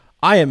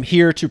I am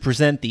here to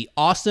present the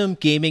Awesome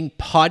Gaming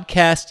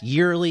Podcast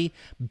Yearly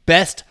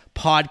Best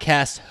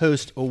Podcast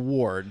Host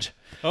Award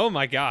Oh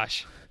my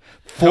gosh.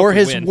 for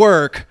his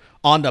work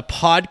on the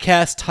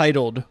podcast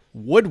titled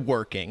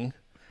Woodworking.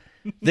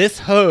 This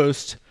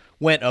host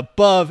went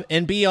above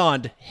and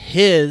beyond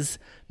his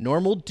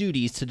normal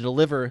duties to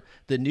deliver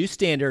the new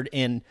standard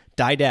in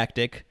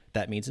didactic,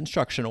 that means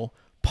instructional,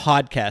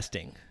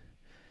 podcasting.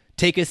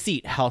 Take a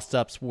seat, House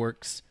Ups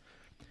Works.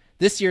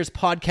 This year's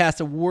podcast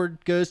award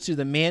goes to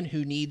the man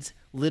who needs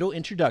little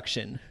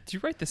introduction. Did you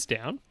write this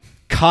down?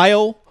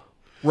 Kyle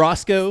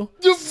Roscoe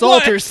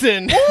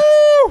Salterson.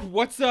 Woo!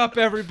 What's up,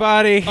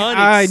 everybody?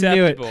 I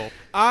knew it. Unacceptable.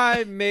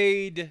 I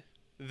made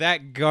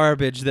that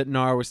garbage that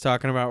Nar was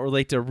talking about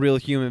relate to real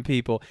human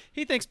people.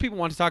 He thinks people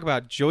want to talk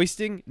about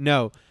joisting.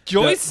 No.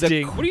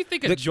 Joisting? What do you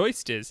think a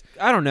joist is?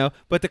 I don't know,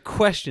 but the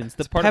questions,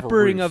 the part of a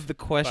peppering roof, of the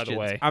questions. by the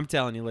way. I'm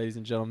telling you, ladies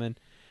and gentlemen,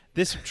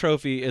 this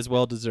trophy is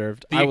well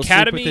deserved. The I will sleep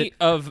Academy with it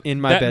of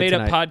in my That bed Made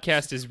Up tonight.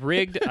 Podcast is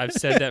rigged. I've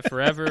said that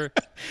forever.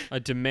 I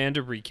demand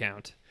a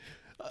recount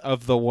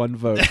of the one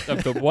vote.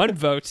 of the one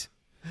vote.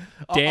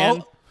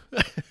 Dan,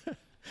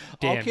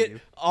 damn you.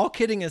 All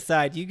kidding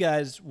aside, you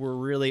guys were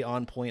really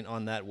on point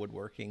on that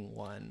woodworking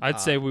one. I'd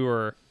say we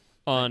were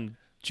on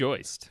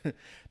joist.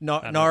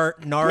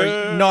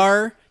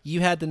 Nar, you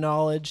had the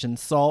knowledge, and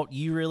Salt,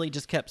 you really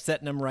just kept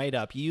setting them right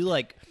up. You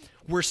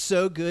were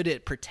so good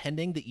at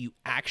pretending that you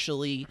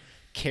actually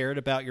cared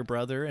about your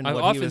brother and I've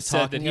what he often was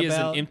said that talking he is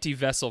about. an empty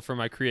vessel for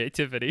my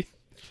creativity.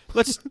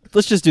 Let's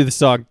just do the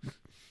song.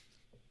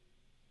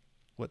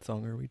 What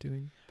song are we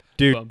doing?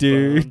 Bum,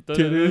 bum,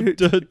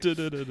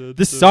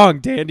 This song,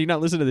 Dan. Do you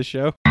not listen to the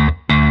show?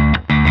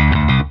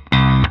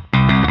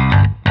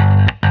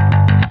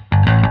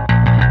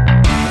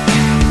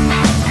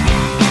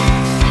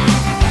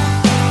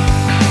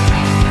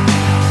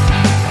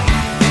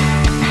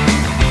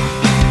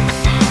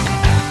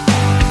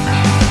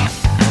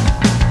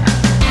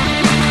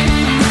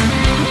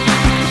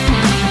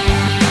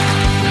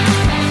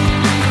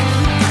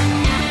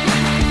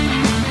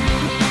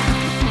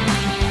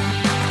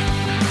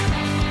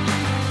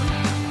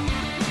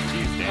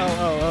 Jeez, Dan.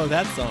 Oh,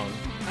 that song.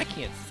 I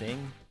can't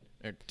sing.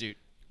 Or, dude.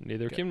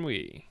 Neither can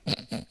we.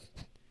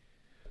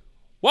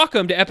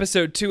 Welcome to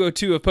episode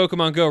 202 of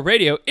Pokemon Go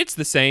Radio. It's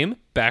the same,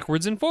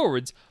 backwards and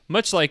forwards,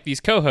 much like these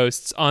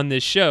co-hosts on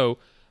this show.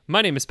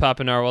 My name is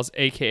Papa Narwhals,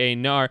 a.k.a.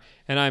 Nar,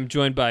 and I'm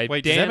joined by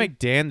Wait, Dan does that make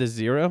Dan the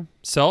zero?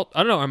 Salt. I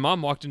don't know. Our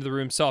mom walked into the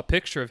room, saw a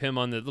picture of him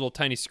on the little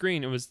tiny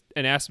screen,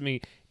 and asked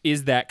me,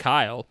 "Is that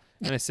Kyle?"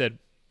 And I said,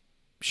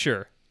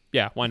 "Sure.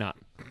 Yeah, why not?"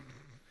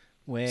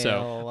 Well,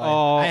 So-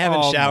 I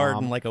haven't Oh, showered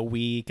Mom. in like a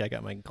week. I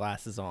got my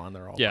glasses on.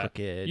 They're all Yeah.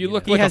 crooked. You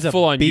look know. like has a a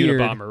full-on beard.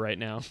 Unabomber right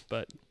now.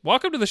 But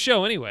welcome to the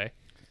show anyway.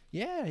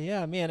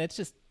 Yeah, man. It's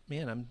just,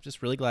 man, I'm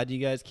just really glad you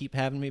guys keep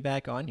having me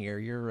back on here.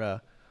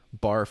 Your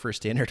bar for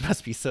standard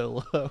must be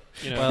so low.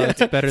 You know, Well,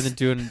 it's better than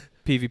doing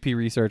PvP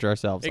research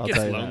ourselves. it I'll gets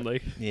tell you that.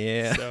 lonely.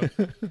 Yeah. So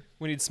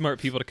we need smart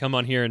people to come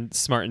on here and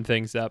smarten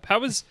things up. How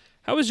was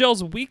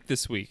y'all's week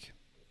this week?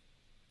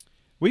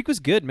 Week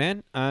was good,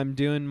 man. I'm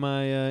doing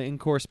my in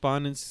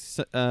correspondence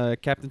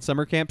Captain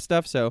Summer Camp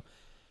stuff, so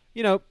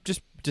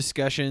just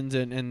discussions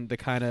and the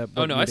kind of.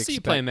 Oh no, I see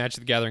you playing Magic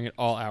the Gathering at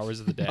all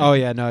hours of the day. Oh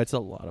yeah, no, it's a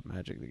lot of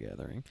Magic the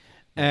Gathering,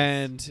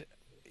 and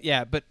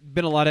yeah, but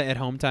been a lot of at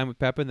home time with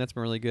Peppa, and that's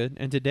been really good.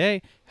 And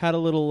today had a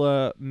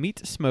little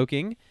meat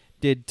smoking.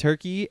 Did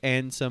turkey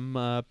and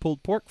some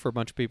pulled pork for a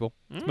bunch of people.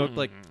 Smoked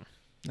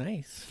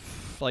Nice.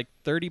 like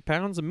 30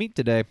 pounds of meat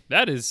today.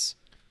 That is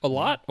a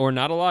lot or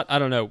not a lot. I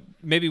don't know.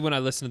 Maybe when I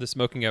listen to the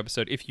smoking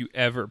episode, if you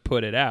ever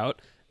put it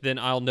out, then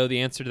I'll know the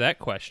answer to that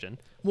question.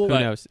 Well, Who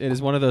knows? It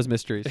is one of those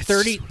mysteries.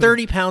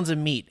 30 pounds of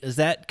meat.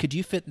 Could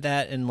you fit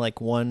that in like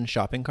one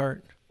shopping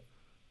cart?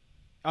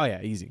 Oh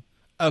yeah, easy.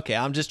 Okay,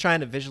 I'm just trying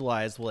to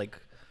visualize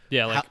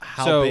Yeah, like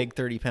how so- big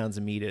 30 pounds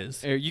of meat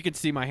is. You can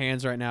see my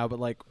hands right now, but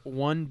like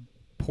one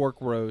pork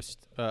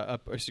roast, a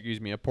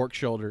pork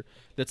shoulder.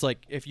 That's like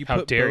if you How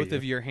put dare both you.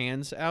 of your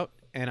hands out,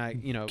 and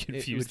it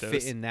Confuse would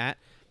those. fit in that.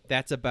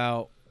 That's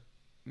about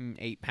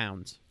 8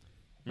 pounds.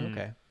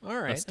 Okay. All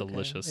right. that's okay,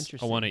 delicious. I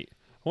interesting. want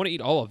to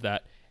eat all of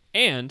that,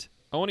 and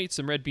I want to eat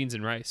some red beans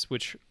and rice,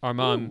 which our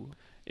mom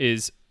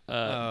is Oh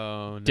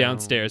no.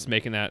 downstairs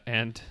making that,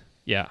 and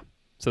yeah,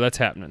 so that's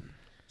happening.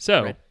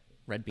 So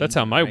Red beans that's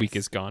how and my rice. week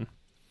is gone.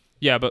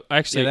 Yeah, but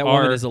actually, Yeah, that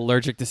woman is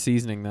allergic to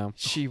seasoning, though.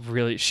 she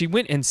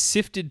went and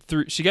sifted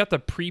through. She got the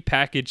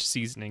prepackaged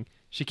seasoning.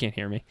 She can't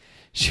hear me.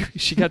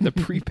 She got the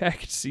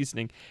prepackaged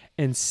seasoning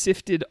and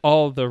sifted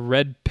all the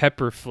red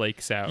pepper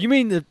flakes out. You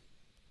mean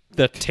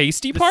the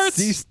tasty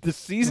parts? the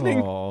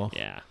seasoning? Oh.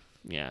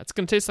 Yeah. It's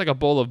gonna taste like a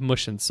bowl of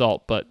mush and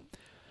salt, but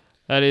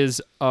that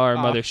is our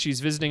mother. She's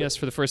visiting us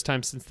for the first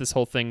time since this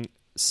whole thing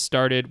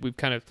started. We've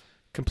kind of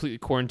completely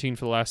quarantined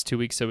for the last 2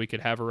 weeks so we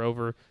could have her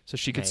over so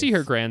she could see her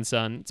Nice.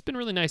 grandson. It's been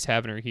really nice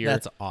having her here.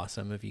 That's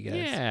awesome of you guys.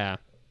 Yeah.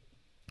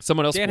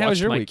 Someone else Dan, how was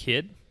watched your my week?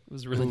 kid. It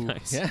was really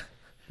nice. Yeah.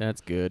 That's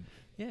good.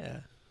 Yeah.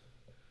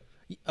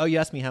 Oh, you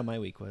asked me how my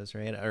week was,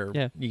 right? Or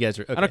Yeah. you guys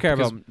are. Okay, I don't care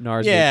because- about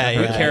Nars. Yeah, week.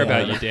 I We heard care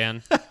that. about you,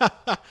 Dan.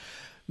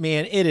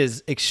 Man, it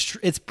is.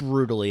 It's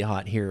brutally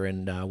hot here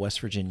in West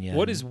Virginia.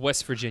 What is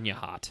West Virginia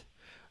hot?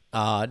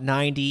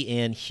 90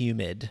 and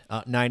humid.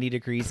 90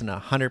 degrees and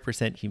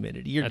 100%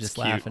 humidity. You're That's just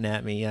cute. laughing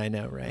at me. I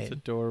know, right? It's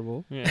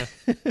adorable. Yeah.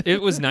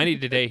 It was 90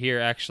 today here,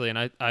 actually,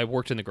 and I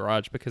worked in the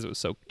garage because it was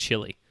so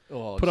chilly.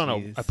 Oh, I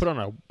put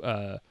on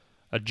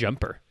a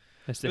jumper.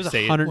 As It was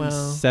they say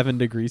 107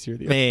 degrees here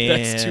the other day.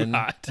 Man. That's too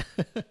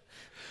hot.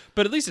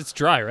 But at least it's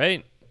dry,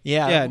 right?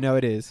 Yeah. Yeah, no,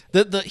 it is.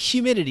 The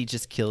humidity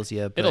just kills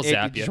you. But It'll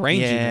zap It you.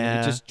 drains you, man.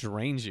 Yeah. It just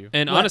drains you.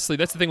 And What? honestly,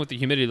 that's the thing with the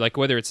humidity. Like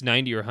whether it's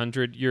 90 or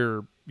 100,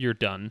 you're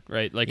done,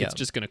 right? Like Yeah. it's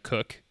just gonna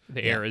cook.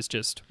 The Yeah. air is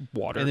just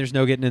water. And there's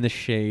no getting in the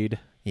shade.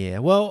 Yeah,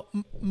 well,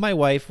 my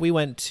wife, we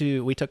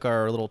took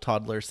our little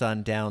toddler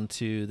son down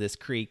to this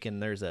creek,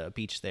 and there's a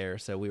beach there,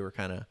 so we were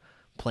kind of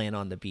playing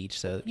on the beach.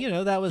 So,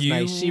 that was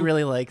nice. She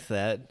really likes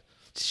that.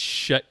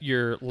 Shut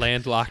your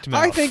landlocked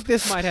mouth. I think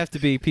this might have to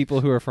be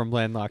people who are from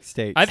landlocked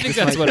states. I think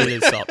that's what it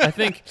is, Salt. I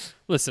think.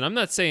 Listen, I'm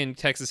not saying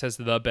Texas has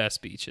the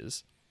best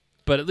beaches,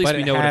 but at least But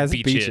we it know what a has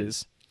beach beaches.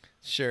 is.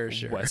 Sure.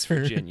 West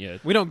Virginia.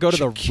 We don't go to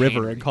the Chicane.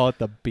 river and call it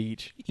the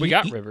beach. We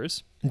got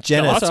rivers.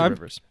 Jenna, Got lots Also, of I'm-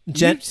 rivers.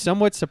 Jen- You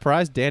somewhat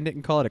surprised Dan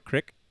didn't call it a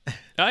crick?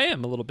 I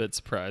am a little bit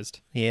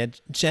surprised. yeah,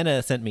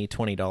 Jenna sent me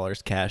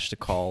 $20 cash to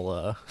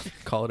call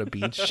it a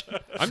beach.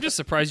 I'm just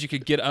surprised you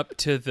could get up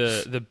to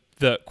the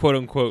quote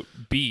unquote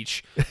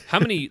beach. How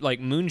many like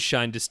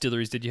moonshine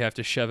distilleries did you have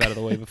to shove out of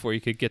the way before you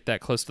could get that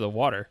close to the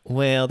water?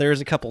 Well, there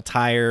was a couple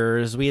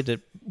tires. We had to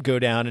go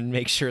down and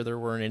make sure there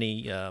weren't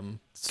any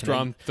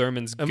Strom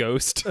Thurmond's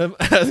ghost.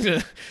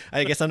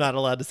 I guess I'm not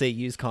allowed to say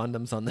use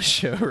condoms on the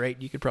show, right?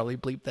 You could probably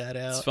bleep that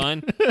out. It's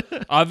fine.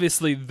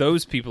 Obviously,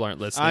 those people aren't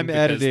listening I'm because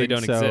editing, they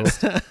don't so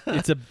exist.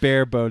 it's a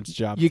bare bones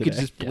job You today. could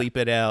just bleep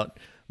it out.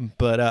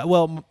 But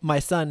my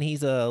son,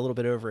 he's a little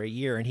bit over a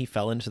year, and he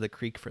fell into the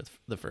creek for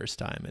the first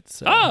time.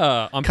 It's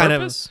On kind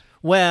purpose?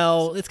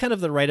 it's kind of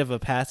the rite of a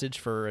passage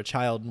for a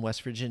child in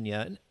West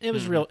Virginia. And it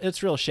was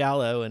it's real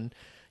shallow, and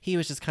he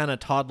was just kind of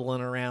toddling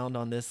around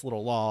on this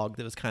little log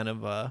that was kind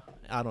of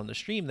out on the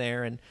stream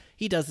there, and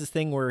he does this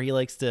thing where he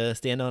likes to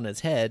stand on his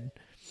head.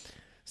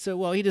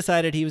 So, he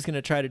decided he was going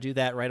to try to do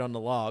that right on the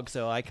log,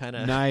 so I kind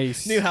of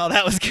Nice. knew how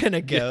that was going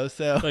to go.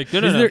 So, Like, no.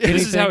 Is there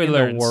This is how he anything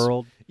in learns. the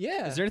world?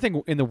 yeah. Is there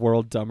anything in the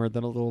world dumber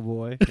than a little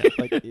boy?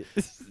 Like,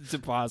 it's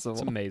impossible.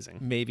 It's amazing.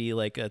 Maybe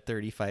like a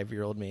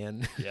 35-year-old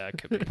man. Yeah, it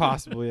could be.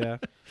 Possible, yeah.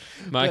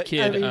 My But,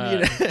 kid I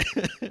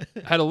mean,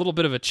 had a little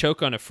bit of a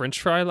choke on a French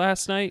fry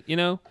last night,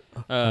 no.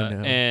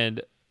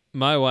 and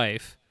my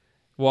wife,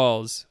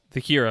 Walls, the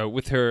hero,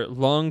 with her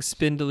long,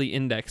 spindly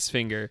index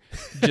finger,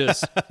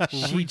 just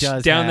reached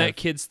does down have that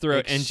kid's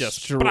throat and just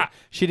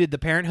She did the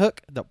parent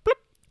hook. The bloop.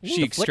 she the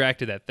flick.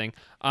 extracted that thing.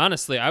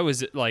 Honestly, I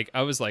was like,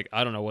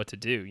 I don't know what to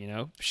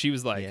do. She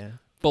was like Yeah.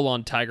 full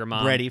on Tiger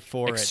Mom, Ready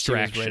for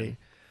extraction. it. She was ready.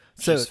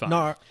 She's So,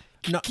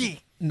 fine.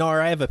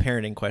 Nar, I have a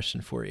parenting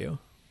question for you.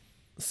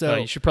 So,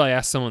 You should probably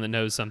ask someone that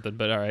knows something.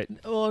 But all right,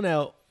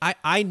 no,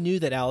 I knew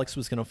that Alex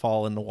was going to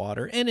fall in the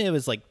water, and it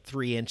was like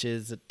 3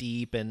 inches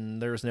deep,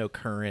 and there was no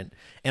current.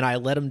 And I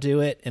let him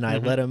do it, and I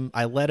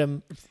let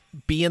him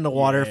be in the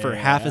water for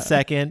half a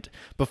second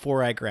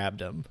before I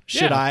grabbed him.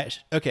 Should Yeah. I?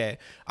 Okay,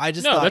 I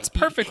just no, thought that's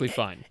perfectly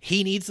fine.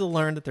 He needs to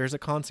learn that there's a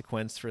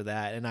consequence for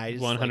that, and I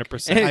just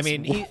 100%. And I it's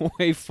mean,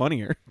 way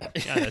funnier.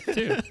 Yeah, that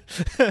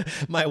too.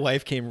 my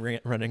wife came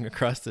running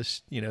across the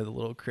the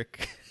little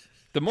creek.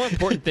 The more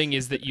important thing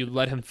is that you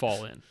let him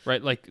fall in,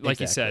 right? Like you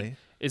Exactly. said,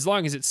 as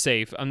long as it's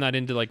safe. I'm not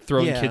into like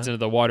throwing Yeah. kids into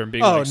the water and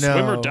being Oh, like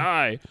swim or no.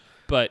 die.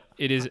 But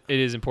it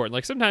is important.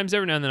 Like sometimes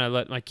every now and then I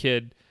let my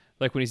kid,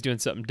 like when he's doing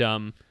something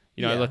dumb,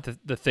 I Yeah. let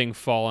the thing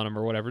fall on him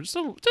or whatever, just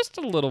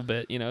a little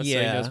bit, so he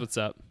Yeah. knows what's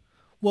up.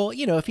 Well,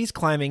 if he's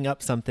climbing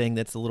up something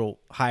that's a little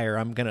higher,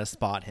 I'm gonna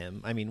spot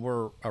him. I mean,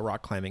 we're a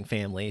rock climbing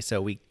family, so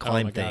we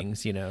climb my God.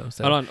 things,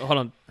 So Hold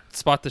on.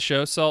 Spot the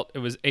show, Salt. It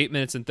was 8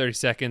 minutes and 30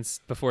 seconds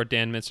before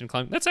Dan mentioned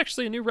climbing. That's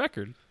actually a new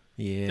record.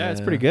 yeah,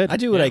 it's pretty good. I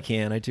do what Yeah. I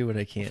can. I do what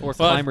I can. Or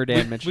Well, climber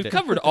Dan mentioned We've it.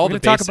 covered all We're the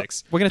gonna talk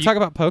basics. We're going to talk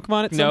about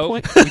Pokemon at some No,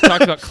 point? we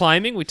talked about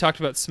climbing, we talked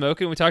about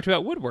smoking, we talked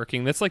about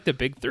woodworking. That's like the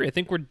big three. I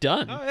think we're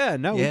done. Oh, yeah.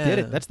 No, Yeah. we did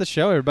it. That's the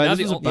show, everybody. Now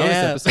This was the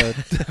a bonus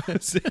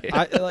Yeah.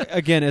 episode.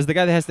 Again, as the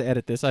guy that has to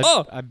edit this,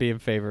 I'd be in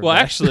favor of Well,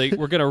 that. actually,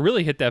 we're gonna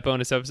really hit that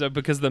bonus episode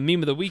because the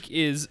meme of the week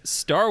is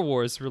Star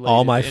Wars related.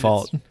 All my and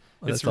fault.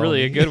 It's That's all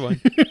really a me. good one.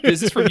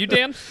 Is this from you,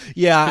 Dan?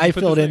 Yeah, Did you I put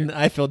filled this in.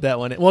 I filled that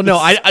one in. Well, no,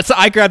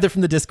 I grabbed it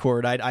from the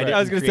Discord. I I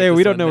was going to say,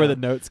 we don't know where the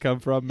notes come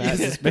from. Matt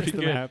just makes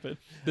them Good. happen.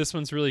 This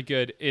one's really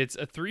good. It's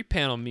a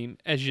 3-panel meme,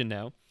 as you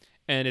know,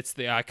 and it's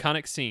the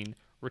iconic scene: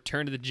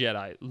 Return to the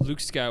Jedi. Luke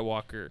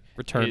Skywalker.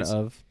 Return is-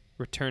 of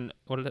Return.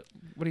 What do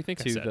you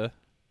think I to said? the.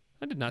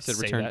 I did not Said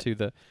say return that. to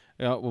the.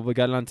 Well, we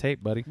got it on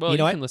tape, buddy. Well, You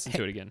know you what? can listen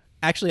to it again.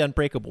 Actually,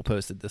 Unbreakable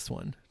posted this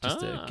one just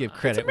to give Ah,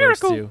 credit where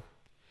it's due.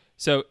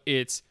 So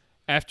it's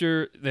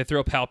after they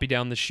throw Palpy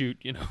down the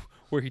chute,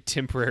 where he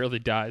temporarily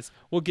dies.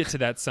 We'll get to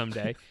that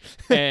someday.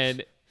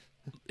 And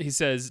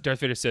Darth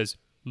Vader says,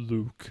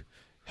 Luke,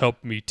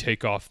 help me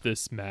take off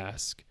this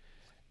mask.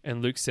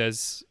 And Luke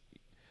says,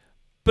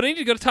 but I need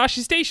to go to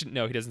Tashi Station.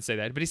 No, he doesn't say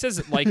that, but he says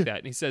it like that.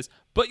 And he says,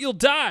 but you'll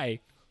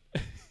die.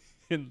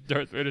 And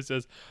Darth Vader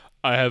says,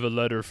 "I have a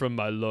letter from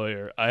my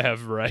lawyer. I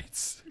have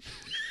rights."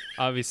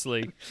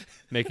 Obviously,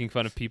 making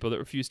fun of people that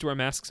refuse to wear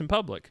masks in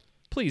public.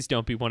 Please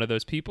don't be one of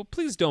those people.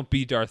 Please don't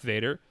be Darth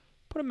Vader.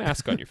 Put a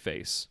mask on your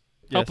face.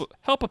 Yes.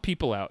 Help a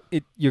people out.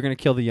 You're going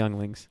to kill the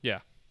younglings. Yeah.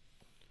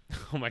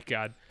 Oh, my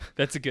God.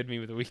 That's a good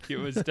meme of the week. It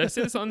was. Did I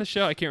say this on the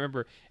show? I can't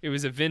remember. It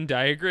was a Venn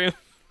diagram.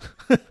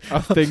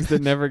 Of things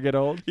that never get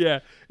old. Yeah.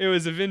 It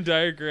was a Venn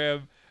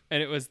diagram,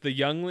 and it was the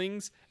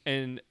younglings,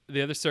 and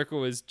the other circle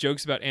was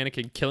jokes about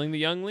Anakin killing the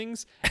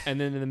younglings, and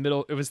then in the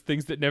middle, it was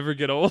things that never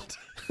get old.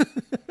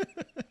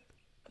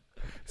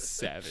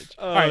 Savage.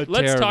 All right,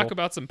 let's talk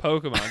about some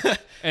Pokemon.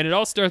 And it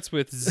all starts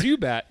with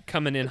Zubat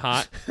coming in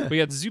hot. We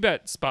got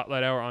Zubat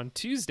Spotlight Hour on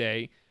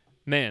Tuesday.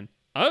 Man,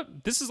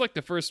 this is like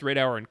the first raid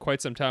hour in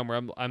quite some time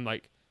where I'm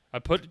like, I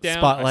put it down.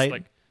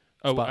 Spotlight.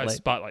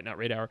 Spotlight, not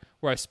raid hour.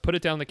 Where I put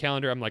it down on the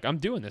calendar. I'm like, I'm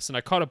doing this. And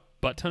I caught a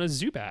butt ton of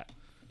Zubat.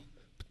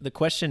 The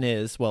question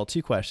is, well,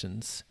 two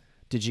questions.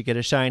 Did you get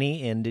a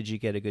shiny, and did you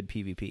get a good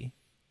PvP?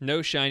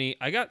 No shiny.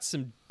 I got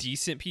some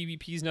decent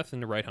PvPs.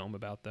 Nothing to write home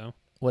about, though.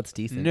 What's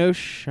decent? No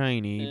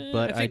shiny,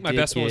 but I think my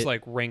best one was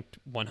like ranked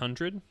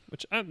 100,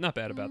 which I'm not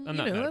bad about. I'm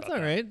not mad that's about all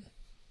that. right.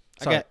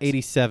 I got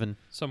 87.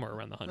 Somewhere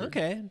around the 100.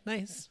 Okay,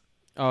 nice.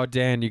 Oh,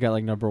 Dan, you got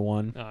like number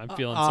 1. I'm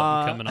feeling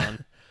something coming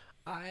on.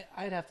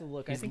 I'd have to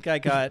look. I think I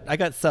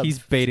got sub. He's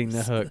baiting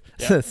the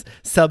hook.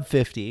 Sub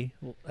 50.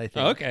 I think.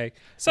 Oh, okay,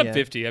 sub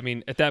 50. I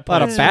mean, at that A point,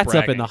 lot of it's bats up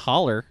bragging. in the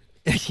holler.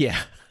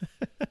 Yeah.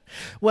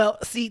 Well,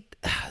 see,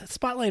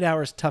 Spotlight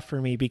Hour is tough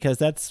for me because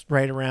that's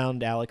right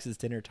around Alex's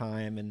dinner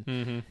time,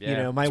 and you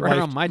know, my It's wife, right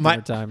around my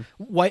dinner time.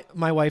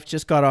 My wife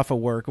just got off of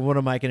work. What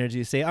am I going to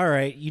do? Say, all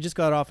right, you just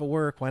got off of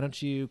work. Why don't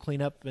you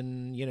clean up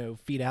and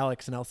feed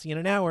Alex, and I'll see you in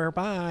an hour.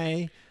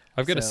 Bye.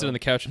 I've got to sit on the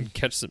couch and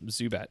catch some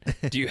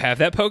Zubat. Do you have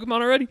that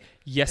Pokemon already?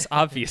 Yes,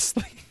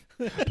 obviously.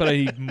 But I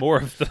need more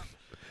of them.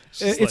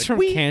 It's from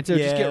Kanto.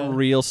 Just get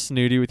real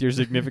snooty with your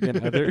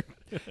significant other.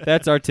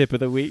 That's our tip of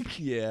the week.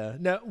 Yeah.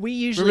 No, we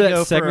usually Remember go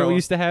that segment for we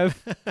used to have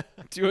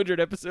 200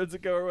 episodes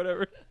ago or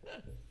whatever?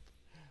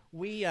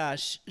 We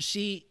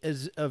she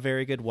is a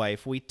very good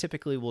wife. We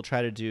typically will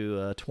try to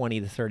do a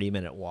 20 to 30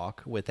 minute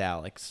walk with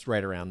Alex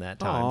right around that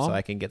time, so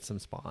I can get some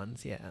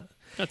spawns. Yeah,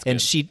 That's and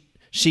good.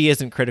 she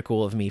isn't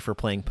critical of me for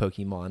playing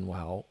Pokemon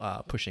while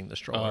pushing the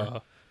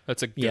stroller.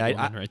 That's a good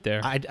one right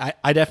there.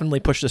 I definitely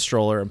push the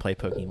stroller and play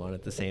Pokemon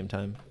at the same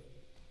time.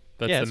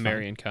 That's the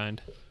Marion kind.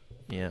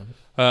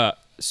 Yeah.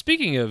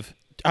 Speaking of,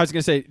 I was going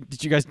to say,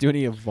 did you guys do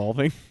any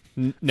evolving?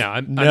 no, I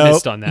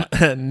missed on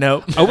that.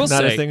 Nope. I will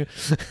Not a say,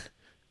 thing.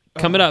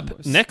 coming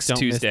up next don't miss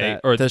Tuesday,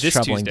 that. or Those this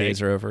troubling Tuesday,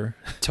 days are over.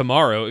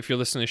 tomorrow, if you're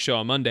listening to the show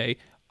on Monday,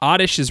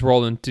 Oddish is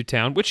rolling to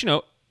town, which,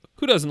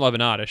 who doesn't love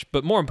an Oddish?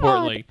 But more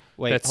importantly,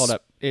 Wait, hold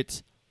up.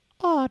 It's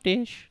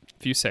Oddish.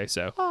 if you say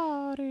so.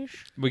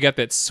 Oddish. We got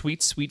that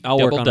sweet, sweet I'll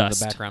double work on it in the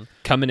dust background.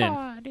 coming in.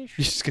 Oddish.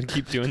 You're just going to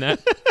keep doing that?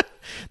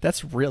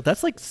 That's real.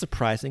 That's like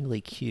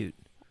surprisingly cute.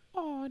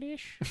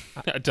 Oddish.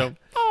 I don't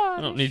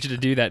need you to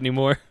do that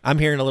anymore. I'm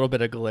hearing a little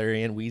bit of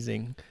Galarian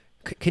wheezing.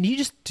 Can you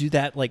just do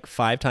that like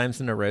 5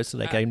 times in a row so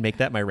that I can make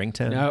that my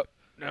ringtone?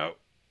 No.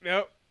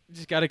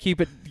 Just got to keep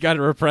it. Got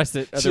to repress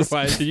it.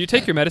 Otherwise, Did you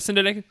take your medicine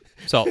today?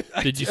 Salt,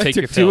 did you take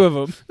I your took pill? 2 of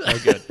them. Oh,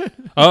 good.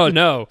 Oh,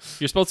 no.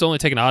 You're supposed to only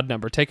take an odd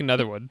number. Take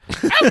another one.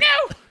 Oh,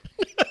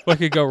 no! What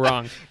could go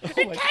wrong? It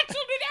canceled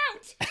it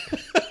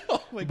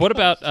out. What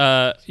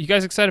about, you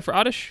guys excited for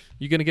Oddish?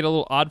 You going to get a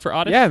little odd for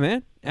Oddish? Yeah,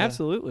 man.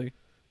 Absolutely.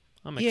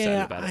 I'm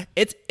excited about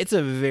it. It's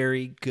a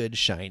very good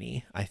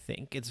shiny. I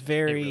think it's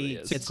very. It really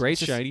is. It's great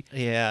just, shiny.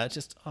 Yeah,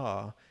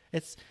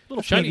 it's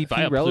Little Shiny PvP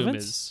Vileplume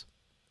relevance. is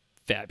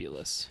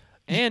fabulous.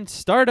 And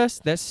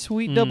Stardust. That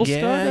sweet double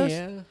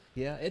Stardust.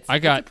 yeah. It's I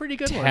got it's a pretty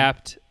good one.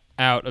 tapped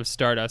out of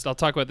Stardust. I'll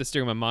talk about this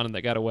during my monon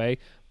that got away,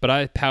 but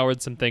I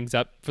powered some things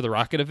up for the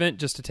Rocket event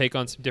just to take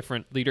on some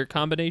different leader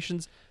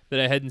combinations that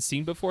I hadn't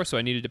seen before, so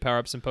I needed to power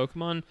up some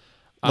Pokemon.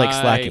 Like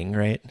slacking,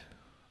 right?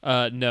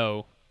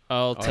 No.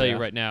 I'll tell you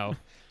right now.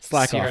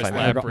 Slack off. Sierra's I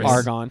mean. Lapras.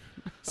 Argon.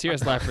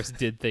 Sierra's Lapras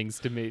did things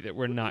to me that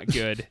were not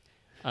good.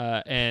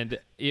 And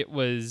it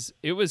was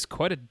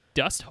quite a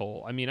dust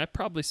hole. I mean, I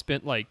probably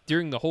spent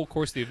during the whole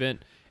course of the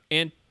event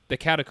and the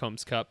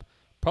Catacombs Cup,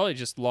 probably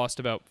just lost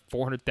about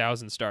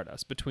 400,000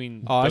 Stardust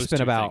between I those spent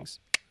two about things.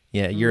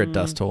 Yeah, you're a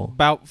dust hole.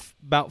 About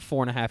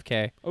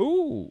 4.5K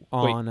Ooh.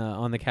 Wait,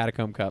 on the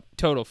Catacomb Cup.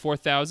 total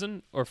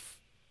 4,000 or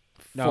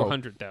No.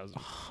 400,000?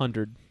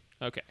 100.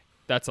 Okay,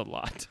 that's a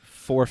lot.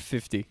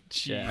 450.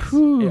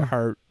 Jeez. It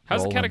hurt. How's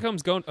Rolling. the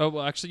Catacombs going? Oh,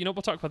 well, actually, we'll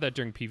talk about that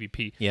during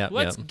PvP. Yeah,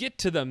 Let's yeah. get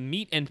to the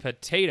meat and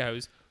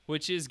potatoes,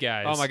 which is,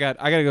 guys. Oh my god,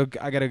 I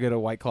gotta go to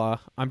White Claw.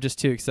 I'm just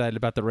too excited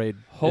about the raid.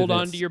 Hold on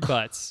events. to your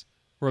butts.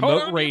 Hold on Remote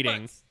to your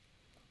rating. butts.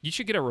 You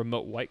should get a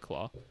remote White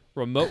Claw.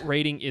 Remote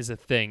rating is a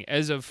thing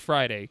as of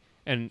Friday,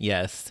 and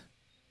Yes.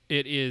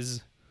 it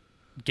is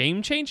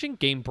game-changing,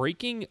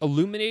 game-breaking,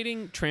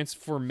 illuminating,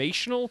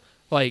 transformational.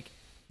 Like,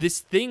 this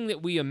thing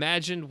that we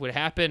imagined would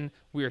happen,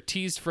 we were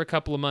teased for a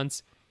couple of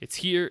months. It's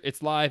here,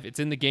 it's live, it's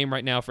in the game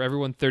right now for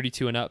everyone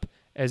 32 and up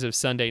as of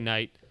Sunday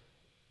night.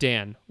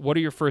 Dan, what are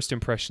your first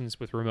impressions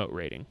with remote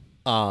rating?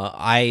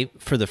 I,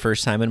 for the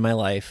first time in my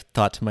life,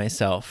 thought to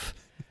myself,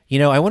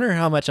 I wonder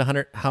how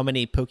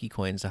many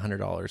Pokecoins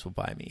 $100 will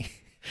buy me.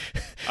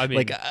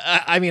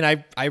 I mean,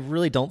 I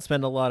really don't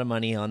spend a lot of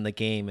money on the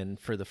game, and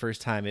for the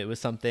first time, it was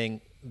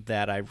something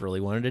that I really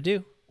wanted to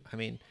do. I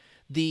mean,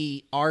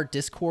 our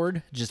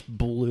Discord just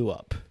blew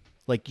up.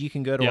 Like, you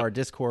can go to our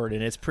Discord,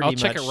 and it's pretty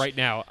much... I'll check it right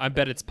now. I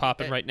bet it's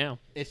popping right now.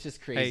 It's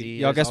just crazy.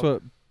 Hey, y'all guess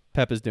what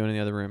Pep is doing in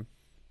the other room?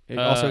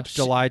 Also, it's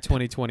July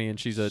 2020, and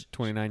she's a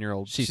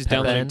 29-year-old. She's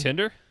downloading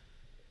Tinder?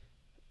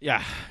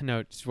 Yeah.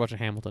 No, she's watching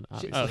Hamilton,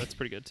 obviously. Oh, that's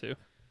pretty good, too.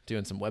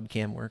 Doing some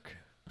webcam work.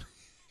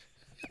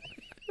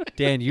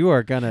 Dan, you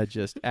are going to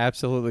just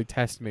absolutely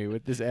test me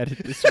with this edit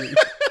this week.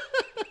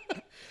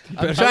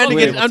 I'm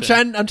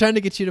trying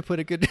to get you to put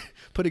a good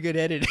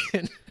edit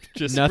in.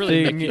 Just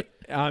nothing. Really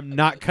I'm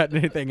not cutting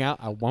anything out.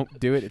 I won't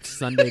do it. It's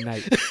Sunday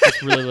night.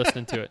 Just really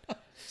listening to it.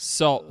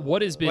 Salt.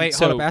 What has been? Wait,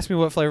 hold up. Ask me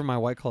what flavor my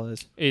White Claw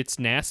is. It's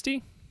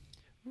nasty.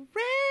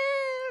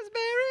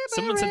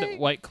 Someone said that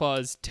White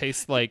Claws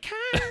taste like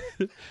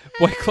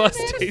White Claws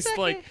taste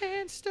like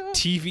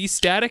TV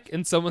static,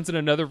 and someone's in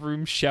another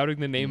room shouting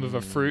the name of a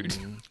fruit.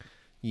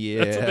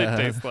 Yeah, that's what they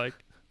taste like.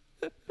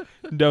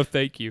 No,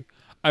 thank you.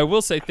 I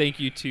will say thank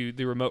you to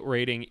the remote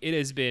rating. It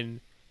has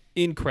been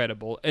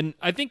incredible, and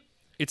I think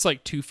it's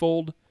like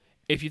twofold.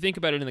 If you think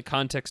about it in the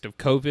context of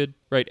COVID,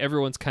 right?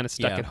 Everyone's kind of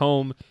stuck at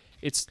home.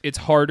 It's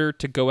harder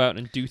to go out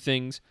and do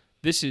things.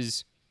 This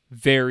is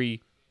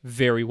very,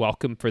 very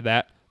welcome for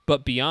that.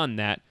 But beyond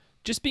that,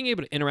 just being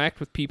able to interact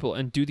with people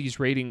and do these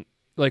rating,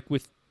 like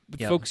with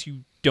folks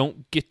you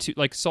don't get to,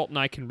 like Salt and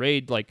I can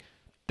raid, like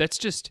that's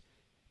just,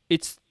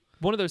 it's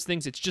one of those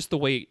things. It's just the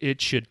way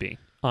it should be.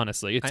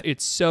 Honestly,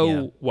 it's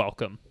so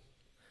welcome.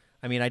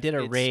 I mean, I did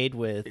a raid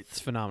with it's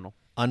phenomenal.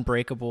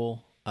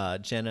 Unbreakable,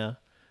 Jenna,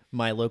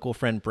 my local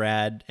friend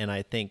Brad, and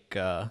I think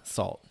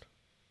Salt.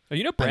 Oh,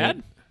 you know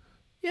Brad?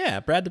 Yeah,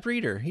 Brad the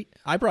breeder.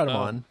 I brought him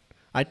on.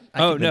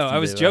 I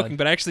was joking,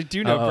 but I actually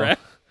do know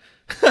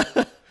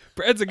Brad.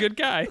 Brad's a good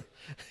guy.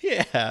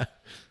 Yeah.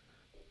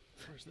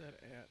 Where's that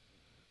at?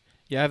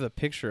 Yeah, I have a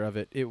picture of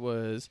it. It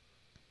was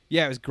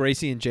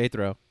Gracie and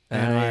Jethro.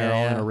 And I are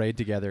all in a raid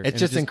together. It's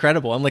just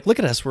incredible. I'm like, look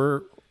at us.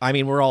 We're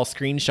all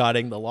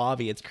screenshotting the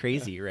lobby. It's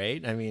crazy,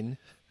 right? I mean,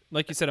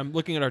 like you said, I'm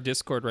looking at our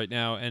Discord right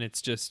now, and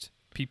it's just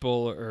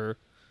people are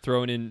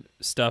throwing in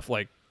stuff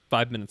like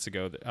 5 minutes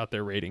ago out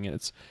there raiding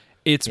it.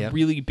 It's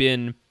really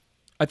been.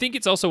 I think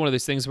it's also one of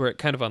those things where it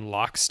kind of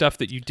unlocks stuff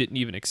that you didn't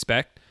even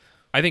expect.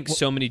 I think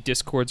so many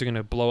Discords are going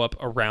to blow up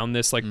around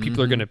this. Like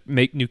people are going to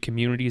make new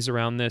communities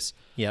around this.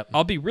 Yep.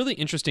 I'll be really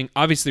interesting.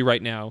 Obviously,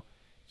 right now,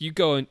 you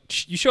go and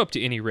you show up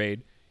to any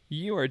raid.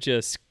 You are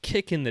just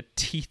kicking the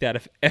teeth out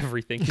of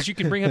everything because you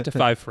can bring up to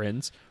 5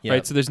 friends,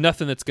 right? So there's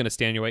nothing that's going to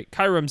stand your way.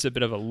 Kyrim's a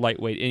bit of a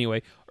lightweight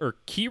anyway. Or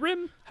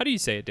Kyrim? How do you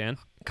say it, Dan?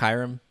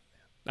 Kyrim.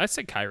 I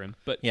said Kyrim,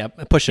 but a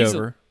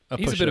pushover.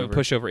 He's a bit of a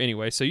pushover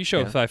anyway. So you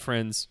show up 5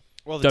 friends.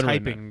 Well, the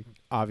typing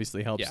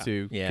obviously helps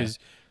too. Yeah.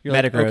 You're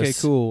like, okay,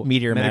 cool.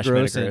 Meteor Mash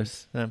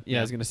Metagross. Yeah,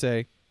 I was going to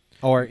say,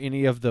 or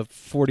any of the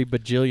 40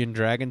 bajillion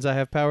dragons I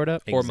have powered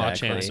up. Or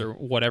Machamps or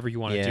whatever you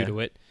want to do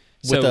to it.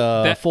 With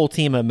a full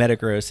team of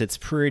Metagross, it's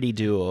pretty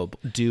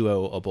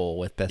duoable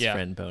with best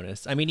friend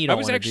bonus. I mean, you don't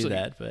want to do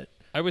that, but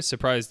I was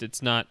surprised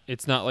it's not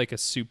like a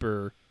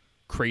super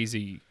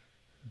crazy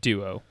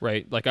duo,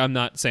 right? Like I'm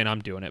not saying I'm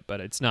doing it, but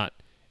it's not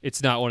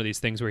one of these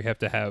things where you have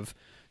to have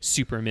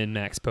super min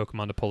max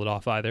Pokemon to pull it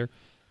off either.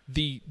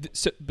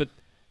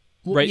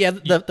 Right? Yeah,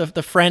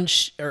 the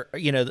French, or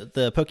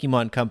the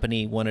Pokemon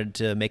company wanted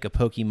to make a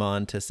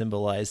Pokemon to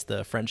symbolize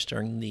the French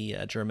during the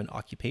German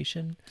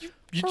occupation.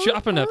 You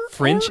dropping a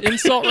French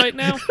insult right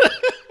now?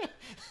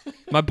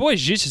 My boy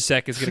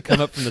Zizek is going to come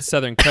up from the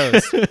southern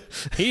coast.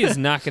 He is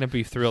not going to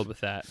be thrilled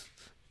with that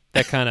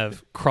kind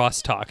of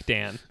crosstalk,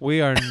 Dan. We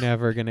are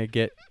never going to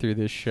get through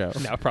this show.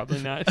 No,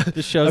 probably not.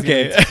 The show's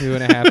going to be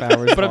 2.5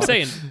 hours But long. I'm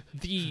saying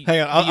hang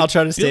on, I'll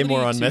try to stay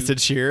more on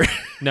message here.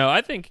 No,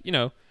 I think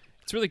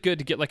it's really good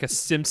to get like a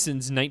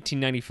Simpsons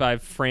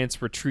 1995 France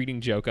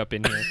retreating joke up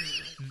in here.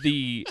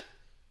 The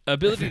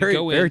ability to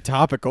go in, very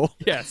topical.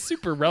 Yeah,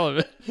 super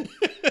relevant.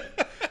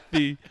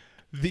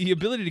 The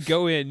ability to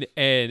go in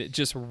and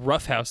just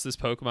roughhouse this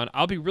Pokemon.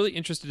 I'll be really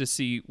interested to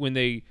see when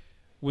they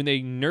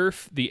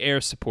nerf the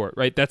air support,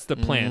 right? That's the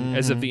plan. Mm-hmm.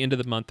 As of the end of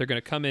the month, they're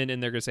going to come in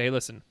and they're going to say, hey,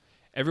 listen,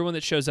 everyone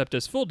that shows up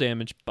does full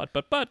damage, but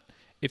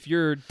if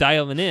you're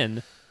dialing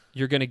in,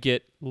 you're going to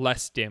get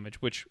less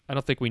damage, which I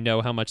don't think we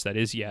know how much that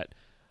is yet.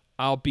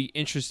 I'll be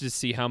interested to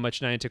see how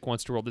much Niantic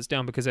wants to roll this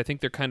down because I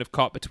think they're kind of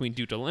caught between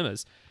two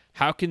dilemmas.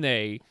 How can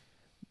they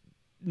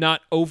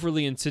not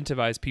overly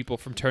incentivize people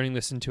from turning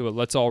this into a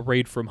let's all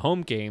raid from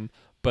home game,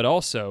 but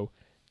also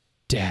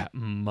that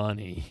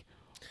money.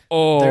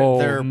 Oh,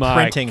 they're my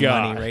printing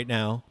God. Money right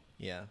now.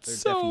 Yeah, they're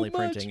so definitely much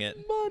printing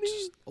it. Money.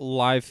 Just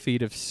live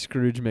feed of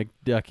Scrooge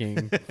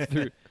McDucking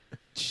through.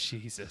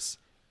 Jesus,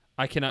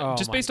 I cannot.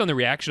 Just based on the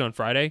reaction on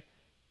Friday,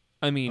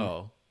 I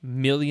mean,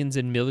 millions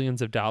and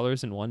millions of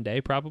dollars in one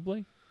day,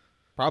 probably.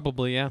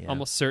 Probably, yeah.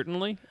 Almost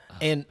certainly.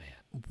 And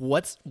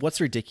what's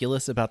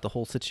ridiculous about the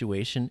whole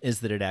situation is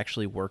that it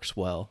actually works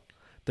well.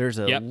 There's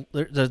a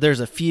Yep. there's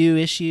a few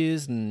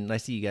issues, and I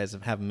see you guys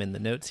have them in the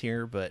notes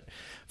here, but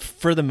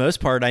for the most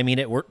part, I mean,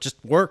 it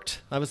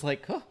worked. I was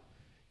like, huh.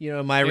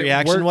 My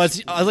reaction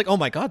was, I was like, oh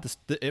my god,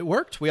 it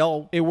worked.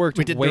 It worked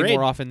we did way the raid.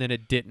 more often than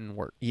it didn't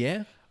work.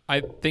 Yeah.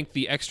 I think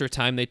the extra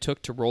time they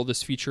took to roll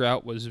this feature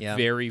out was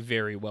very,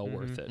 very well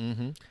worth it.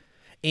 Mm-hmm.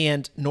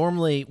 And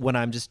normally when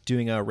I'm just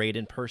doing a raid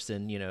in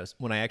person,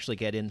 when I actually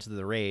get into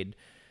the raid,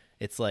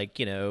 it's like,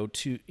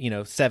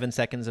 7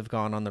 seconds have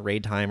gone on the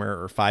raid timer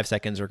or 5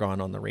 seconds are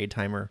gone on the raid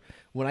timer.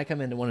 When I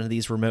come into one of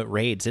these remote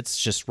raids, it's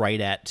just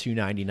right at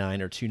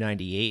 299 or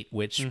 298,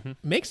 which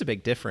makes a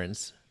big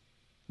difference.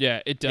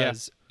 Yeah, it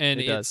does. Yeah, and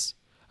it does.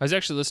 I was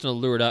actually listening to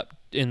Lured Up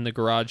in the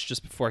garage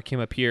just before I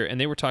came up here,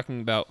 and they were talking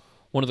about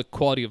one of the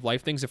quality of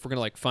life things. If we're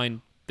going to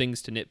find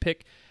things to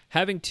nitpick,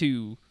 having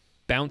to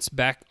bounce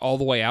back all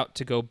the way out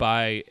to go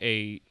buy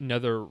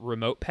another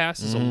remote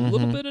pass is a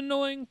little bit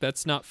annoying.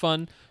 That's not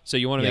fun. So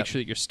you want to make sure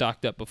that you're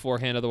stocked up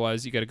beforehand.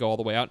 Otherwise, you got to go all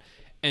the way out.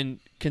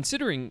 And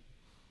considering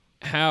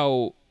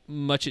how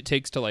much it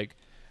takes to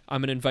I'm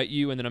going to invite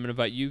you and then I'm going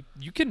to invite you,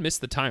 you can miss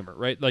the timer,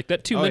 right? Like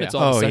that 2 minutes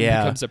all of a sudden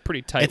becomes a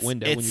pretty tight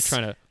window when you're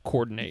trying to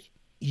coordinate.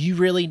 You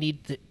really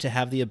need to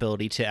have the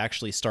ability to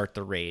actually start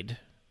the raid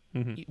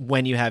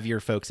when you have your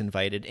folks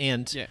invited.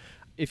 And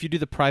if you do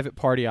the private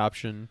party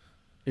option,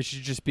 it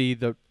should just be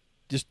the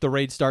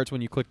raid starts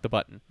when you click the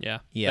button. Yeah.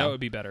 That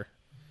would be better.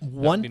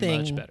 One much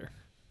thing better.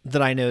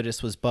 that I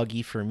noticed was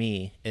buggy for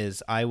me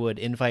is I would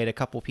invite a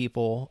couple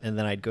people and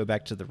then I'd go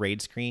back to the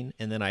raid screen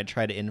and then I'd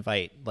try to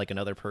invite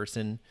another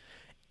person.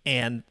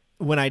 And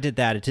when I did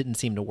that, it didn't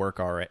seem to work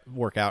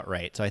out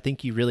right. So I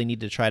think you really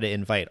need to try to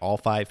invite all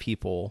 5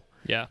 people.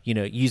 Yeah.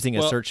 Using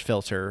a search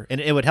filter.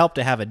 And it would help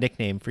to have a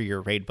nickname for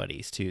your raid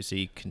buddies too, so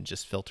you can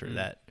just filter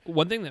that.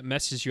 One thing that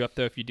messes you up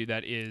though if you do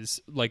that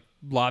is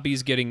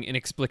lobbies getting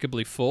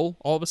inexplicably full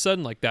all of a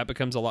sudden. That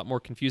becomes a lot more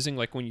confusing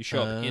when you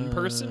show up in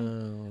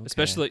person. Okay.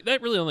 Especially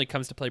that really only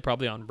comes to play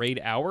probably on raid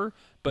hour,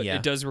 but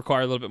it does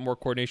require a little bit more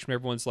coordination when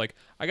everyone's like,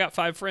 I got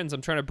 5 friends,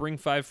 I'm trying to bring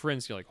 5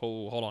 friends. You're like,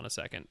 oh, hold on a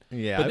second.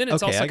 Yeah. But then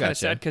it's also kind of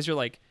sad because you're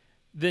like,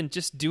 then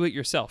just do it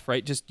yourself,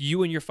 right? Just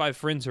you and your 5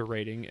 friends are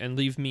raiding and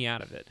leave me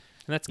out of it.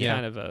 And that's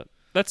kind of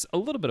that's a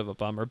little bit of a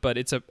bummer, but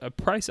it's a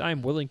price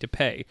I'm willing to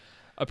pay.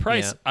 A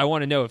price I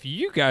want to know if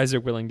you guys are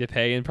willing to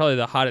pay, and probably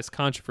the hottest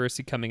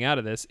controversy coming out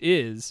of this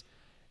is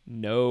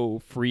no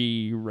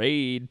free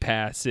raid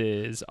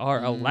passes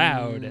are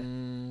allowed.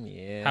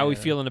 How are we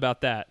feeling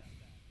about that?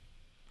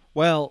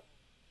 Well,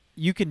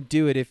 you can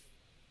do it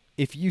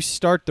if you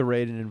start the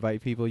raid and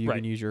invite people, you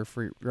can use your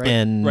free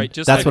And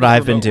just that's what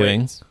I've been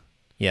doing. Raids.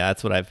 Yeah,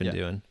 that's what I've been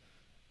doing.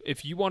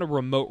 If you want a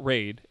remote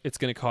raid, it's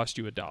going to cost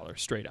you $1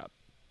 straight up.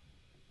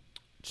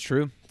 It's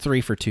true.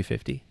 3 for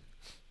 $2.50.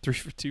 3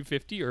 for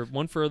 $2.50, or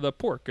 1 for the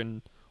pork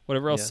and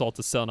whatever else Salt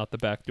is selling out the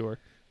back door.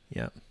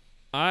 Yeah.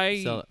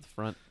 I sell at the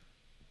front.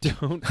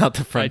 Don't out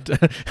the front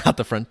out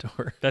the front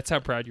door. That's how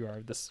proud you are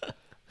of this.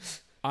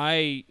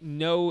 I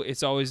know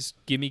it's always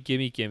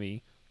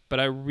gimme, but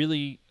I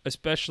really,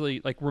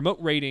 especially remote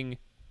raiding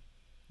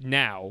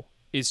now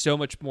is so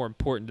much more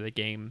important to the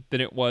game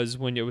than it was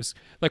when it was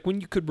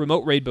when you could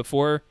remote raid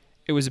before.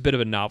 It was a bit of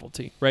a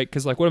novelty, right?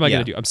 Because what am I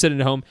going to do? I'm sitting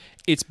at home.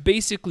 It's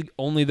basically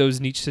only those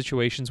niche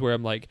situations where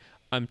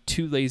I'm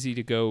too lazy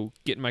to go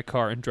get in my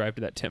car and drive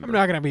to that timber. I'm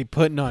not going to be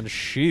putting on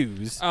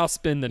shoes. I'll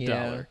spend the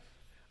 $1.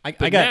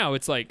 Now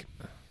it's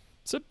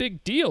it's a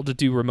big deal to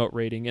do remote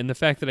raiding, and the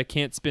fact that I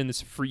can't spend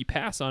this free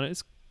pass on it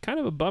is kind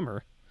of a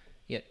bummer.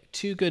 Yeah,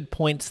 2 good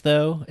points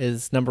though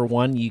is number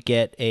 1, you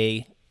get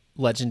a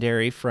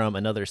legendary from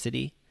another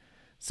city,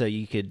 so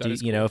you could do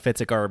cool. If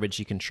it's a garbage,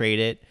 you can trade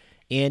it.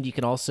 And you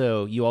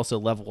also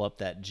level up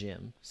that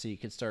gym, so you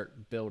can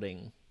start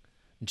building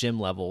gym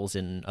levels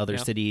in other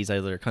cities,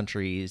 other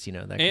countries, that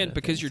kind of thing. And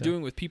because you're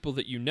doing with people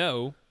that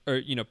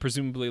or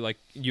presumably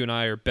you and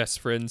I are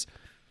best friends,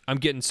 I'm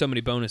getting so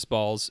many bonus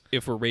balls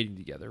if we're raiding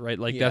together, right?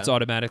 That's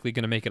automatically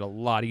going to make it a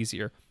lot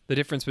easier. The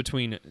difference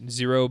between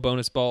 0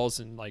 bonus balls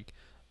and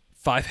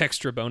 5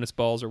 extra bonus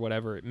balls or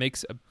whatever, it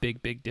makes a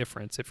big, big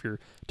difference if you're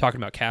talking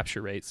about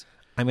capture rates.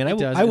 I mean,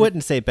 I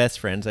wouldn't say best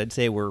friends. I'd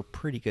say we're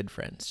pretty good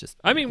friends.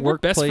 We're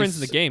best friends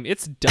in the game.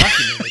 It's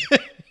documented.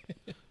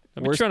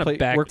 I'm trying to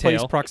backtail.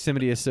 Workplace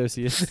proximity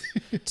associates.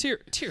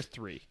 Tier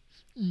 3.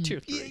 Tier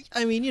 3.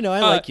 I mean, I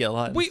like you a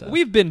lot.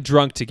 We've been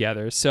drunk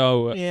together,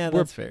 so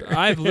that's fair.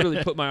 I've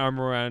literally put my arm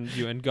around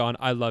you and gone,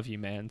 I love you,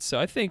 man. So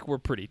I think we're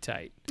pretty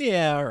tight.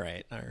 Yeah, all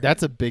right.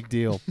 That's a big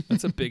deal.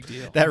 That's a big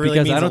deal. That really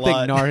because means I don't a think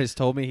lot. Nar has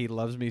told me he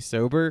loves me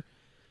sober.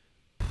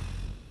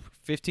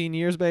 15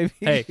 years, baby.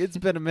 Hey. It's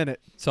been a minute.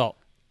 Salt.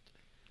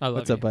 I love you.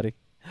 What's up, buddy?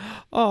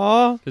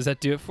 Aw. Does that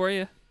do it for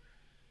you?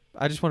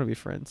 I just want to be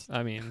friends.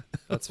 I mean,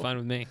 that's fine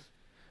with me.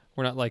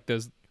 We're not like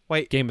those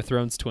Wait. Game of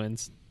Thrones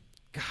twins.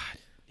 God.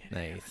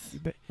 Nice.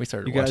 You We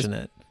started you guys watching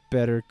it.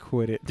 better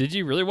quit it. Did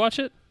you really watch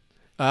it?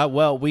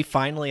 Well, we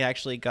finally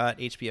actually got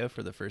HBO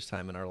for the first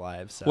time in our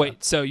lives. So.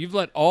 Wait, so you've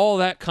let all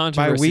that By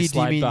controversy we, do you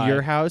slide mean by?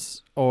 your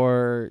house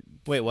or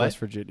Wait, what? West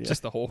Virginia?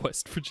 Just the whole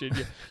West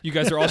Virginia. You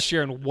guys are all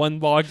sharing one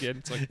login.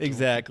 It's like,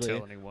 Exactly. Don't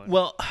tell anyone.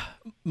 Well,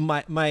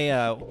 my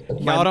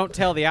Y'all don't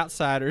tell the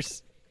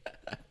outsiders.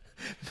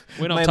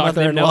 We don't my talk to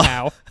them no mother-in-law-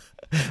 how.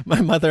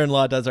 my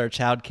mother-in-law does our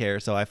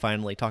childcare, so I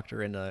finally talked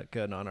her into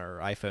going on our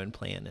iPhone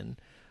plan, and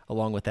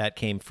along with that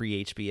came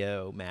free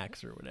HBO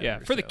Max or whatever. Yeah,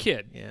 for the so,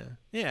 kid.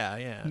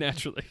 Yeah.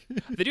 Naturally.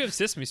 They do have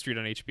Sesame Street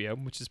on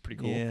HBO, which is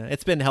pretty cool. Yeah,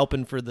 it's been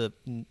helping for the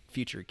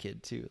future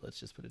kid too. Let's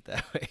just put it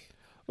that way.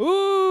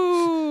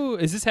 Ooh,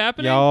 is this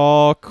happening?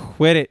 Y'all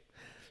quit it.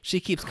 She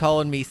keeps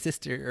calling me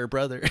sister or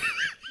brother.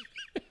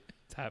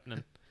 It's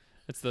happening.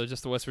 It's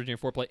just the West Virginia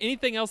foreplay.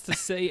 Anything else to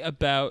say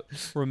about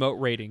remote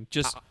rating?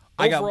 Just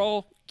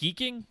overall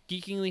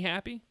geekingly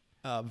happy?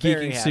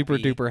 Very Geeking super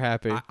happy. duper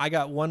happy. I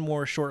got one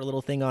more short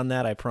little thing on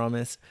that, I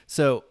promise.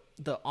 So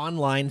the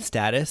online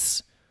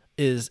status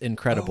is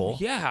incredible.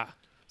 Oh, yeah.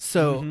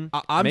 So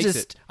I'm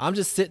Makes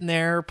just sitting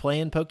there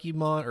playing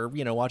Pokemon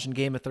or watching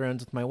Game of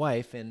Thrones with my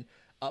wife, and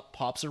up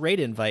pops a raid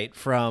invite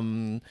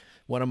from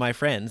one of my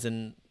friends,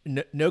 and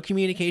no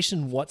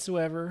communication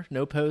whatsoever,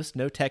 no post,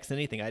 no text,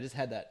 anything. I just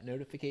had that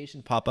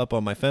notification pop up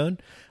on my phone.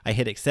 I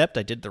hit accept.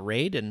 I did the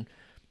raid, and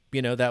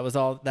that was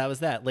all. That was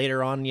that.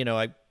 Later on,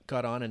 I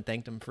got on and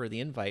thanked him for the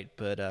invite.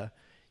 But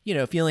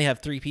if you only have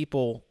 3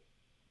 people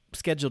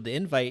scheduled to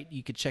invite,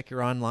 you could check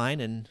your online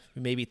and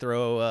maybe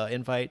throw an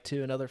invite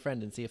to another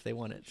friend and see if they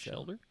want it. So.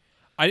 Shelter?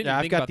 I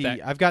didn't think about that.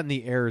 I've gotten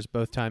the errors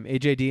both time.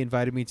 AJD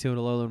invited me to an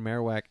Alolan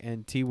Marowak,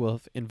 and T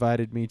Wolf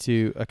invited me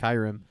to a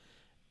Kyurem,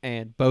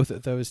 and both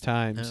of those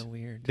times,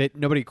 weird. that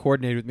nobody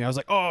coordinated with me. I was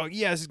like, "Oh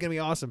yeah, this is gonna be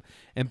awesome!"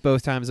 And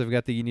both times I've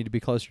got the "you need to be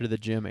closer to the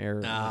gym"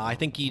 error. I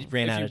think you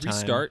ran out of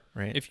time.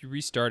 Right? If you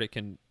restart, it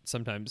can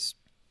sometimes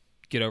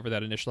get over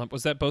that initial hump.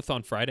 Was that both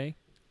on Friday?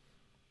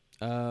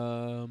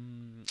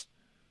 AJD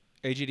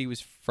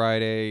was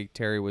Friday.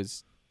 Terry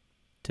was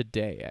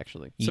today,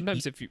 actually.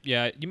 Sometimes you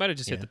might have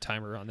just hit the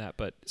timer on that,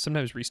 but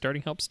sometimes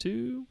restarting helps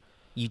too.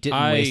 You didn't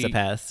waste a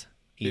pass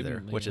either,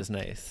 didn't, which yeah. is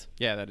nice.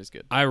 Yeah, that is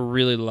good. I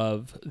really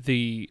love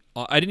I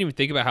didn't even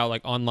think about how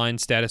like online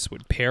status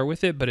would pair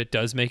with it, but it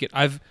does make it.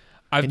 I've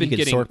been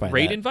getting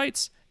raid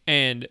invites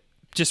and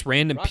just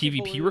random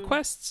PvP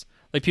requests.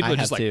 Like people are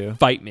just like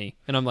fight me,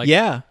 and I'm like,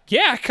 yeah,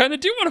 I kind of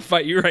do want to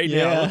fight you right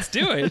now. Let's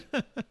do it.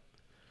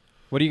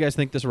 What do you guys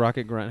think this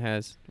rocket grunt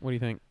has? What do you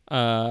think?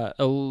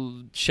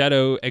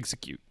 Shadow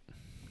Execute.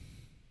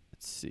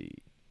 Let's see.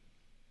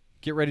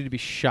 Get ready to be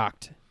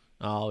shocked.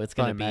 Oh, it's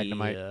gonna be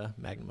Magnemite.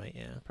 Magnemite,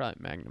 yeah.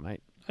 Probably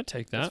Magnemite. I'd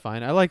take that. That's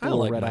fine. I like the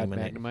little like red-eyed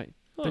Magnemite. Magnemite.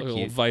 A little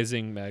cute.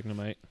 Vising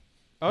Magnemite.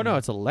 Oh no,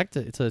 it's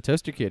a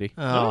toaster kitty.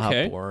 Oh,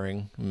 okay. how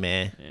boring.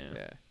 Meh.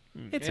 Yeah.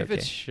 It's if okay.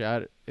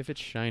 If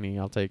it's shiny,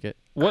 I'll take it.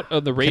 What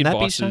are the raid that be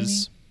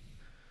bosses?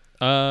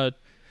 Yeah,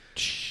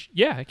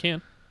 I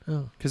can.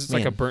 Oh, because it's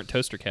like a burnt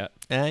toaster cat.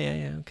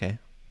 Yeah. Okay.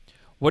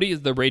 What are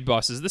the raid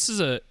bosses? This is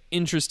a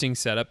interesting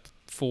setup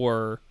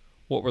for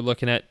what we're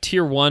looking at.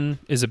 Tier 1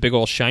 is a big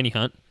old shiny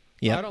hunt.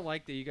 Yeah. I don't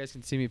like that you guys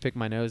can see me pick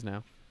my nose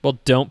now. Well,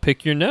 don't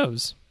pick your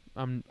nose.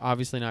 I'm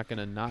obviously not going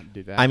to not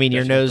do that. I mean,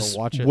 your guess you have to nose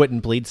watch it.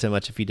 wouldn't bleed so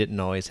much if you didn't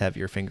always have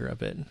your finger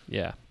up it.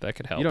 Yeah, that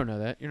could help. You don't know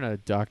that. You're not a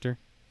doctor.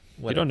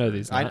 You don't know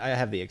these. I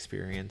have the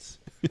experience.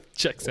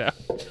 Checks out.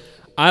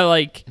 I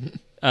like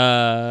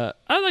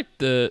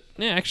the.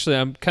 Yeah, actually,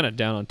 I'm kind of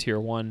down on tier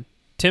 1.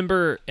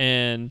 Timber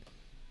and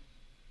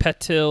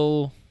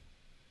Petil.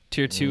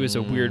 Tier 2 is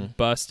a weird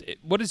bust.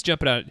 What is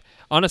jumping out?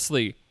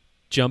 Honestly,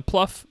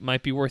 Jumpluff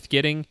might be worth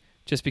getting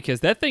just because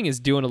that thing is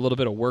doing a little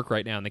bit of work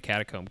right now in the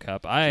Catacomb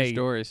Cup. I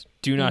Stories.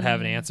 do not have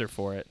an answer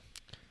for it.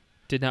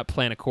 Did not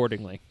plan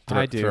accordingly.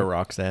 I do. Throw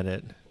rocks at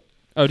it.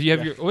 Oh, do you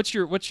have what's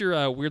your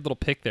weird little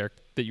pick there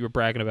that you were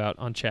bragging about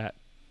on chat?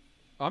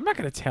 I'm not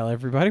going to tell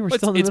everybody. We're Well,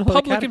 still in the it's middle of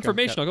the public Catacomb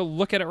information. Cup. I'll go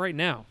look at it right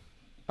now.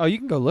 Oh, you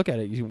can go look at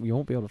it. You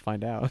won't be able to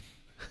find out.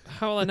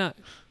 How will I not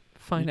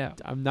find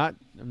out? I'm not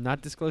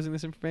disclosing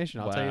this information.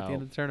 I'll tell you at the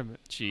end of the tournament.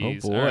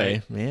 Jeez. Oh boy, all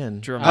right. man.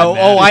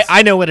 Dramatic.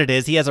 I know what it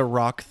is. He has a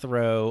rock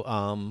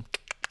throw.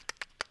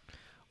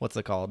 What's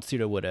it called?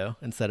 Pseudo Widow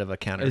instead of a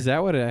counter. Is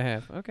that what I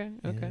have? Okay.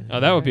 Okay. Oh,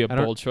 that would be a I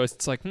don't- bold choice.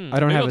 It's like, I don't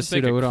maybe have I'll a just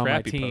make pseudo on my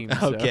crappy team. Pokemon.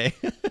 so- Okay.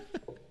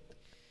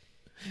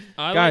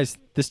 Guys,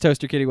 this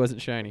toaster kitty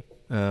wasn't shiny,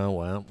 Oh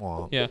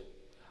well. Yeah.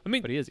 I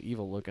mean, but he is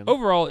evil looking.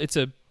 overall, it's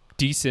a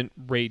decent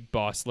raid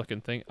boss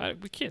looking thing.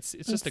 We can't see.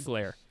 It's just a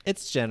glare.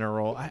 It's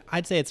general.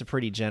 I'd say it's a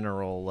pretty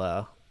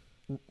general.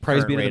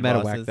 Praise current be to the raid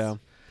Metawhack, bosses. though.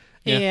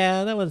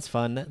 Yeah, that one's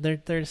fun.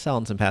 They're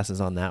selling some passes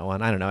on that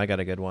one. I don't know. I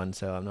got a good one,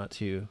 so I'm not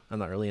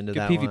really into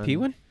Good that PvP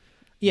one?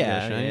 Yeah,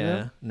 You got a shiny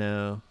yeah.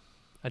 No.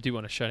 I do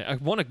want a shiny. I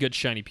want a good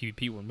shiny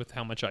PvP one with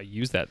how much I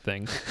use that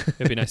thing.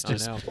 It'd be nice to I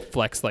just know.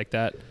 flex like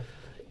that.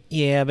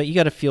 Yeah, but you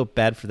got to feel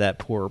bad for that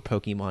poor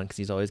Pokemon because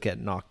he's always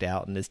getting knocked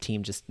out, and his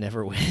team just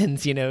never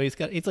wins.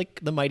 He's like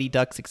the Mighty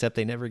Ducks, except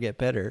they never get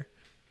better.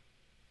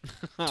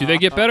 Do they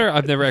get better?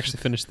 I've never actually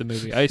finished the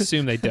movie. I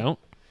assume they don't.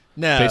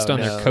 No, based on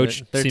no, their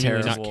coach they're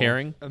seemingly terrible. not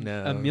caring.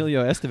 No.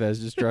 Emilio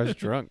Estevez just drives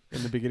drunk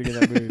in the beginning of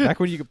that movie. Back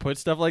when you could put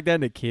stuff like that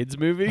in a kids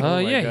movie. Oh, my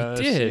yeah, gosh,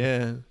 he did.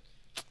 Yeah.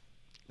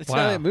 That's Wow.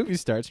 how that movie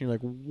starts. And you're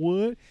like,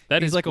 what?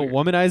 That He's is like weird. a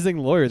womanizing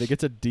lawyer that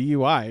gets a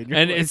DUI.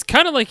 And it's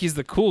kind of like he's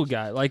the cool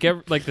guy. Like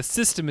the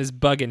system is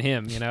bugging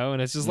him, you know?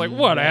 And it's just like,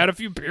 what? I had a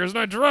few beers and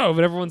I drove.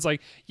 And everyone's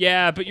like,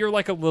 yeah, but you're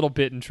like a little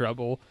bit in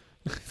trouble.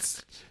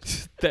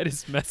 That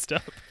is messed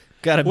up.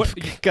 Gotta What-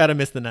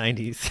 miss the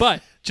 90s.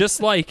 But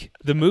just like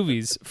the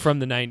movies from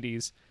the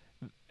 90s,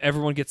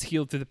 everyone gets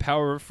healed through the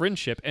power of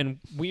friendship. And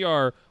we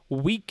are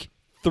week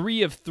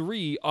 3 of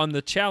 3 on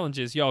the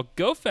challenges. Y'all,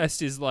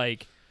 GoFest is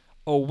like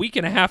a week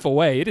and a half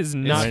away. It is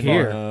not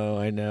here.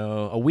 I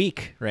know. A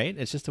week, right?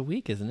 It's just a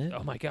week, isn't it?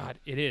 Oh, my God.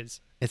 It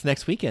is. It's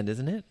next weekend,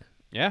 isn't it?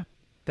 yeah.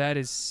 That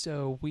is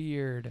so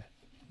weird.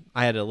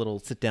 I had a little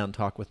sit-down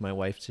talk with my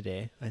wife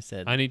today. I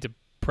said, I need to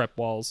prep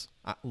walls.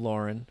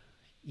 Lauren,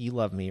 you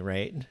love me,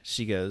 right?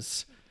 She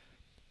goes,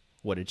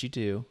 what did you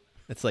do?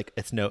 It's like,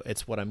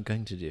 it's what I'm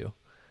going to do.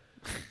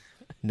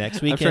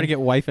 Next weekend. I'm trying to get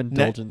wife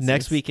indulgence.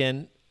 Next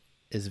weekend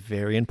is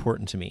very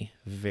important to me.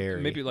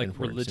 Very Maybe like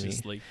important to me.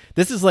 religiously.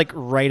 This is like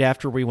right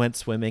after we went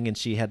swimming, and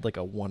she had like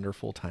a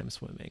wonderful time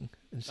swimming.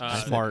 And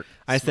Smart.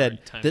 I said,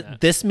 Smart. Time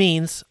that. this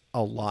means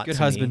a lot Good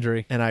to me,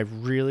 husbandry. and I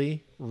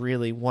really,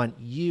 really want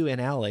you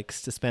and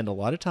Alex to spend a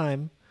lot of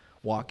time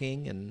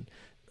walking and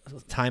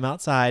time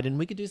outside, and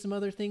we could do some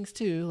other things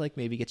too, like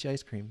maybe get you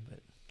ice cream. But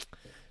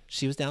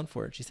she was down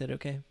for it. She said,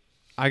 okay.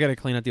 I got to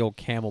clean out the old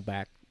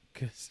Camelback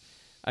because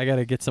I got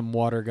to get some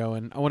water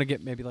going. I want to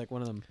get maybe like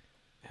one of them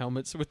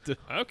helmets with the...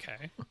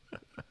 Okay.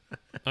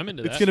 I'm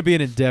into It's that. going to be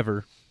an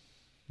endeavor.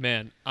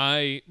 Man,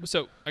 I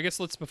guess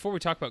before we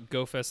talk about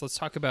GoFest, let's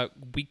talk about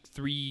week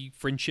 3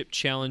 friendship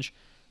challenge.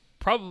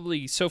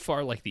 Probably so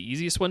far like the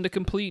easiest one to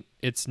complete.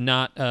 It's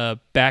not a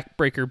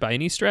backbreaker by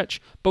any stretch,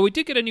 but we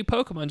did get a new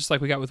Pokemon just like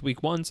we got with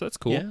week 1, so that's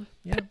cool.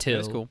 Yeah, Petil.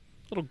 that's cool.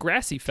 Little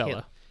grassy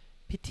fella.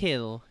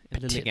 Petil.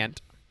 Petil. Yeah.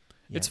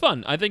 It's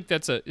fun. I think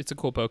it's a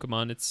cool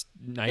Pokemon. It's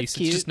nice. It's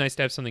cute. just nice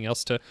to have something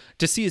else to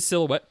see his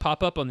silhouette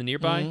pop up on the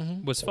nearby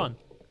was fun.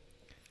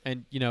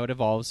 And, you know, it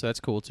evolves, so that's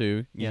cool,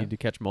 too. You Yeah. need to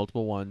catch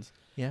multiple ones.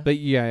 Yeah. But,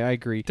 yeah, I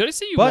agree. Did I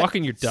see you But-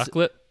 walking your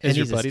ducklet and as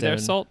your he's a buddy there,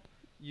 stone. Salt?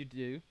 You do?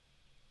 You're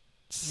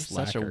such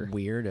a Slacker.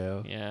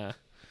 weirdo. Yeah.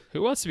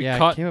 Who wants to be Yeah, I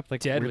caught came up,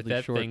 like, dead with weirdly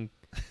that short. thing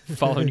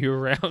following you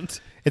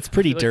around? It's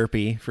pretty Like,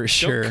 derpy for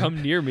sure. Don't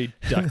come near me,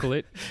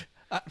 ducklet.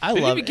 I They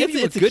didn't love even it. give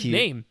you It's a good cute-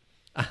 name.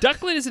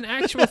 Ducklet is an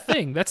actual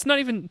thing. That's not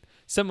even...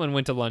 Someone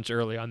went to lunch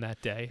early on that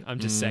day. I'm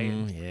just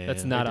saying. yeah,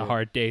 That's they not a do.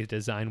 hard day to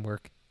design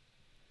work.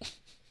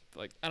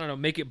 Like, I don't know,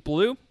 make it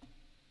blue?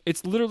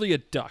 It's literally a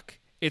duck.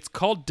 It's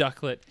called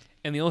Ducklet,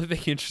 and the only thing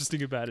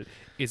interesting about it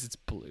is it's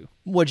blue.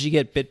 Would you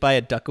get bit by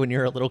a duck when you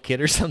were a little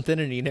kid or something,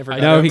 and you never? I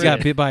got No, over he it?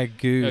 got bit by a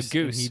goose. A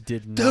goose. And he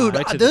did not. Dude,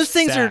 Right to those the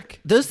things sack.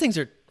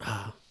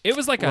 are. It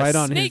was like right a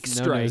on snake his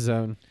no-no strike.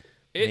 zone.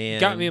 It Man.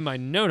 got me in my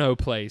no-no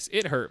place.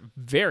 It hurt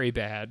very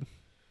bad.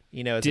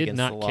 You know, it's Did against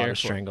not the law care to for it.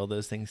 strangle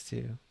those things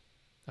too.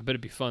 I bet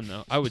it'd be fun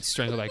though. I would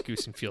strangle that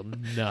goose and feel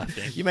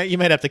nothing. You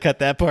might have to cut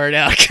that part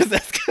out because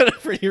that's kind of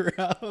pretty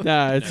rough.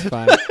 Nah, it's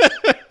fine.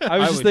 I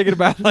was just thinking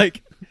about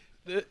like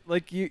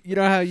you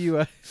know how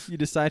you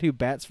decide who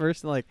bats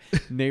first in like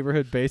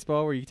neighborhood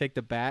baseball where you take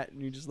the bat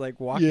and you just like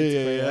walk its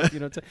way up, you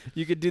know,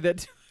 you could do that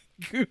to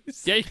a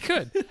goose. Yeah, you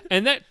could.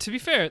 And that, to be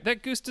fair,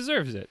 that goose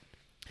deserves it.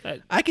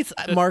 I could,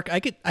 Mark. I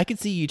could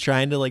see you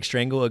trying to like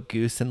strangle a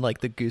goose and like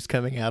the goose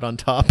coming out on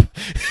top.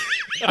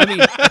 I mean,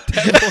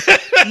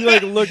 You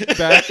like look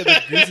back and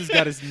the goose has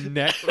got his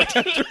neck.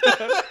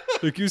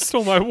 the goose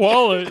stole my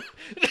wallet.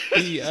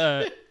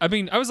 I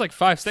mean, I was like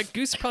 5, so that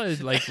goose probably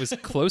like was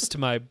close to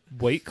my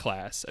weight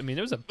class. I mean,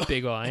 it was a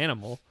big old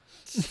animal.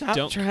 Stop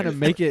Don't trying care. to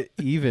make it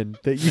even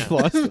that you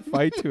lost the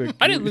fight to a goose.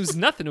 I didn't lose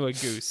nothing to a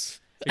goose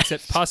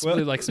except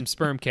possibly like some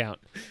sperm count.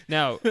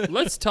 Now,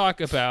 let's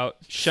talk about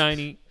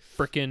shiny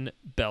frickin'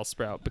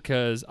 Bellsprout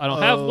because I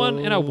don't have one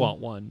and I want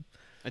one.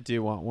 I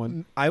do want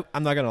one. I'm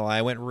not gonna lie.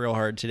 I went real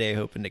hard today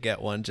hoping to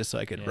get one just so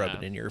I could rub Yeah.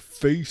 it in your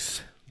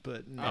face.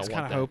 But no. I was want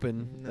kind of that.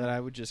 hoping that I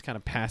would just kind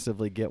of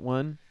passively get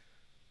one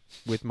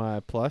with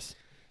my plus.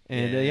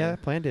 And Yeah.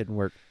 that plan didn't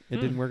work. It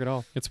didn't work at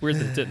all. It's weird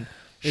that it didn't.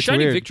 It's Shiny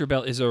weird. Victor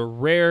Bell is a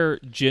rare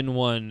Gen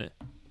 1,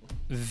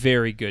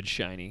 very good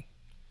shiny.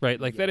 Right?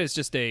 Like, that is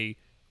just a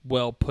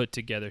well put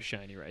together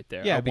shiny right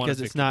there. I Yeah, want a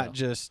because it's Victor not Bell.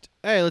 just,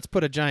 hey, let's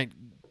put a giant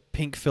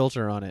pink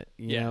filter on it.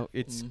 You Yeah. know,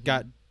 it's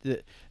got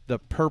the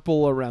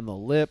purple around the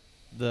lip,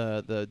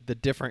 the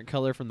different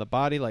color from the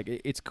body. Like,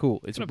 it's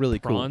cool. It's Kind of really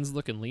cool. bronze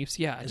looking leaves.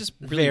 Yeah, I just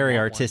really very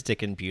want one.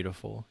 artistic and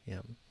beautiful. Yeah.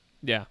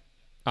 Yeah.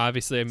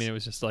 Obviously, I mean, it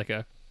was just like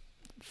a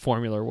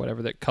formula or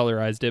whatever that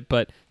colorized it,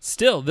 but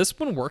still, this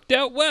one worked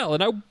out well,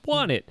 and I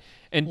want it.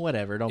 And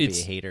Whatever. Don't be a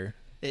it's- hater.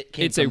 It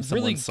came it's a from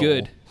really someone's soul.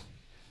 good.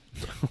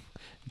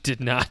 Did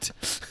not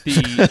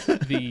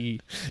the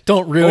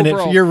Don't ruin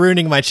overall- it. You're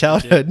ruining my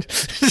childhood.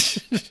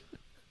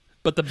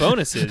 But the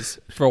bonuses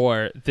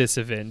for this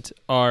event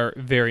are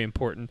very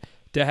important.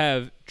 To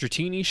have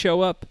Dratini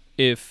show up,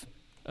 if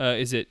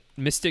is it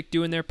Mystic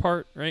doing their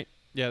part, right?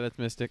 Yeah, that's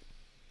Mystic.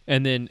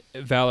 And then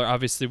Valor,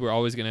 obviously, we're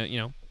always going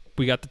to,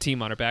 we got the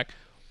team on our back.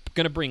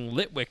 Going to bring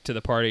Litwick to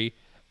the party.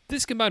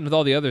 This combined with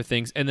all the other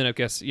things. And then I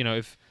guess,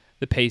 if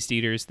the Paste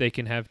Eaters, they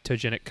can have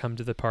Togenic come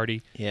to the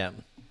party. Yeah.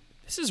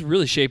 This is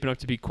really shaping up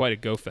to be quite a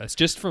Go Fest,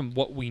 just from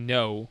what we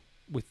know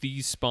with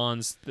these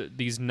spawns,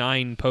 these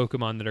 9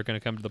 Pokemon that are going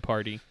to come to the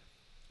party.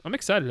 I'm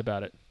excited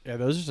about it. Yeah,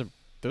 those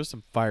are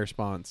some fire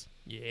spawns.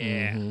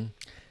 Yeah.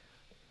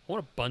 I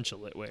want a bunch of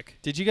Litwick.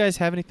 Did you guys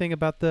have anything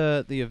about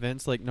the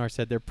events? Like Nar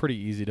said, they're pretty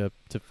easy to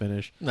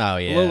finish. Oh,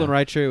 yeah. Alolan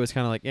Raichu was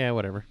kind of like, yeah,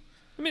 whatever.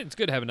 I mean, it's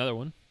good to have another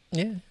one.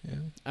 Yeah.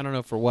 I don't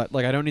know for what.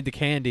 Like, I don't need the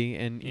candy,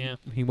 and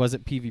he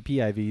wasn't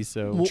PvP IV,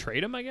 so... We'll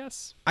trade him, I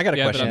guess? I got a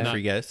Yeah, but question I'm for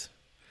you guys.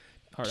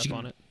 Hard up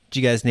on it.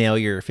 Did you guys nail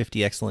your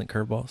 50 excellent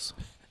curveballs?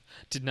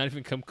 Did not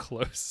even come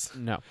close.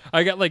 No.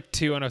 I got like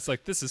 2, and I was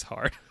like, this is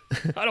hard.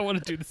 I don't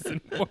want to do this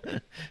anymore.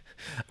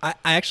 I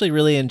actually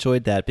really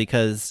enjoyed that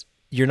because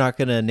you're not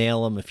going to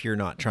nail them if you're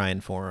not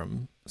trying for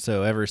them.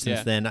 So ever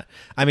since then,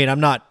 I'm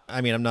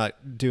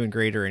not doing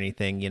great or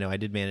anything. I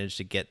did manage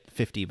to get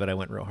 50, but I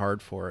went real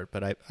hard for it.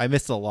 But I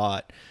missed a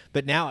lot.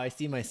 But now I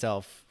see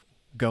myself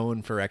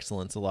going for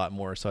excellence a lot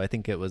more. So I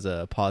think it was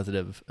a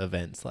positive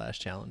event /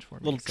 challenge for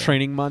me. Little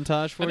training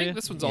montage for you. I think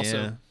this one's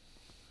also...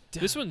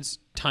 This one's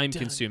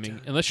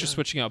time-consuming, unless you're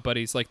switching out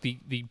buddies. Like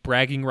the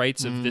bragging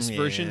rights of this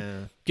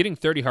version, getting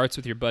 30 hearts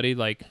with your buddy,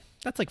 like...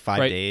 That's like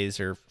 5 days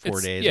or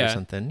 4 days or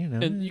something,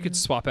 And you could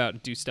swap out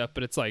and do stuff,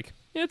 but it's like,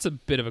 it's a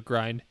bit of a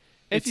grind.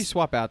 If you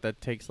swap out, that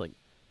takes like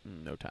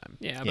no time.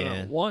 Yeah, but I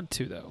don't want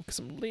to, though, because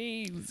I'm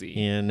lazy.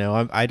 Yeah,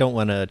 no, I don't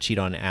want to cheat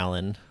on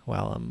Alan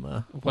while I'm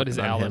What is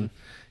Alan? him.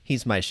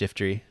 He's my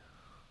shiftery.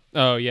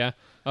 Oh, yeah.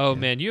 Oh,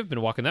 man, you have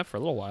been walking that for a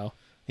little while.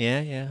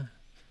 Yeah.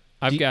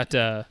 I've got...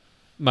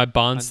 my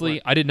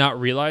Bonsly, I did not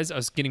realize I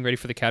was getting ready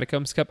for the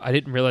Catacombs Cup. I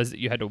didn't realize that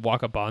you had to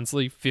walk a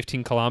Bonsly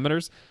 15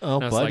 kilometers. Oh,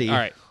 and I was buddy.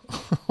 like, all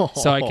right,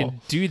 so I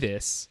can do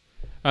this.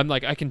 I'm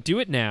like, I can do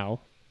it now.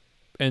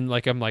 And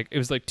it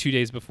was like 2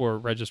 days before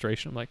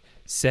registration. I'm like,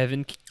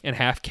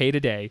 7.5K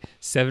today,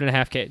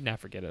 7.5K. Nah,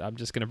 forget it. I'm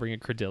just going to bring a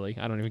Credilli.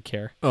 I don't even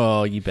care.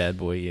 Oh, you bad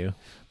boy, you.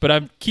 But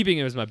I'm keeping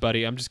him as my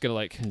buddy. I'm just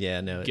going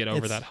to get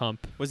over that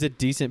hump. Was it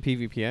decent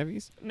PvP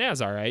IVs? Nah,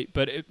 it's all right.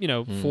 But,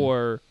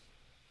 for...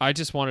 I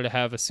just wanted to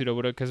have a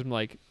Pseudo-Widow because I'm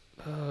like,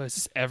 is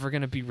this ever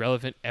going to be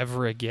relevant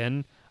ever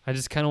again? I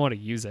just kind of want to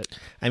use it.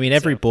 I mean,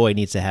 every boy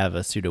needs to have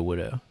a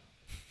Pseudo-Widow.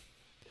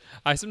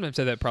 I sometimes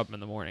have that problem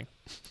in the morning.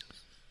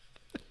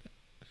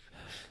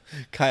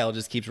 Kyle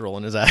just keeps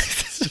rolling his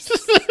eyes.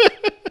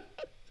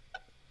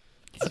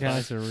 These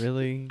guys are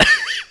really,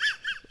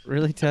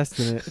 really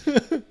testing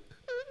it.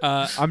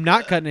 I'm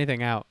not cutting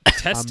anything out.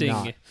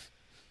 Testing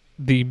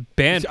the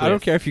bandwidth. I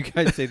don't care if you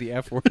guys say the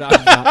F word.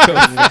 I'm not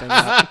cutting anything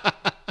out.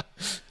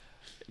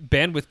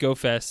 Bandwidth Go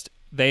Fest,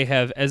 they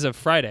have, as of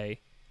Friday,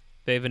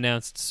 they've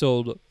announced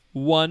sold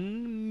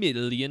 1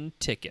 million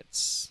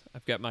tickets.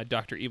 I've got my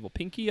Dr. Evil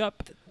Pinky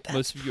up.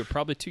 Most of you are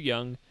probably too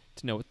young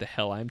to know what the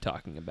hell I'm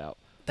talking about.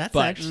 That's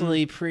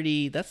actually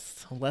pretty...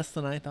 That's less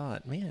than I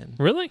thought, man.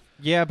 Really?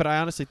 Yeah, but I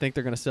honestly think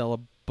they're going to sell a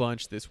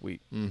bunch this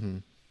week. Mm-hmm.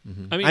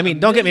 I mean,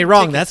 don't get me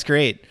wrong. That's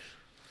great.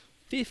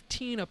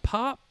 $15 a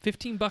pop?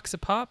 $15 a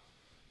pop?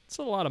 That's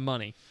a lot of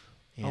money.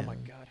 Yeah. Oh, my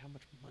God. How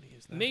much money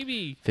is that?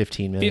 Maybe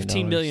 $15 million.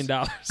 $15 million.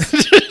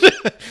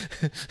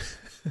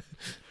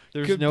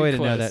 There's Could no be way to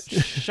know close.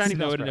 that. Shiny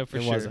No way to Bellsprout. know for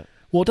It sure. wasn't.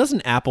 Well,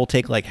 doesn't Apple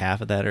take like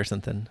half of that or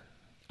something?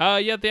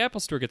 Yeah, the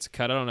Apple Store gets a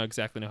cut. I don't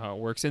exactly know how it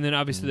works. And then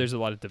obviously there's a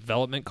lot of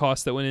development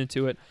costs that went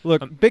into it.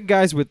 Look, big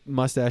guys with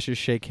mustaches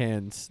shake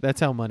hands. That's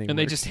how money And works.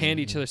 they just hand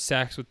each other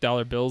sacks with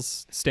dollar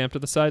bills stamped to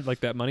the side, like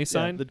that money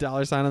sign. the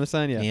dollar sign on the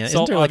sign, yeah. Isn't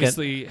Salt there like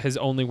obviously has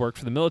only worked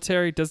for the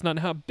military, does not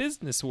know how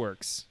business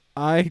works.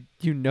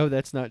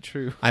 That's not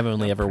true. I've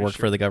only ever pretty worked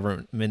sure. for the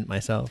government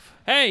myself.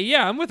 Hey,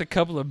 yeah, I'm with a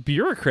couple of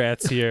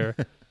bureaucrats here.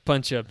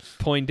 Bunch of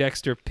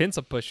Poindexter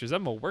pencil pushers.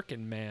 I'm a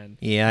working man.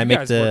 Yeah, You I make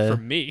guys work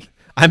for me.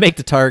 I make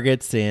the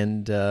targets,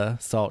 and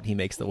Salt he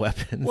makes the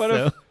weapons.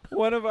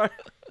 One of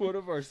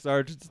our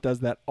sergeants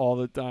does that all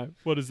the time.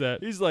 What is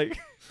that? He's like,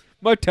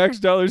 my tax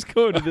dollars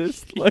go to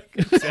this. Like,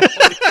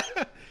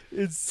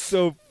 it's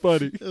so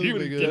funny.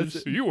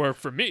 You work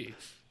for me.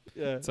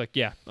 Yeah. It's like,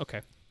 yeah,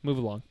 okay, move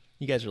along.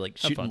 You guys are like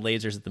Have shooting fun.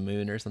 lasers at the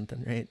moon or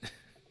something, right?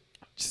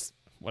 Just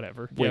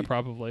whatever. Wait. Yeah,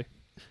 probably.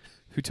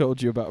 Who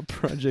told you about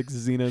Project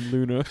Xena and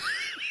Luna?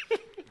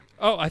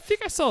 Oh, I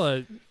think I saw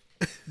a...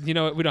 You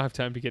know what? We don't have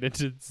time to get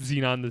into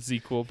Xenon the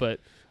sequel,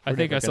 but I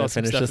think I saw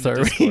some stuff in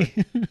the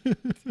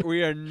Discord.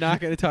 We are not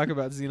going to talk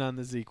about Xenon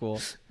the sequel.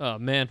 Oh,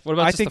 man. What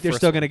about I just think the they're first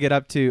still one? going to get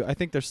up to... I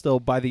think they're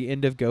still by the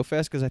end of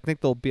GoFest, because I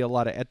think there'll be a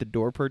lot of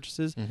at-the-door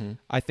purchases. Mm-hmm.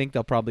 I think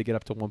they'll probably get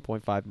up to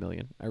 1.5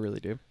 million. I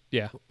really do.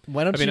 Yeah.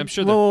 Why don't I mean, you? I'm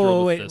sure they're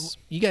thrilled with wait. this.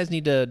 You guys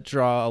need to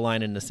draw a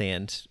line in the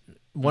sand.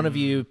 One of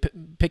you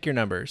pick your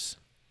numbers.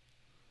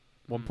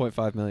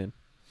 1.5 million.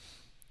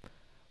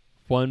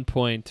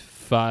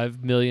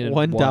 1.5 million and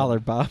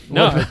 $1, Bob.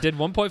 No, I did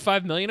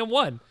 1.5 million and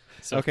one.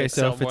 So Okay, if they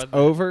so sell if more it's than-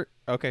 over...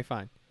 Okay,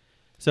 fine.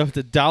 So if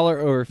it's $1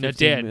 over No,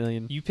 15 Dan,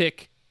 million... you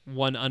pick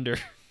one under.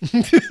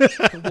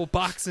 We'll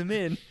box him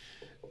in.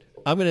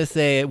 I'm gonna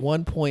say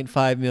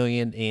 1.5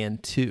 million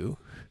and 2.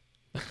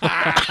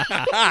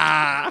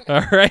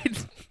 All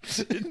right.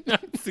 Did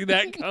not see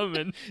that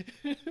coming.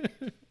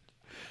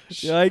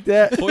 You like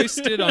that?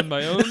 Hoisted on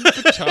my own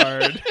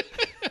petard.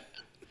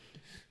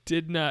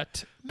 Did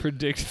not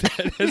predict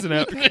that as an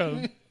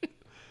outcome.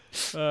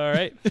 All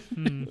right.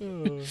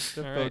 That All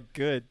felt right.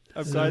 good.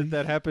 I'm glad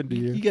that happened to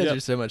you. You guys Yep. are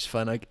so much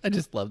fun. I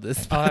just love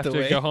this. I'll By have the to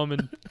way, go home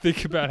and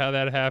think about how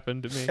that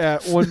happened to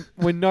me.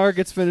 When Nar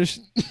gets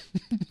finished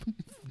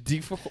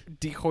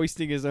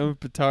dehoisting his own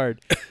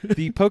petard,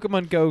 the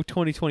Pokemon Go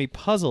 2020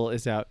 puzzle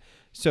is out.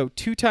 So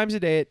 2 times a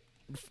day at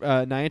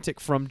Niantic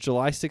from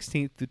July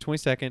 16th through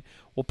 22nd,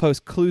 we'll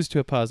post clues to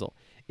a puzzle.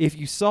 If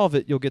you solve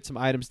it, you'll get some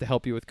items to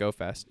help you with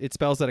GoFast. It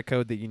spells out a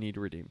code that you need to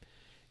redeem.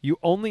 You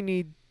only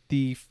need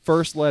the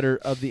first letter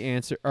of the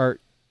answer. Or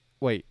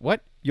wait,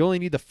 what? You only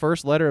need the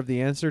first letter of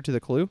the answer to the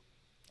clue?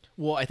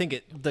 well, I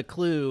think the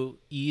clue,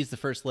 you use the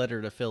first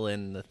letter to fill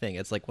in the thing.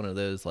 It's like one of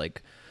those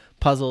like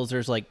puzzles.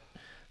 There's like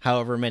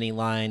however many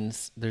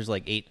lines. There's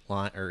like 8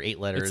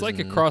 letters. It's like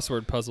a and-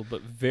 crossword puzzle,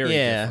 but very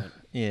different.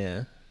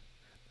 Yeah.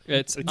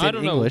 It's It's I in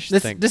don't know. English.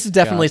 This Thank is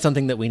definitely God.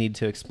 something that we need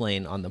to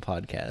explain on the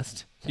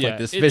podcast. Yeah, Like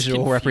this it's visual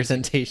confusing.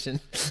 representation.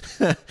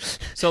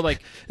 So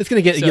like It's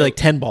gonna get So- you like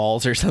 10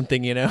 balls or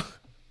something, you know.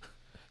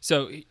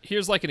 So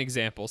here's like an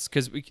example,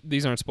 because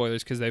these aren't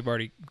spoilers because they've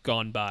already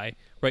gone by.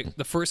 Right,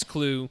 the first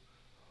clue: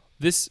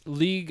 this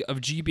league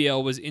of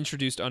GBL was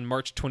introduced on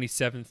March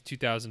 27th,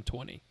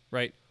 2020.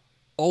 Right,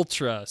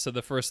 Ultra. So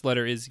the first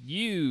letter is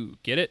U.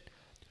 Get it?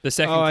 The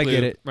second clue, I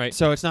get it. Right.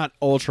 So it's not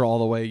Ultra all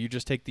the way. You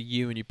just take the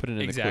U and you put it in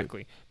the clue.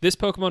 Exactly. This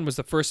Pokemon was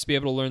the first to be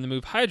able to learn the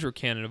move Hydro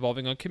Cannon,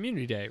 evolving on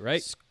Community Day.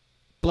 Right.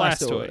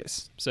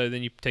 Blastoise. So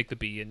then you take the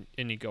B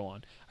and you go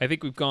on. I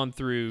think we've gone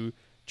through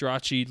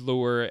Drachi,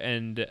 Lure,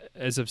 and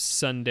as of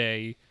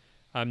Sunday,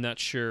 I'm not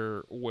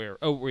sure where.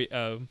 Oh, wait,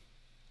 I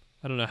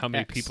don't know how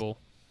many X. people.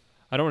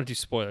 I don't want to do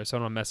spoilers, so I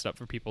don't want to mess it up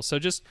for people. So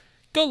just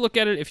go look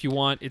at it if you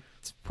want.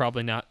 It's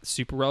probably not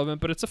super relevant,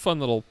 but it's a fun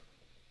little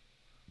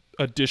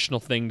additional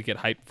thing to get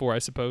hyped for, I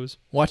suppose.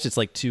 Watch, it's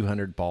like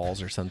 200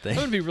 balls or I'm something.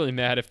 going to be really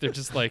mad if they're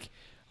just like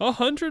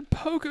 100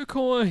 Poke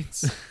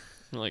Coins.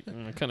 I'm like,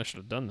 I kind of should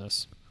have done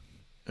this.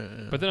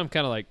 But then I'm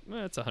kind of like,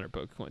 it's 100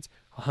 Poke Coins.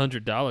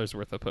 $100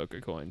 worth of Poke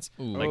Coins.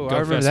 Ooh. Like Oh, Go I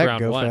remember Fest that round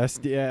Go 1.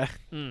 Fest. Yeah.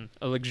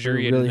 A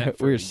luxuriated that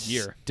for we were a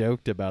year.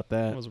 stoked about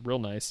That that. was real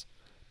nice.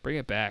 Bring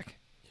it back.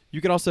 You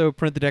can also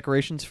print the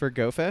decorations for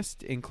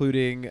GoFest,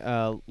 including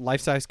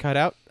life-size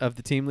cutout of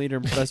the team leader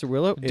and Professor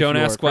Willow. If Don't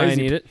you're a ask why I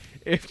crazy- need it.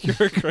 If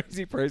you're a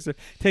crazy person,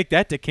 take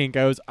that to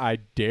Kinko's. I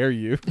dare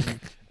you.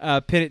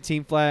 Pin it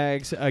team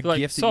flags, a Like,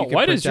 gift that Salt, you can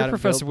why print does your out and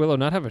Professor build. Willow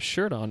not have a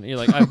shirt on? You're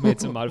like, I've made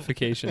some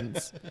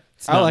modifications.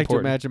 It's I not like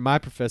important. to imagine my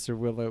Professor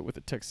Willow with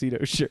a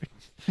tuxedo shirt.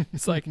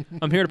 It's like,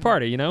 I'm here to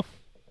party, you know?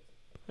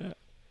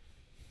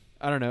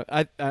 I don't know.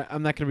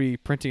 I'm not going to be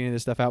printing any of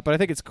this stuff out, but I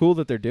think it's cool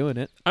that they're doing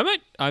it.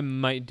 I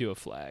might do a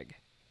flag.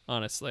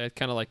 Honestly, I'd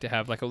kind of like to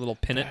have like a little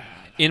pin it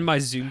in my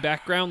Zoom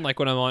background, like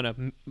when I'm on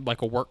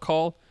a work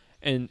call,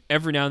 and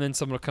every now and then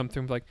someone will come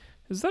through and be like,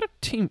 "Is that a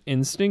Team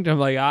Instinct?" I'm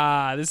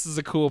like, this is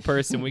a cool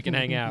person. We can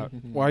hang out,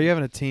 Why are you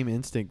having a Team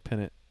Instinct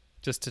pennant?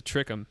 just to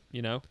trick them,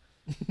 you know.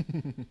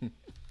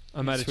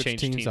 I might have Switch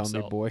changed teams teams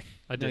on me, boy.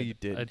 I did. No, you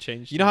didn't. I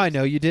changed. You know how I teams.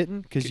 know you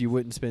didn't? Because you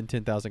wouldn't spend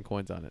 10,000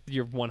 coins on it.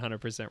 You're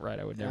 100% right.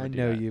 I would never. I do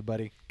know that. you,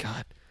 buddy.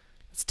 God,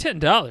 it's $10. You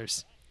know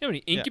how many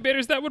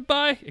incubators that would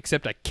buy?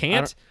 Except I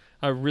can't.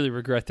 I really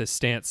regret this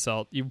stance,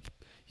 Salt. You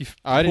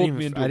I pulled didn't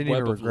me even, into I a didn't web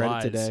even of regret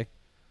lies. it today.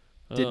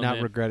 Did Oh, not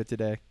man. regret it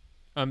today.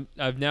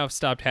 I've now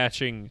stopped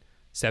hatching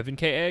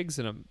 7K eggs,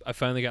 and I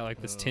finally got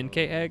like this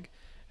 10K egg,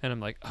 and I'm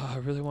like, I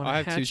really want to I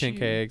have hatch 2 10K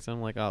you. eggs.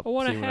 I'm like, I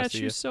want see to when I hatch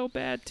see you so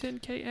bad,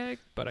 10K egg,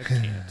 but I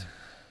can't.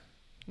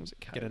 What was it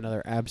Get kind of?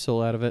 another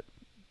Absol out of it.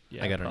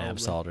 Yeah, I got an probably.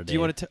 Absol today. Do you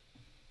want to?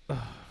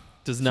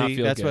 Does not See,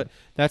 feel that's good.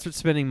 that's what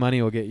spending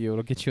money will get you.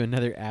 It'll get you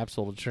another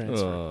Absol to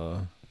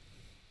transfer,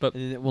 But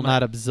and it will my-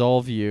 not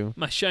absolve you.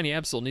 my shiny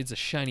Absol needs a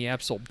shiny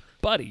Absol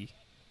buddy.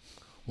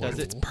 Does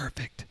it? It's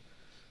perfect.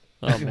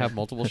 You Oh, man. have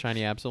multiple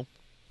shiny Absol.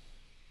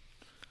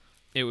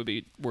 It would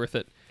be worth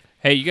it.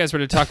 Hey, you guys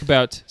ready to talk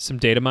about some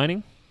data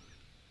mining?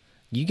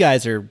 You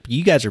guys are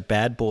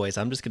bad boys.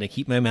 I'm just gonna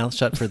keep my mouth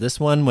shut for this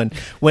one. When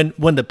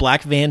the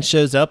black van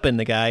shows up and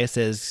the guy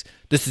says,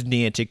 "This is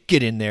Niantic,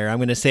 get in there," I'm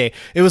gonna say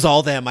it was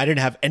all them. I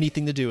didn't have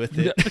anything to do with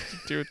it. Nothing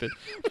to do with it.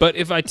 But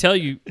if I tell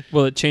you,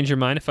 will it change your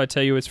mind if I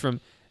tell you it's from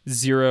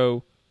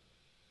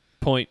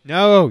 0.1?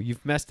 No,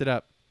 you've messed it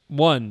up.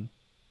 No,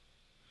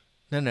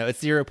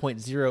 it's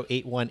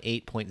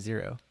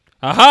 0.0818.0.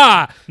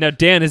 Aha! Now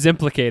Dan is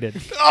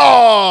implicated.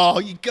 Oh,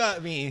 you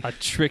got me. I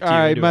tricked All you.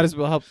 right, into might it. as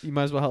well help. You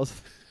might as well help.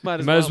 Might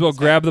as well help us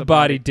grab hack the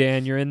body,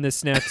 Dan. You're in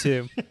this now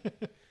too.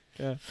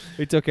 Yeah,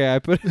 it's okay. I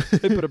put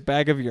a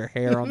bag of your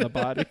hair on the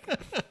body.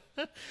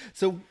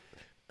 So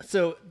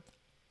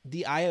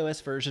the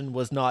iOS version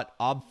was not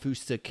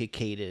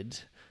obfuscated.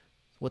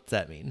 What's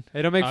that mean?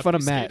 Hey, don't make fun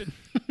of Matt.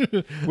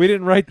 Obfuscated. We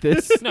didn't write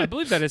this. No, I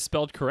believe that is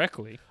spelled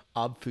correctly.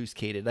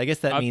 Obfuscated. I guess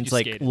that means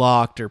like Obfuscated.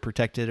 locked or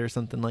protected or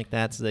something like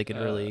that, so they could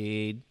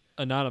really.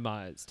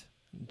 Anonymized.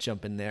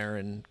 jump in there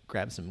and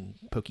grab some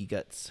pokey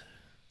guts.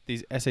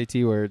 These SAT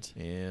words.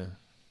 Yeah.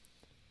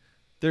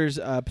 There's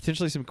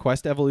potentially some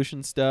quest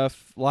evolution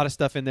stuff. A lot of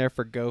stuff in there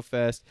for Go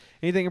Fest.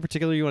 Anything in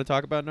particular you want to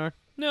talk about, Nar?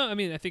 No, I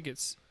mean, I think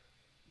it's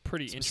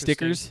pretty interesting.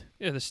 Stickers?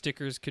 Yeah, the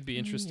stickers could be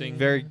interesting.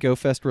 Very Go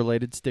Fest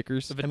related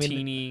stickers. The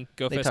Vitini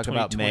Go They Fest talk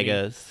about 2020.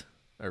 megas,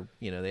 or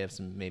they have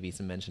some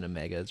mention of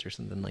megas or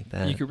something like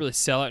that. You could really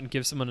sell out and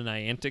give someone a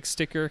Niantic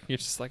sticker. You're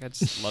just like, I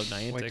just love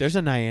Niantic. Wait, there's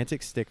a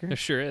Niantic sticker? There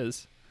sure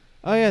is.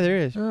 Oh, yeah, there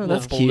is. Oh,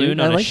 that's balloon cute.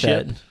 on I a like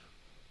ship. that.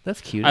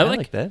 That's cute. I I like-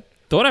 like that.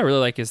 The one I really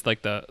like is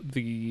like the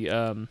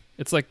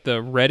it's like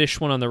the reddish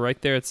one on the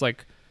right there. It's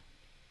like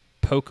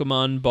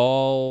Pokemon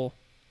Ball.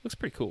 Looks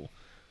pretty cool.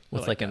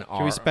 With like an Can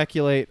R. we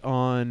speculate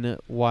on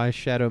why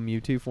Shadow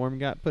Mewtwo form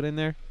got put in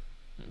there?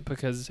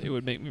 Because it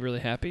would make me really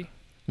happy.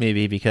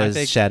 Maybe because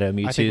think- Shadow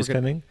think Mewtwo is we're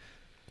gonna- coming.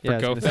 Yeah, I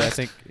was Go gonna say, I Fest.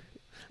 think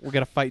we're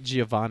going to fight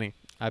Giovanni.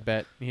 I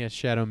bet. He has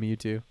Shadow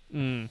Mewtwo.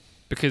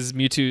 Because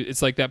Mewtwo,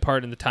 it's like that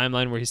part in the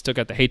timeline where he's still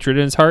got the hatred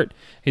in his heart.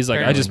 He's like,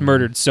 I Apparently. just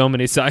murdered so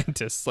many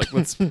scientists. Like,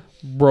 let's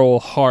roll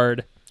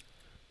hard.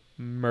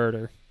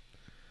 Murder.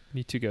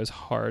 Mewtwo goes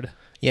hard.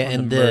 Yeah, on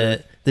and the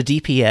murder. the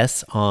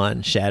DPS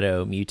on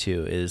Shadow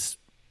Mewtwo is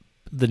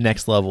the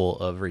next level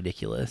of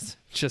ridiculous.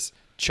 Just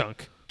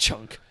chunk.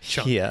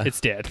 Yeah.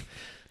 It's dead.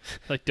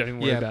 Like, don't even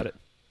worry Yeah, about it.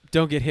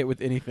 Don't get hit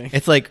with anything.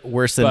 It's like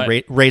worse than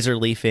But- razor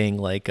leafing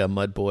like a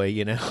mud boy,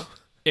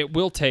 It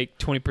will take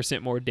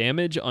 20% more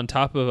damage on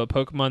top of a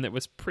Pokemon that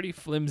was pretty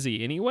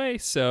flimsy anyway,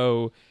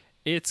 so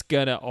it's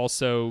gonna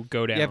also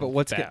go down. Yeah, but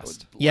what's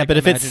fast? Yeah, but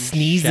if it imagine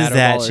sneezes Shadow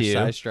at Ball or you-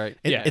 Psystrike.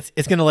 Yeah.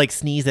 it's gonna like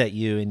sneeze at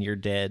you and you're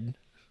dead.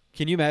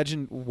 Can you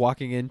imagine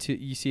walking into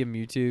you see a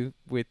Mewtwo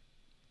with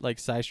like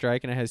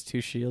Psystrike and it has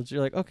 2 shields?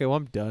 You're like, okay, well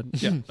I'm done.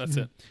 Yeah, that's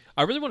it.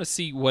 I really want to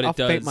see what I'll it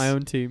does. paint my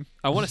own team.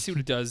 I want to see what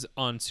it does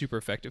on super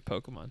effective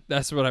Pokemon.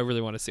 That's what I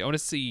really want to see. I want to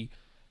see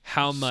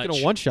how Just much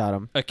gonna one shot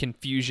him. a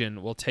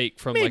confusion will take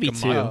from Maybe like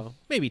a two. Mo-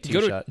 Maybe Go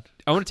to- two shot.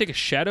 I want to take a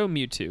Shadow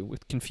Mewtwo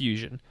with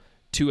confusion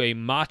to a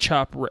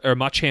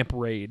Machamp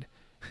raid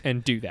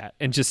and do that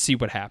and just see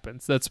what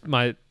happens. That's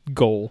my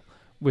goal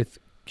with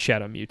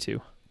Shadow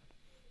Mewtwo.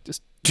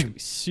 Just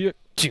Sick.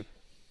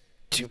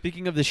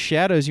 Speaking of the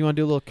shadows, you want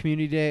to do a little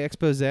community day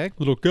expose?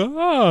 little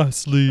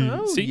ghastly.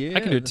 Oh, See, I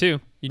can do yeah. it too.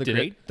 You the did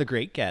great, the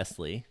great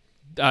Ghastly.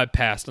 it. I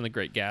passed on the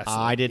Great Ghastly.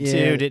 I did Yeah.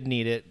 too. Didn't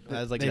need it.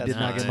 I was like, They that's did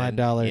not get fine. my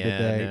dollar Yeah,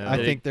 today. no. I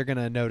think they're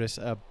gonna notice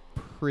a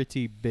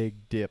pretty big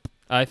dip.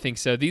 I think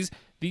so. These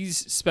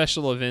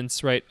special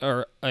events, right,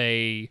 are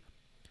I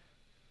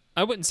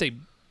wouldn't say,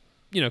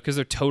 because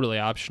they're totally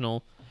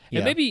optional. Yeah.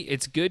 And maybe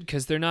it's good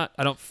because they're not.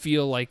 I don't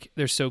feel like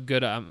they're so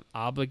good. I'm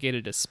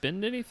obligated to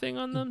spend anything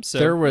on them. So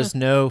there was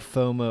no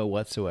FOMO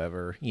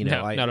whatsoever.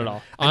 no, I, not at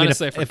all. I mean,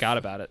 Honestly, if- I forgot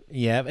about it.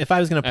 Yeah, if I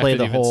was gonna play After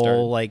the it even started.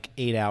 whole like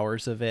 8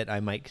 hours of it,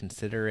 I might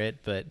consider it.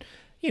 But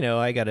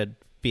I gotta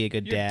be a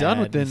good You're dad. done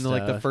and within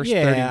like the stuff. first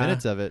Yeah. 30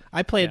 minutes of it.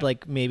 I played Yeah.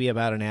 like maybe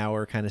about an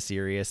hour, kind of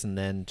serious, and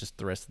then just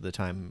the rest of the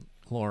time,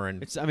 Lauren,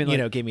 It's- I mean,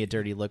 like- gave me a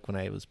dirty look when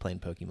I was playing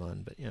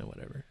Pokemon. But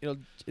whatever. It'll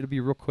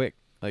be real quick.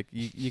 Like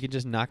you can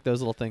just knock those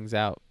little things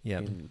out. Yeah.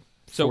 In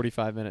So,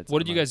 45 minutes. What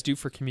did you guys do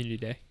for Community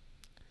Day?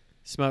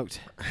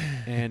 Smoked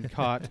and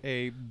caught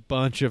a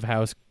bunch of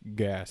house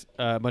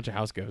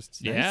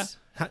ghosts. Yeah? Nice.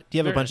 Do you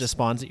have Very a bunch nice. of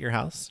spawns at your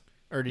house?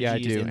 Or did Yeah, you I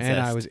use do, incest? and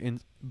I was in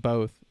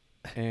both.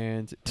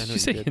 And I Did know you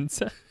say did.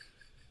 incest?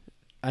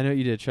 I know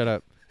you did. Shut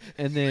up.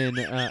 And then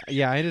I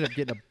ended up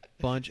getting a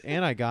bunch,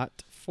 and I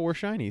got 4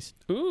 shinies.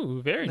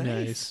 Ooh, very nice.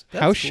 Nice.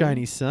 That's House cool.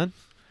 shinies, son.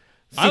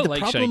 I the like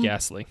Shiny problem-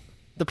 Ghastly.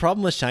 The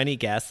problem with Shiny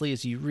Ghastly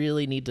is you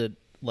really need to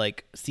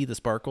like see the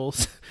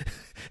sparkles.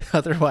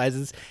 Otherwise,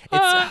 it's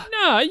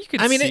No, you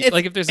could. I mean, see, it's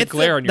like if there's a it's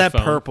glare like on your that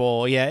phone.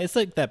 purple. Yeah, it's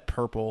like that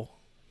purple.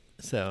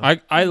 So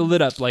I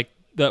lit up like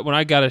that when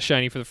I got a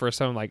shiny for the first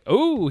time. I'm like,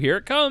 oh, here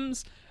it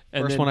comes.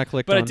 And First then- one I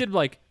clicked but I on. did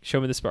like show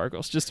me the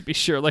sparkles just to be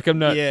sure. Like I'm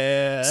not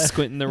yeah,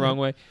 squinting the wrong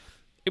way.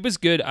 It was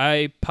good.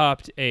 I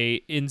popped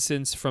a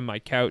incense from my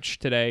couch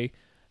today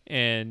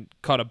and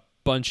caught a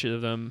bunch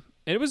of them,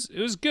 and it was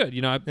good.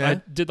 I Yeah.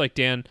 did like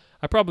Dan.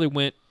 I probably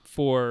went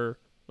for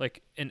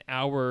like an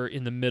hour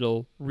in the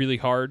middle, really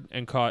hard,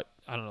 and caught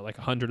I don't know like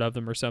 100 of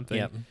them or something.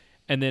 Yep.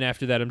 And then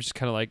after that, I'm just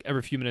kind of like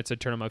every few minutes I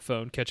turn on my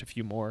phone, catch a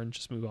few more, and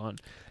just move on.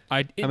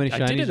 How many I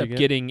shinies did end you up get?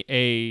 getting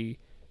a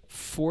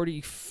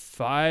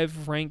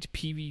 45 ranked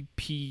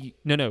PvP.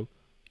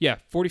 Yeah,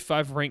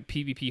 45 ranked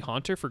PvP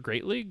Haunter for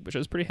Great League, which I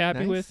was pretty happy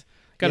Nice. with.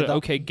 Got Yeah, an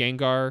okay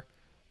Gengar.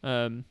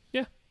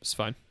 Yeah, it's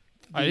fine.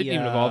 I didn't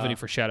even evolve any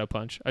for Shadow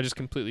Punch. I just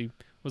completely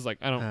was like,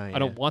 I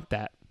don't want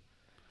that.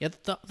 Yeah,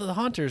 the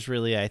Haunter's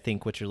really, I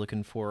think, what you're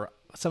looking for.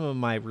 Some of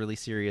my really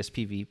serious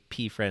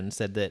PvP friends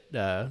said that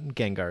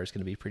Gengar is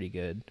going to be pretty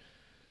good.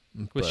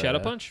 With But, Shadow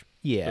Punch?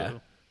 Yeah.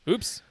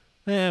 Oops.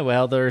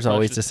 Well, there's Punch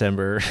always is-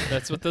 December.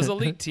 That's what those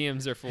elite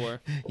TMs are for.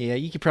 Yeah,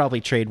 you could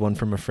probably trade one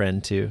from a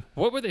friend, too.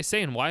 What were they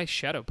saying? Why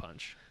Shadow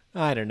Punch?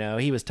 I don't know.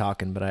 He was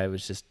talking, but I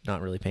was just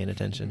not really paying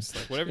attention. It's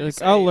like whatever You're you like,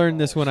 say. I'll learn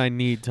this when I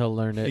need to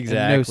learn it. and no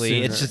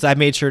Exactly. It's sooner. just I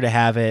made sure to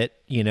have it,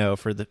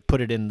 for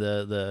put it in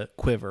the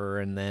quiver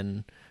and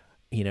then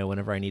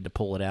whenever I need to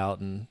pull it out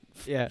and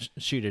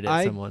shoot it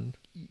at someone.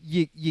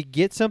 You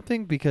get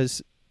something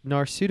because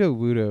Narsudo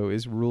Wudo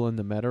is ruling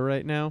the meta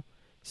right now,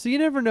 so you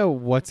never know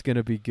what's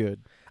gonna be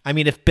good. I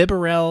mean, if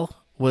Bibarel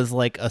was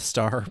like a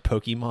star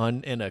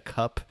Pokemon in a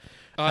cup,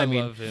 I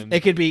mean, love him.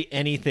 It could be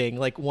anything.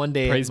 Like one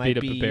day Praise it might be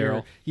to be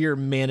Bibarel. your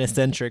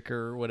Mana-centric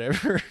or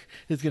whatever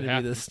is going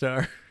to be the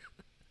star.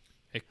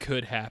 It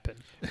could happen.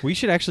 We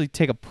should actually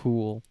take a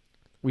pool.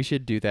 We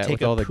should do that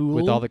with all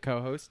the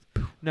co-hosts.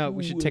 No,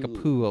 we should take a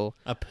pool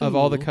of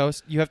all the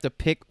co-hosts. You have to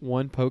pick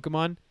one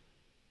Pokemon.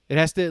 It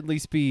has to at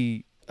least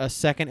be a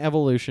second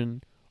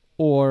evolution,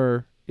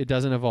 or it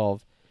doesn't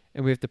evolve,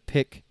 and we have to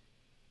pick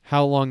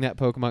how long that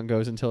Pokemon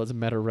goes until it's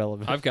meta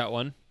relevant. I've got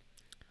one.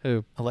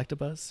 Who?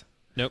 Electabuzz?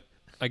 Nope.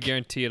 I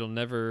guarantee it'll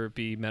never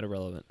be meta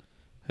relevant.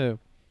 Who?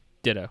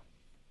 Ditto.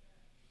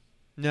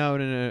 No.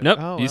 Nope.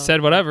 Oh, you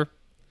said whatever.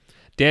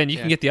 Dan, you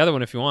can get the other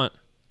one if you want.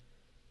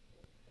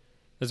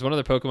 There's one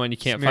other Pokemon you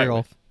can't fight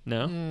with.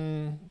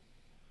 No?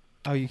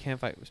 Oh, you can't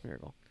fight with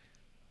Smeargle.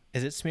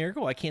 Is it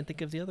Smeargle? I can't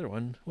think of the other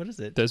one. What is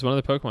it? There's one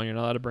other Pokemon you're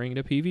not allowed to bring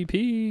to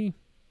PvP.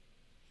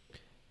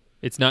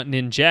 It's not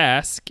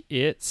Ninjask.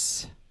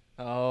 It's...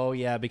 Oh,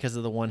 yeah, because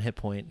of the one hit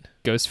point.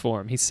 Ghost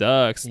form. He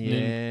sucks.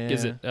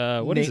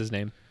 Yeah. What is his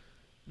name?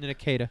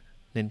 Nincada.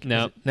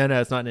 No,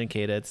 it's not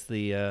Nincada. It's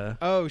the...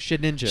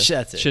 Shedinja.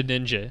 That's it.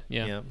 Shedinja.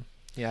 Yeah.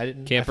 Yeah, I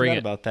Can't bring forgot it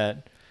about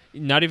that.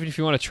 Not even if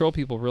you want to troll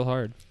people real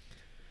hard.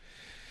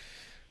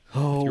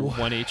 Oh. You're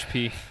 1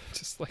 HP.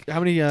 Just like... How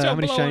many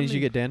shinies you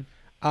get, Dan?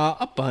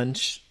 A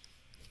bunch.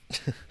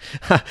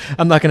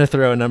 I'm not going to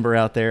throw a number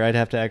out there. I'd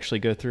have to actually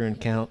go through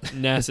and count.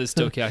 NASA's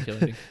still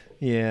calculating.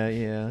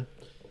 Yeah.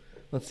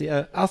 Let's see.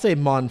 I'll say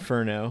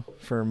Monferno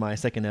for my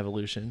second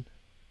evolution.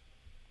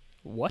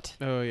 What?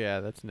 Oh, yeah,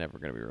 that's never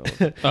going to be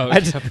relevant. I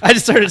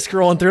just started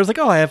scrolling through. I was like,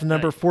 I have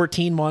number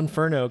 14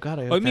 Monferno. God,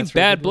 I hope it means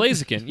bad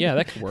Blaziken. Yeah,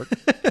 that could work.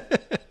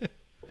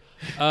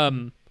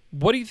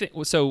 What do you think?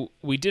 So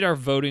we did our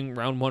voting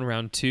round 1,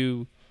 round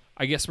 2.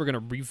 I guess we're going to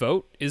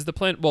re-vote is the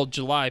plan. Well,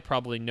 July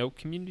probably no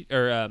community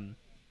or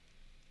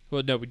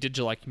well, no, we did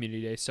July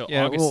Community Day, so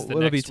yeah, August is the next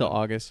it'll be till one.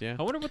 August. Yeah.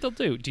 I wonder what they'll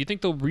do. Do you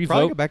think they'll re-vote?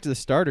 Probably go back to the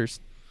starters.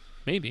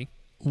 Maybe.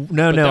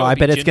 No. I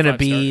bet it's going to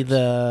be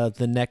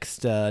the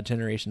next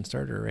generation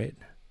starter, right?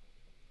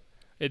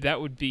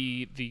 That would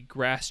be the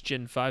Grass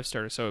Gen 5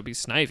 starter, so it would be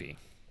Snivy.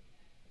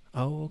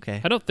 Oh,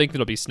 okay. I don't think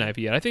it'll be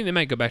Snivy yet. I think they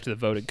might go back to the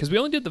voting because we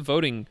only did the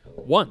voting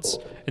once,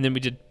 and then we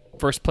did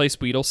first place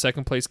Weedle,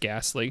 second place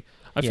Ghastly.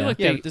 I feel like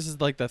but this is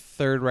like the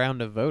third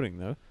round of voting,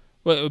 though.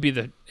 Well, it would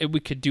be we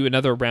could do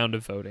another round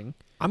of voting.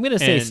 I'm gonna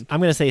say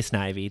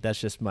Snivy. That's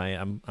just my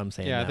I'm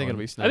saying. Yeah, that I think one. it'll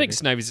be Snivy. I think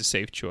Snivy's a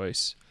safe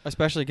choice,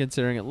 especially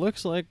considering it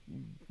looks like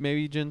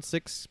maybe Gen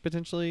 6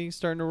 potentially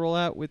starting to roll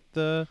out with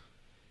the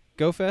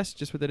Go Fest,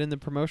 just with it in the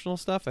promotional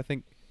stuff. I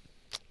think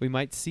we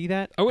might see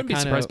that. I wouldn't be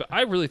surprised, but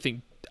I really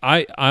think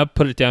I'll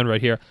put it down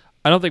right here.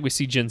 I don't think we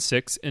see Gen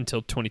 6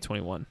 until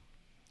 2021.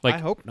 Like, I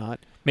hope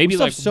not. Maybe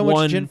like so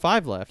much Gen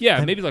 5 left.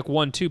 Yeah, maybe like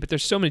 1, 2, but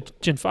there's so many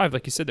Gen 5,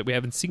 like you said, that we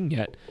haven't seen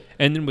yet.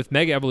 And then with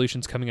Mega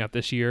Evolutions coming out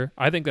this year,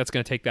 I think that's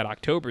going to take that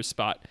October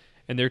spot,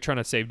 and they're trying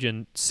to save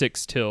Gen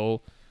 6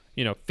 till,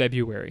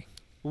 February.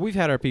 Well, we've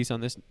had our piece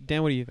on this.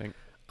 Dan, what do you think?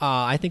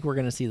 I think we're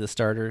going to see the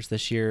starters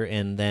this year,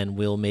 and then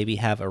we'll maybe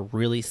have a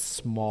really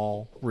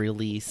small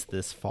release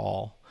this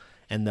fall,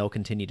 and they'll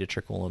continue to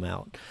trickle them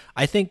out.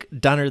 I think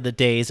done are the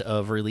days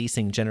of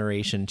releasing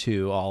Generation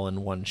 2 all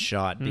in one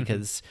shot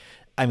because...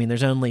 I mean,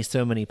 there's only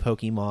so many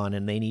Pokemon,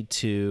 and they need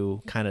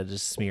to kind of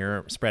just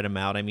spread them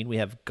out. I mean, we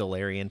have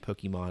Galarian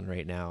Pokemon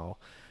right now.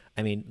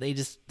 I mean,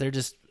 they're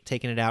just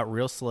taking it out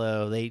real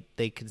slow.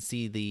 They can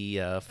see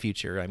the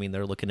future. I mean,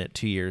 they're looking at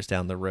 2 years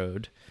down the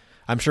road.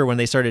 I'm sure when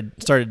they started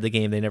the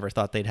game, they never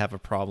thought they'd have a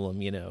problem,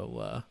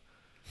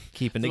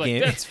 keeping the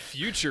game. That's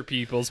future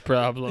people's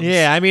problems.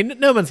 Yeah, I mean,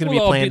 no one's going to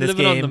be playing this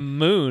game. On the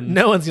moon.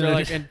 No one's going to.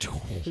 Like in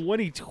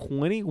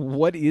 2020.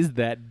 What is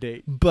that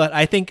date? But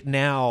I think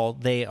now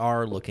they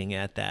are looking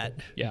at that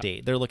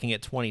date. They're looking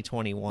at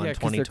 2021,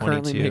 2022. They're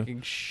currently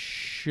making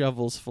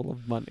shovels full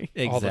of money.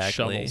 Exactly. All the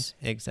shovels.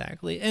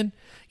 Exactly. And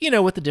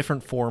with the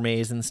different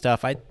formays and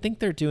stuff, I think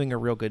they're doing a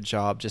real good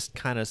job. Just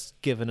kind of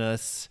giving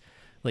us,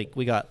 we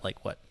got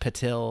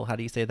Patil. How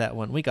do you say that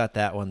one? We got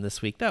that one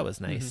this week. That was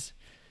nice.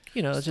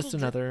 It's just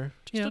another...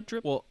 a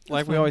drip. Well,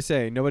 like we always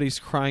say, nobody's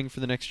crying for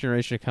the next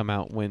generation to come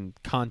out when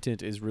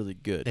content is really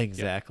good.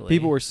 Exactly.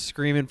 People were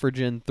screaming for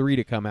Gen 3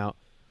 to come out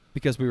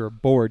because we were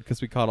bored because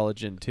we caught all of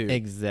Gen 2.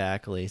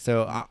 Exactly.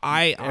 So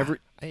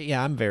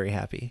I'm very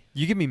happy.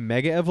 You give me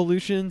Mega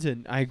Evolutions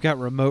and I've got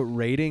remote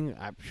rating.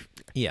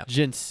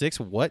 Gen 6,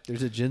 what?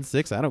 There's a Gen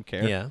 6? I don't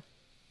care. Yeah.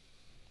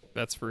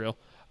 That's for real.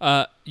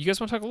 You guys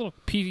want to talk a little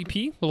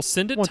PvP? A little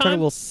Send It time? Talk a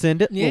little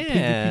Send It? Yeah. Little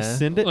PvP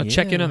Send It?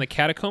 Check in on the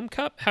Catacomb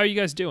Cup. How are you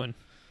guys doing?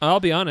 I'll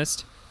be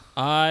honest.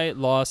 I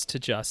lost to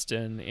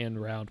Justin in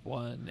round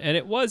 1, and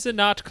it was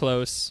not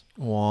close.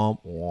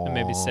 Womp womp. It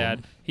made me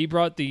sad. He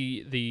brought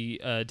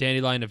the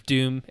Dandelion of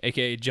Doom,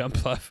 aka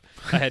Jump Bluff.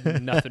 I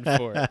had nothing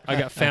for it. I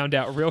got found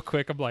out real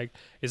quick. I'm like,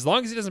 as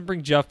long as he doesn't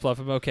bring Jump Bluff,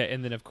 I'm okay.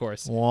 And then, of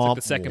course, it's like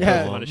the second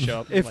Pokemon to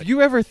show up. I'm If like,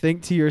 you ever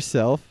think to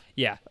yourself,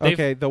 yeah,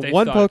 okay, the they've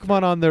one thought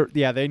Pokemon on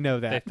the they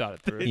know that. They thought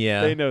it through.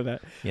 Yeah. They know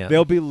that. Yeah.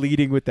 They'll be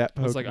leading with that Pokemon.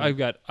 I was like,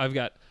 I've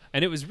got,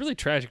 and it was really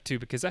tragic too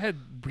because I had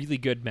really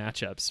good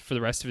matchups for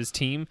the rest of his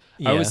team.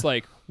 I was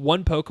like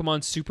one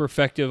Pokemon super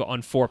effective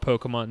on 4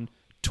 Pokemon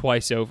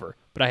twice over,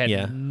 but I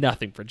had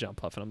nothing for Jump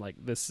Bluff, and I'm like,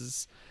 this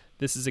is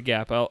a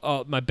gap.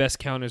 My best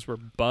counters were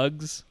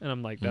bugs, and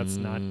I'm like, that's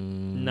not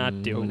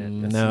doing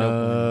it. That's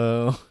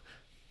no.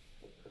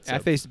 I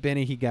faced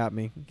Benny. He got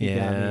me. He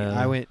got me.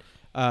 I went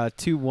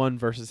 2-1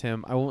 versus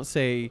him. I won't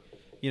say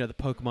the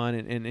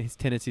Pokemon and his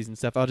tendencies and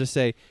stuff. I'll just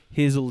say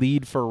his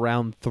lead for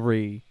round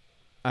 3.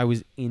 I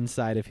was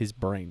inside of his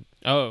brain.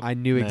 Oh, I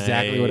knew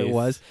exactly what it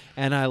was,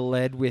 and I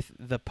led with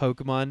the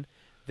Pokemon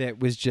that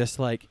was just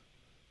like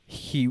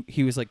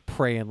he was like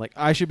praying, like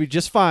I should be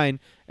just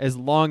fine as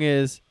long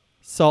as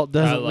Salt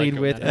doesn't lead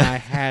with.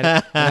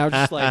 And I was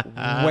just like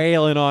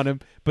wailing on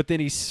him, but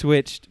then he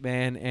switched,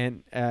 man,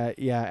 and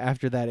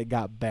after that it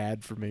got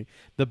bad for me.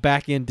 The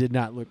back end did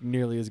not look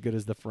nearly as good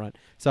as the front,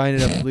 so I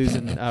ended up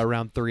losing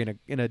round 3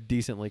 in a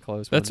decently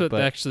close one.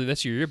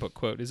 That's your yearbook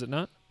quote, is it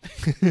not?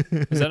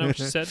 Is that not what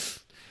you said?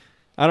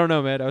 I don't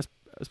know, man. I was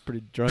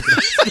pretty drunk.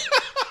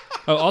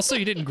 Oh, also,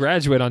 you didn't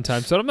graduate on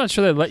time, so I'm not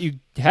sure they let you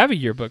have a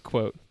yearbook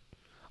quote.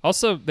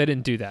 Also, they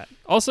didn't do that.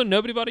 Also,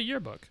 nobody bought a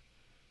yearbook.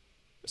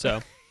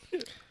 So,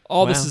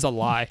 this is a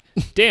lie.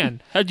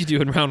 Dan, how'd you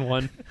do in round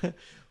 1?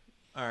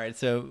 All right,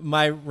 so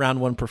my round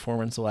 1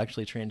 performance will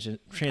actually transition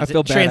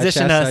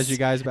us you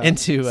guys about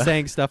into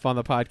saying stuff on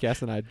the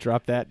podcast, and I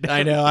dropped that.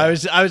 I know. I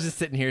was just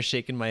sitting here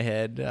shaking my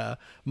head.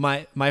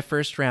 My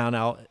first round,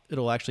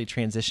 it'll actually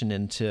transition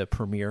into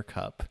Premier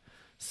Cup.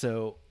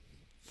 So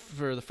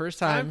for the first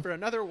time for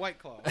another White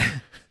Claw.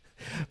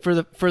 for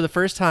the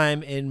first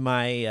time in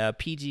my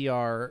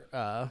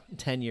PGR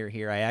tenure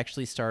here, I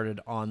actually started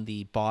on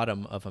the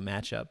bottom of a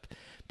matchup.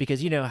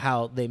 Because you know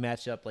how they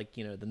match up, like,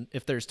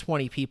 if there's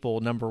 20 people,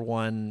 number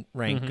 1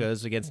 rank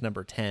goes against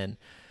number 10.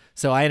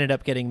 So I ended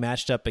up getting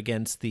matched up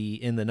in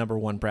the number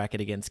 1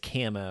 bracket against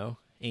Camo.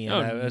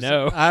 And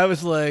I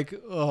was like,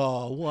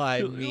 oh,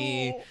 why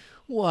me?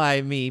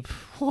 Why me?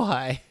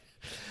 Why?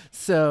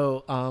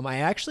 So I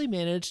actually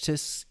managed to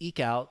eke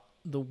out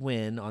the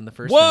win on the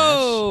first match.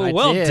 Whoa,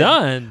 well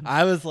done.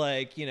 I was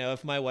like,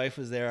 if my wife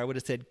was there, I would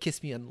have said,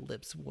 kiss me on the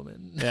lips,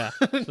 woman. Yeah.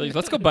 Like,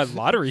 let's go buy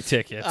lottery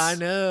tickets. I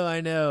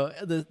know.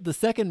 The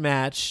second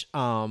match,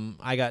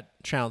 I got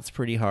trounced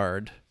pretty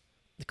hard.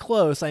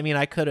 Close. I mean,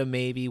 I could have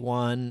maybe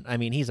won. I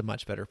mean, he's a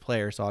much better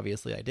player, so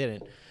obviously I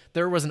didn't.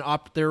 There was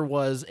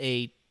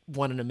a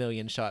 1 in a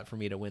million shot for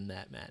me to win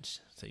that match.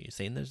 So you're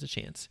saying there's a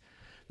chance.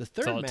 The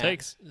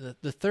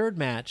third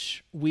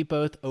match, we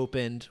both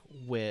opened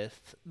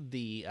with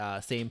the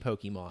same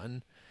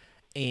Pokemon,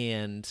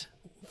 and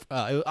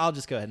I'll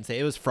just go ahead and say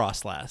it was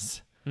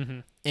Frostlass. Mm-hmm.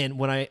 And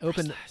when I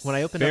opened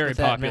very up with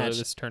that popular match,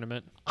 this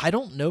tournament. I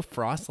don't know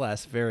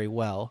Frostlass very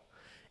well,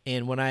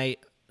 and when I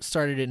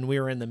started and we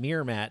were in the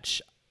mirror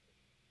match,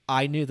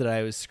 I knew that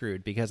I was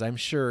screwed because I'm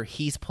sure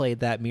he's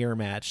played that mirror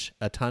match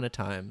a ton of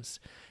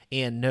times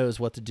and knows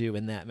what to do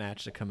in that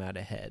match to come out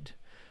ahead.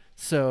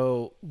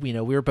 So, we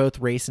were both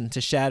racing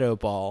to Shadow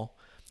Ball,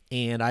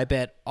 and I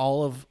bet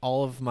all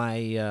of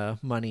my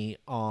money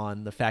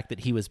on the fact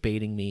that he was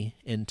baiting me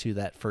into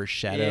that first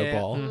Shadow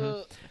Ball.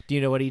 Mm-hmm. Do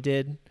you know what he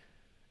did?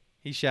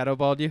 He Shadow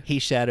Balled you? He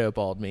Shadow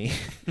Balled me.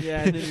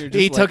 Yeah, and then you're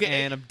just he took it,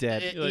 and I'm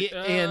dead.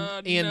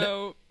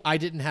 No. I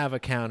didn't have a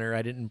counter.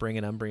 I didn't bring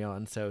an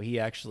Umbreon, so he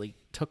actually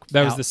took That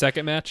out. was the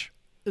second match?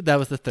 That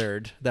was the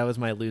third. That was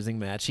my losing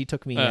match. He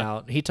took me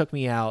out.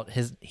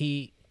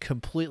 He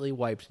completely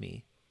wiped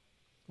me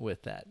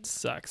with that.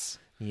 Sucks.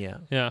 Yeah.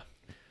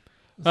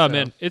 Oh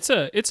man, it's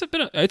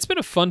been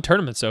a fun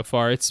tournament so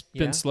far. It's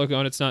been slow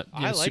going. It's not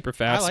super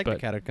fast. I like but the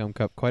Catacomb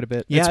Cup quite a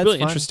bit. Yeah, it's really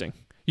fun. Interesting.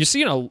 You're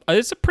seeing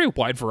it's a pretty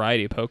wide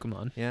variety of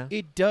Pokemon. Yeah.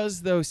 It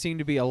does though seem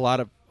to be a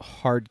lot of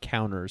hard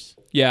counters.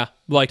 Yeah,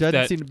 like doesn't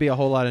that. seem to be a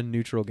whole lot of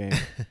neutral game.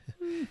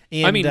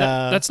 And, I mean,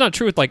 that's not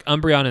true with like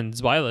Umbreon and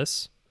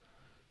Zweilous.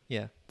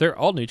 Yeah. They're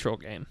all neutral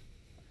game.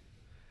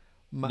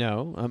 My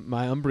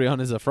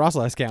Umbreon is a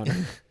Frostlass counter.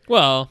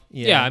 Well,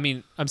 yeah. I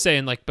mean, I'm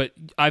saying like, but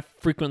I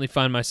frequently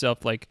find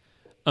myself like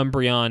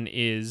Umbreon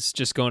is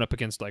just going up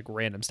against like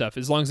random stuff.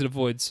 As long as it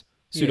avoids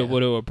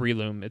Sudowoodo or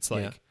Breloom, it's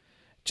like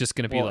just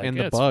going to be like and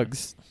the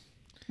bugs.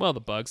 Well,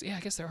 the bugs. Yeah,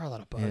 I guess there are a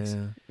lot of bugs.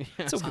 Yeah.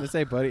 I was going to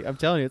say, buddy, I'm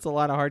telling you, it's a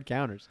lot of hard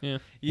counters. Yeah.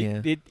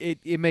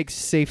 It makes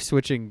safe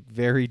switching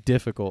very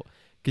difficult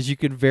because you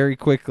can very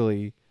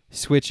quickly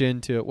switch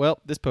into, well,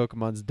 this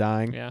Pokemon's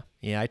dying. Yeah.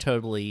 Yeah, I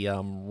totally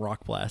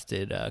rock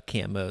blasted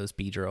Camo's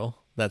Beedrill.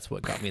 That's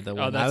what got me the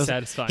win. Oh, that's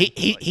satisfying.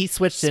 He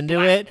switched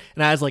into it,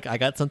 and I was like, I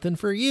got something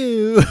for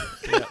you.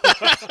 I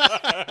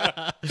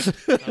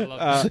love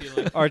that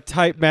feeling. Our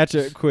type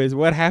matchup quiz.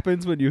 What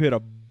happens when you hit a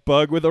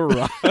bug with a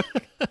rock?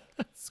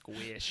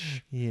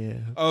 Squish. Yeah.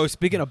 Oh,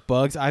 speaking of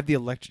bugs, I have the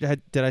electric.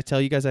 Did I tell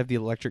you guys I have the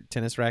electric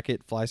tennis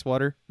racket fly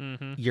swatter?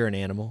 Mm-hmm. You're an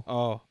animal.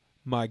 Oh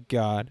my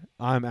god,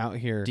 I'm out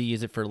here. Do you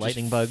use it for just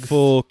lightning bugs?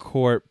 Full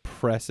court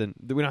pressing.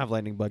 We don't have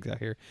lightning bugs out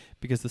here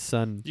because the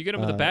sun. You get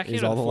them with the backhand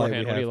is or all the the light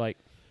forehand? we What do you have. like?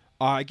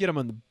 I get them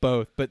on the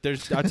both, but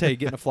I'll tell you,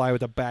 getting a fly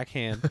with a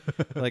backhand,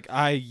 like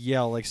I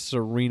yell like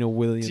Serena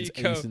Williams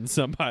Chico. acing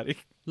somebody.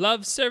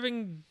 Love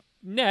serving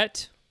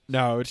net.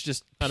 No, it's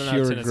just I don't know how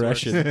pure tennis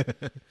aggression.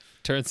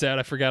 Turns out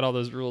I forgot all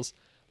those rules.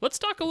 Let's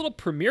talk a little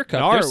Premier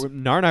Cup.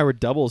 Nar and I were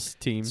doubles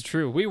teams. It's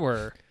true. We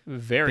were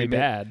very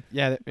bad.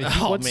 Yeah, he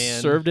Oh, once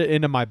man. served it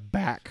into my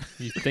back.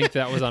 You think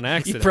that was on You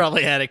accident?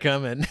 probably had it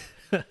coming.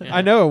 Yeah.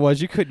 I know it was.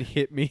 You couldn't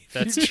hit me.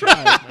 That's You true.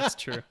 tried. That's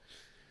true.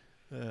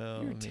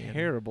 Oh, You're man.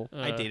 terrible.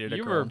 I dated a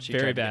you girl were and she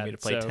very tried to get bad. me to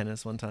play so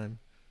tennis one time.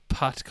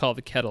 pot to call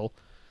the kettle.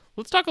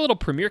 Let's talk a little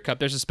Premier Cup.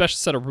 There's a special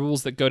set of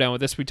rules that go down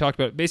with this. We talked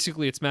about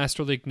basically it's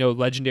Master League, no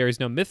legendaries,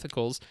 no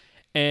mythicals,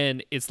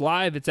 and it's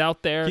live. It's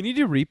out there. Can you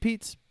do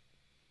repeats?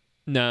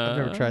 No, I've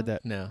never tried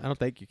that. No. I don't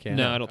think you can.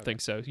 No, I don't think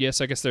so.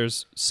 Yes, I guess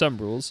there's some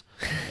rules,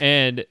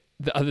 and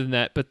other than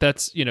that, but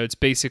that's it's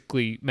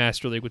basically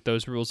Master League with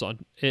those rules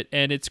on it,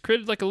 and it's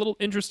created like a little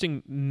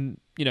interesting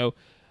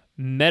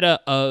meta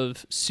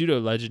of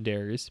pseudo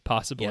legendaries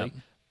possibly. Yep.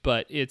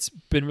 But it's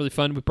been really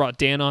fun. We brought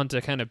Dan on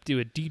to kind of do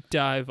a deep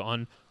dive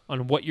on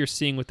what you're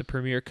seeing with the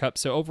Premier Cup.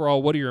 So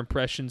overall, what are your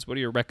impressions? What are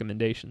your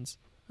recommendations?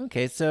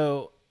 Okay,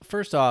 so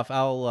first off,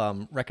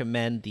 I'll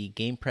recommend the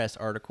Game Press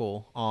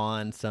article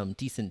on some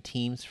decent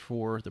teams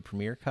for the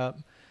Premier Cup.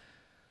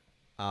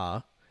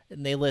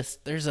 And they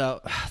list there's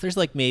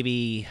like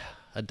maybe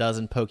a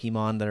dozen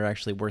Pokemon that are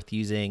actually worth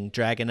using.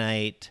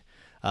 Dragonite,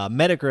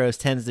 Metagross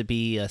tends to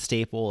be a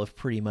staple of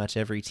pretty much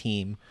every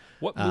team.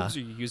 What moves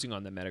are you using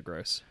on the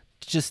Metagross?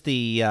 Just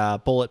the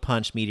Bullet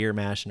Punch, Meteor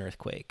Mash, and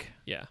Earthquake.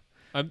 Yeah.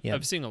 Yeah.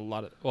 I'm seeing a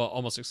lot of,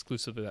 almost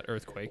exclusively that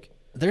Earthquake.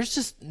 There's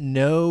just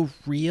no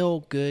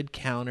real good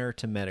counter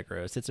to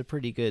Metagross. It's a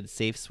pretty good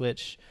safe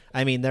switch.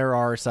 I mean, there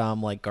are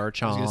some like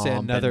Garchomp. I was gonna say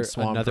another and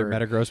Swampert.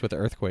 Metagross with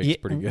Earthquake is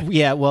pretty good.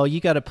 Yeah, well, you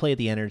got to play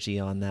the energy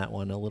on that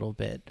one a little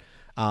bit.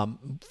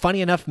 Funny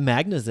enough,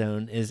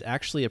 Magnezone is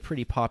actually a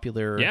pretty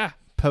popular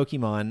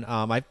Pokemon.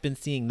 I've been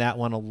seeing that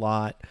one a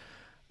lot.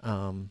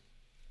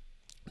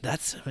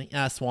 That's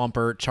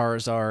Swampert,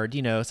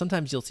 Charizard.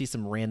 Sometimes you'll see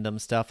some random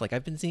stuff. Like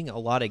I've been seeing a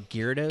lot of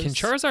Gyarados. Can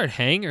Charizard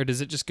hang, or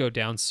does it just go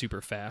down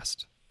super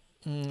fast?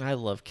 I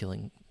love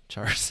killing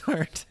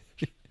Charizard.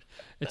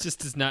 It just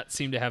does not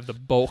seem to have the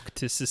bulk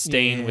to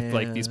sustain with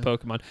like these Yeah.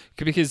 Pokemon.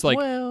 Because like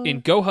Well-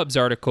 in GoHub's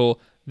article,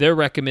 they're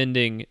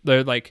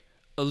like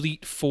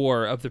Elite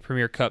Four of the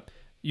Premier Cup.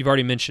 You've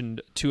already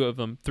mentioned three of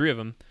them: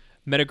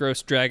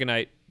 Metagross,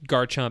 Dragonite,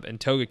 Garchomp, and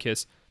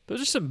Togekiss.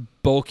 Those are some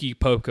bulky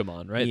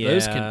Pokemon, right?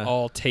 Those can Yeah.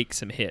 all take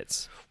some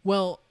hits.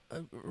 Well,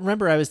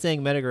 remember I was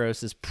saying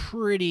Metagross is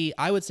pretty.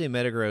 I would say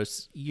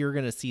Metagross, you're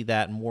going to see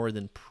that more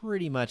than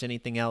pretty much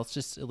anything else,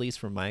 just at least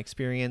from my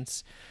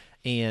experience.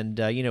 And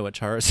you know what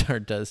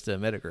Charizard does to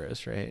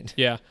Metagross, right?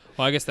 Yeah.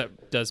 Well, I guess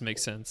that does make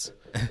sense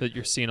that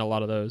you're seeing a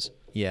lot of those.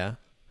 Yeah.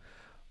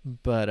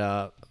 But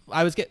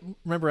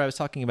remember I was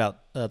talking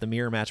about the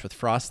mirror match with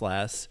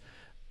Frostlass.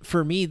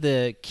 For me,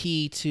 the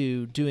key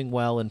to doing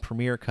well in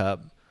Premier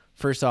Cup,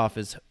 first off,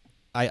 is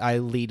I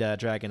lead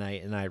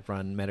Dragonite and I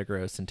run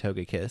Metagross and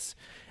Togekiss.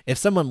 If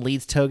someone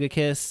leads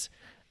Togekiss,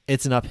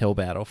 it's an uphill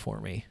battle for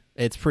me.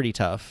 It's pretty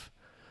tough.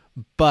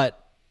 But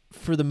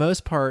for the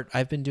most part,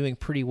 I've been doing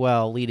pretty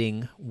well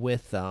leading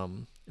with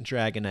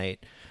Dragonite.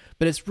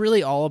 But it's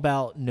really all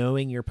about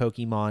knowing your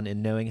Pokemon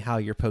and knowing how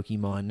your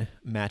Pokemon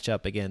match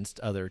up against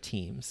other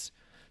teams.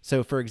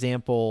 So, for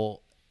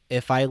example,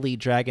 if I lead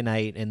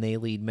Dragonite and they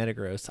lead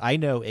Metagross, I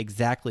know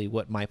exactly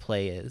what my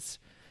play is.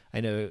 I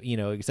know,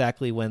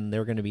 exactly when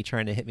they're going to be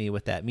trying to hit me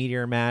with that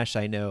Meteor Mash.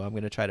 I know I'm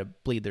going to try to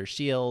bleed their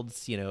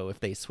shields. If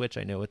they switch,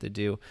 I know what to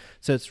do.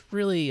 So it's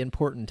really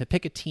important to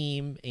pick a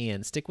team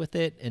and stick with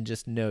it and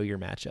just know your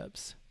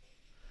matchups.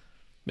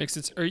 Makes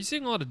sense. Are you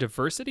seeing a lot of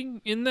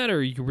diversity in that, or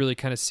are you really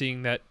kind of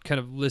seeing that kind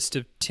of list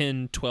of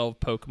 10, 12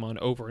 Pokemon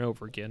over and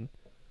over again?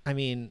 I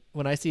mean,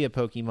 when I see a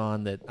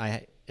Pokemon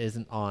that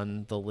isn't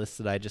on the list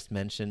that I just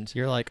mentioned,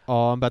 You're like,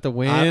 oh, I'm about to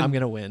win. I'm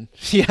gonna win.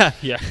 Yeah.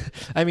 Yeah.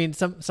 I mean,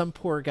 some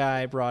poor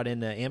guy brought in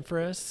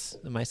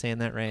Ampharos. Am I saying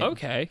that right?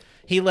 Okay.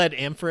 He led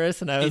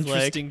Ampharos, and I was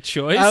Interesting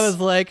choice. I was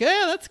like,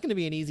 yeah, that's gonna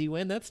be an easy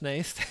win. That's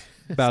nice.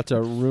 About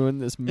to ruin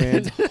this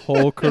man's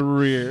whole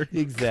career.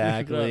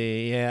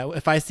 Exactly. Yeah.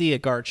 If I see a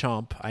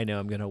Garchomp, I know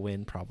I'm gonna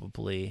win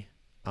probably.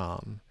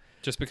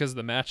 Just because of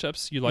the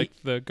matchups, you like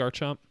the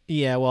Garchomp?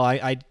 Yeah, well,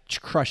 I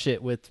crush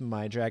it with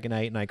my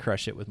Dragonite, and I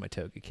crush it with my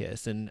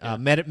Togekiss. And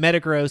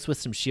Metagross with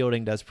some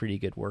shielding does pretty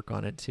good work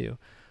on it, too.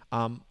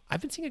 I've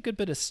been seeing a good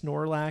bit of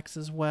Snorlax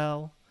as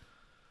well.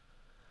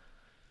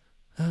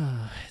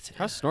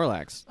 How's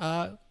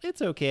Snorlax?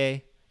 It's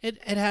okay. It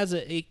has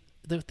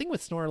the thing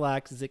with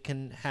Snorlax is it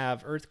can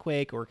have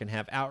Earthquake, or it can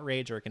have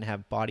Outrage, or it can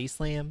have Body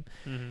Slam.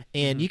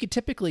 And you could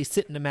typically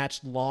sit in a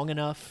match long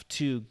enough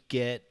to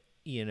get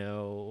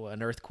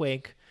an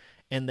Earthquake,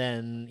 and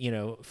then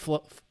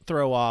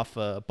throw off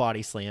a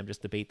body slam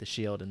just to bait the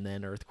shield, and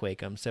then earthquake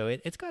them. So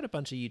it's got a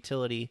bunch of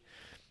utility.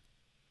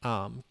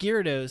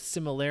 Gyarados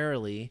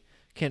similarly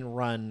can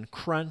run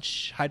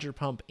Crunch, Hydro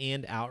Pump,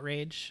 and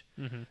Outrage.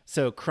 Mm-hmm.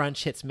 So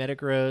Crunch hits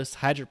Metagross,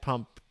 Hydro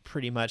Pump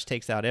pretty much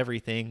takes out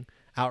everything.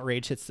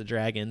 Outrage hits the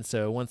dragon.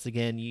 So once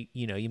again,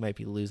 you might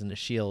be losing the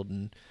shield,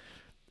 and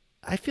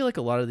I feel like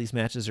a lot of these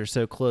matches are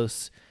so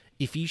close.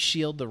 If you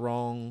shield the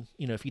wrong,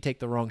 if you take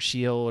the wrong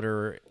shield,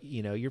 or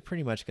you're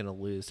pretty much going to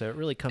lose. So it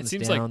really comes down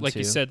to. It seems like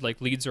you said,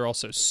 like leads are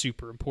also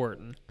super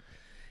important.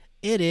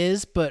 It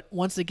is, but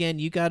once again,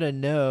 you got to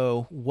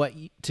know what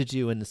to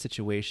do in the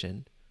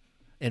situation,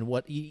 and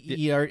what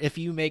you are. If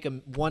you make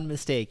one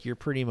mistake, you're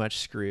pretty much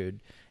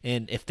screwed.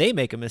 And if they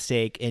make a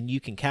mistake and you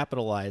can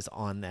capitalize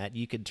on that,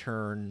 you could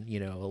turn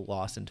a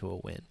loss into a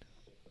win.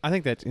 I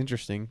think that's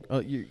interesting.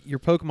 Your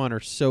Pokemon are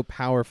so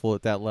powerful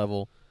at that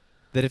level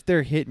that if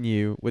they're hitting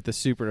you with the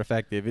super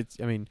effective,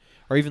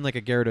 or even like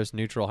a Gyarados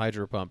neutral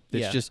Hydro Pump,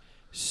 it's just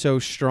so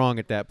strong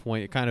at that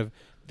point. It kind of,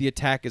 the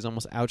attack is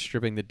almost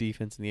outstripping the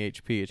defense and the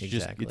HP. It's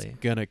it's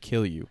gonna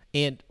kill you.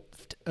 And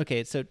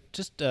okay, so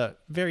just a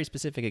very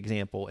specific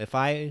example. If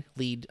I'm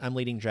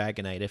leading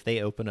Dragonite. If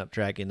they open up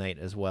Dragonite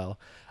as well,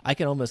 I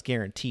can almost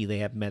guarantee they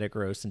have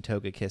Metagross and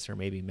Togekiss or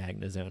maybe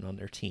Magnezone on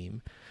their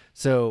team.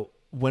 So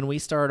when we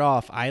start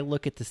off, I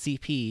look at the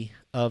CP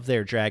of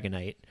their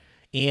Dragonite,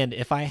 and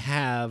if I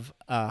have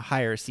a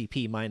higher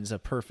CP, mine's a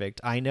perfect,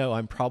 I know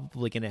I'm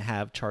probably going to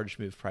have Charge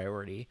Move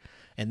priority.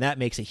 And that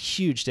makes a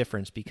huge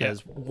difference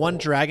because one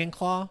Dragon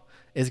Claw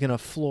is going to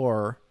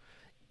floor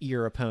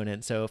your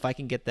opponent. So if I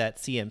can get that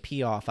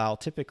CMP off, I'll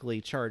typically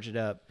charge it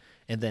up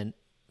and then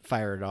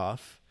fire it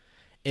off.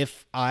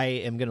 If I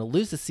am going to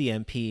lose the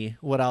CMP,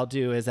 what I'll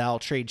do is I'll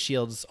trade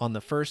shields on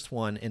the first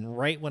one, and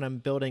right when I'm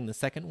building the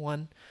second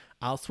one,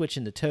 I'll switch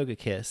into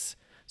Togekiss.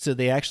 So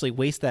they actually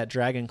waste that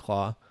Dragon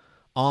Claw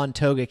on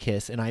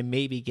Togekiss, and I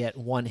maybe get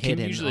one hit in.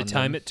 Can you usually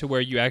time it to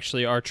where you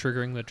actually are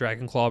triggering the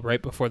Dragon Claw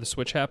right before the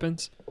switch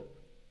happens?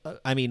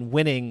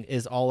 Winning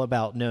is all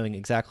about knowing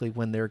exactly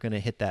when they're going to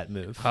hit that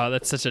move. Oh,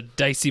 that's such a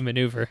dicey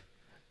maneuver.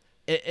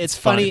 It's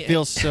funny. It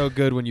feels so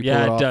good when you pull it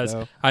off. Yeah, it does.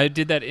 Though. I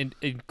did that in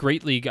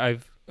Great League. I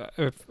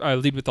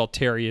lead with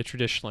Altaria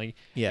traditionally,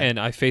 and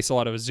I face a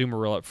lot of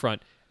Azumarill up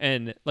front.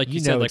 And like you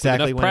said, like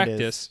exactly with enough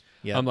practice,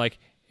 I'm like,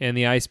 and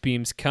the ice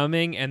beam's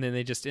coming, and then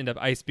they just end up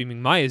ice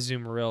beaming my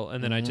Azumarill,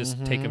 and then I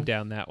just take them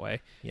down that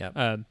way.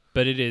 Yeah.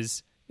 But it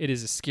is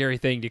a scary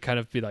thing to kind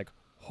of be like,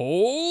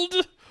 hold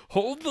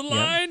the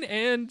line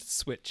and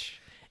switch.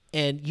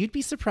 And you'd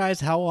be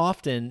surprised how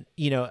often,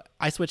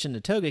 I switch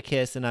into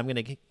Togekiss and I'm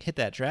going to hit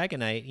that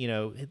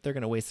Dragonite, they're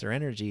going to waste their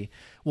energy.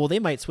 Well, they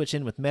might switch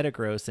in with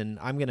Metagross and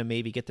I'm going to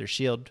maybe get their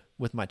shield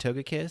with my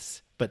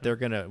Togekiss, but they're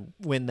going to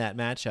win that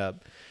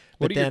matchup.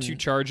 What are your two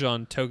charge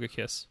on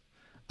Togekiss?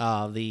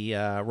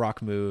 The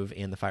Rock move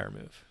and the Fire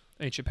move.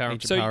 Ancient Power.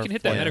 So you can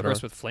hit that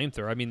Metagross with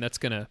Flamethrower. That's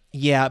going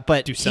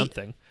to do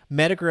something.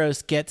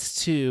 Metagross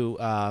gets to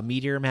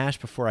Meteor Mash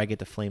before I get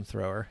the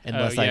Flamethrower,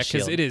 unless I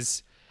shield. Because it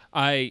is.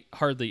 I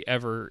hardly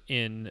ever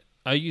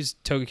I use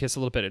Togekiss a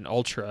little bit in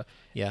Ultra,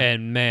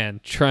 and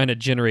man, trying to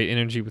generate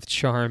energy with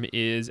Charm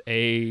is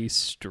a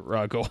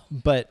struggle.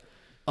 But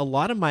a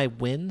lot of my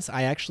wins,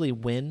 I actually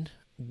win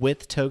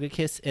with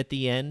Togekiss at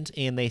the end,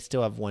 and they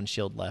still have one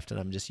shield left, and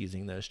I'm just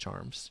using those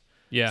charms.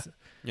 Yeah.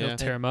 You'll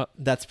tear them up.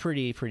 That's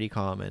pretty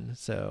common.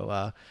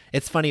 So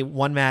it's funny.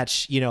 One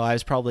match, I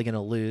was probably going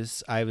to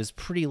lose. I was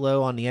pretty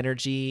low on the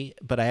energy,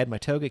 but I had my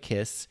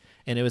Togekiss,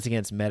 and it was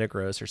against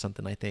Metagross or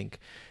something, I think.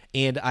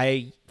 And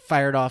I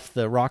fired off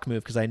the Rock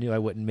move because I knew I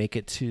wouldn't make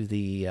it to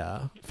the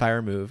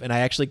Fire move, and I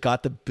actually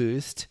got the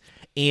boost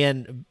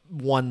and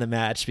won the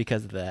match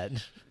because of that.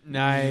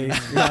 Nice.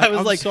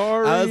 I'm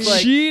sorry. I was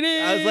like,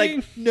 cheating. I was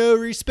like, no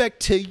respect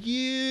to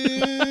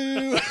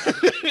you.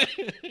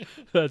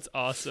 That's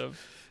awesome.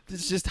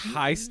 It's just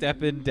high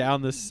stepping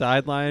down the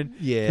sideline.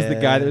 Yeah. Because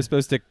the guy that was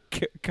supposed to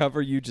cover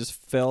you just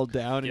fell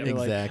down. And you're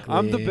exactly. like,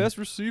 I'm the best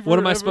receiver. What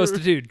am I supposed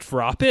to do?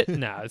 Drop it?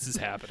 Nah, this is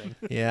happening.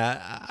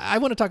 Yeah. I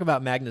want to talk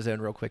about Magnezone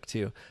real quick,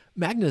 too.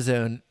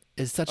 Magnezone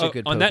is such a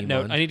good Pokemon. On that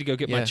note, I need to go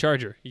get my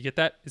charger. You get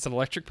that? It's an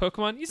electric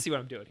Pokemon. You see what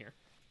I'm doing here.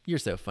 You're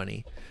so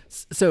funny.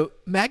 So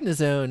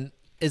Magnezone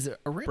is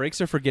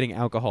brakes are for getting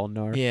alcohol,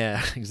 Nar.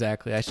 Yeah,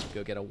 exactly. I should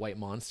go get a white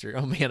monster.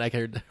 Oh man, I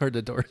heard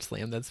the door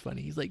slam. That's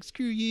funny. He's like,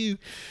 screw you.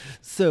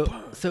 So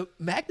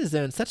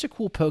Magnezone, such a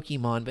cool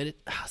Pokemon, but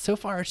so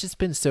far it's just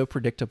been so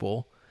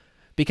predictable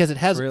because it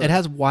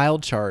has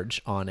Wild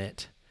Charge on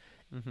it.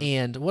 Mm-hmm.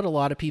 And what a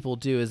lot of people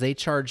do is they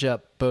charge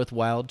up both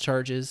Wild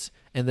Charges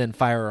and then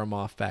fire them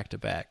off back to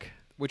back.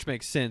 Which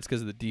makes sense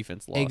because of the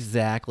defense loss.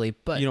 Exactly.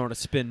 But you don't want to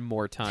spend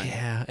more time.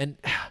 Yeah, and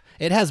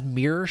it has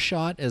Mirror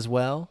Shot as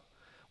well,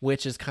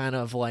 which is kind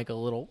of like a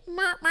little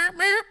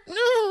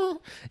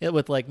it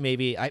with like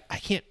maybe I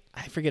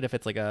forget if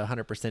it's like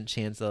 100%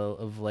 chance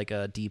of like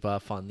a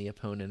debuff on the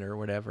opponent or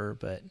whatever,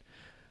 but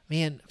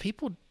man,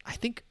 I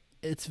think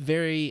it's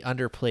very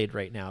underplayed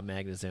right now,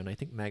 Magnezone. I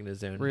think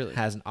Magnezone really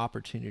has an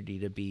opportunity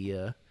to be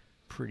a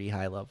pretty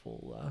high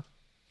level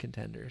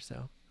contender,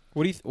 so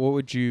What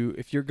would you,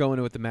 if you're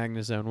going with the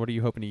Magnezone, what are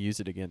you hoping to use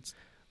it against?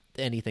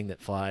 Anything that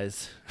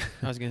flies.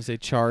 I was gonna say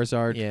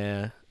Charizard.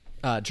 Yeah.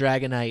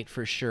 Dragonite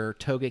for sure.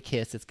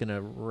 Togekiss, it's going to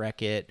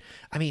wreck it.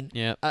 I mean,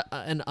 Yeah.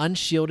 An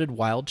unshielded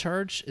Wild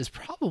Charge is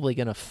probably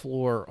going to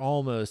floor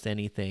almost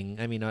anything.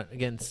 I mean,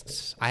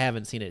 against... I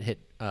haven't seen it hit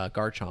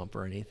Garchomp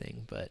or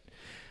anything, but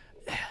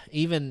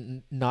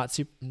even not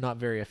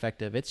very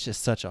effective. It's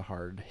just such a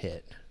hard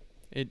hit.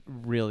 It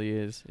really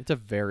is. It's a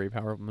very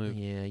powerful move.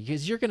 Yeah,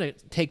 because you're going to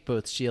take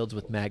both shields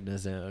with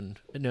Magnezone,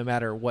 no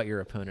matter what your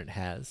opponent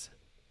has.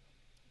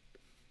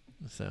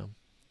 So...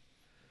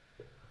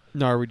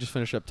 No, we just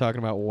finished up talking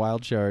about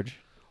Wild Charge.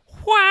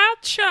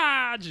 Wild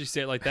Charge! Did you say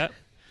it like that?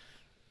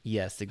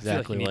 Yes,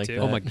 exactly you need like to. that.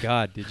 Oh my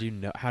God! Did you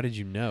know? How did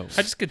you know?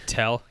 I just could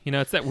tell. You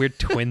know, it's that weird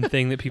twin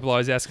thing that people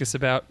always ask us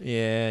about.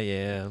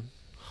 Yeah.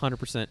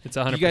 100%. It's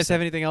 100%. Do you guys have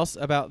anything else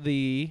about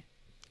the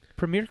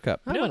Premier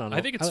Cup? I don't No, know.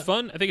 I think it's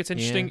fun. I think it's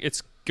interesting. Yeah.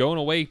 It's going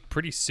away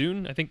pretty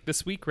soon. I think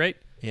this week, right?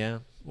 Yeah.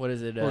 What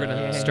is it? We're going to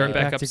Yeah. start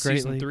back Back up to Great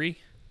season League. 3.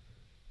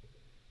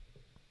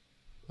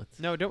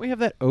 No, don't we have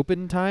that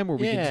open time where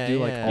we can just do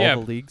like Yeah. all Yeah,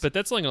 the leagues? but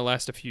that's only going to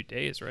last a few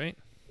days, right?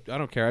 I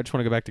don't care. I just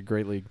want to go back to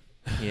Great League.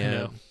 Yeah.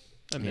 know.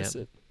 I miss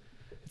it.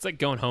 It's like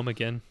going home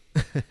again.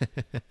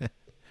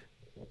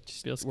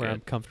 Just feels Where I'm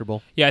good.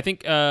 comfortable. Yeah, I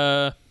think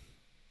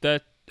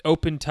that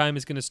open time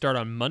is going to start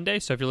on Monday.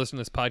 So if you're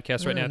listening to this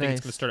podcast right now, I think it's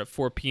nice. going to start at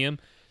 4 p.m.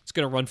 It's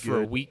going to run for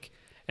a Good. week.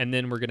 And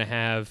then we're going to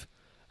have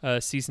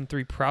season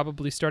 3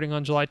 probably starting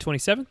on July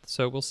 27th.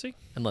 So we'll see.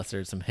 Unless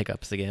there's some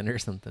hiccups again or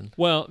something.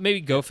 Well,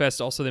 maybe GoFest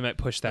also, they might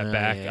push that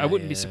back. Yeah, I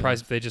wouldn't be yeah.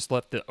 surprised if they just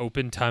let the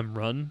open time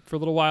run for a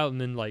little while and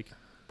then like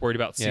worried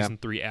about Yeah. season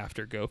 3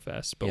 after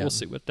GoFest. But Yeah. we'll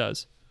see what it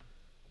does.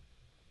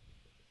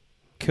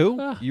 Cool.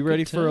 Ah, You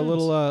ready good for a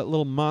times.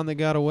 little mon that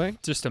got away?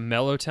 Just a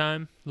mellow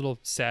time, little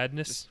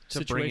sadness To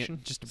bring situation.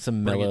 it, just to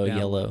Some bring it mellow down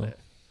a little yellow. bit.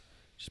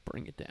 Just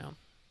bring it down.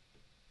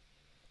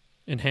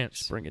 Enhance.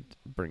 Just bring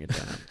it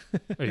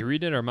down. Are you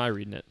reading it or am I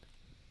reading it?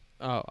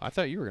 Oh, I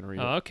thought you were gonna read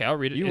Oh, it. okay, I'll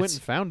read it. You It's- went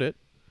and found it.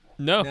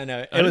 No. No,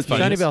 I it didn't was find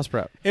Shiny this. Bells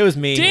Prep. It was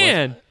me.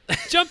 Dan,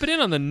 jumping in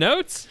on the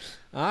notes.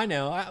 I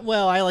know.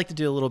 I like to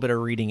do a little bit of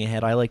reading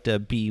ahead. I like to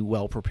be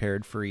well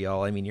prepared for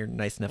y'all. I mean, you're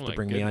nice enough Oh to my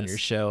bring me on your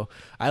goodness. show.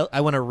 I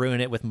want to ruin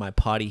it with my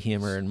potty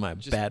humor and my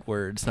bad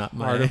words, not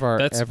my... Part of our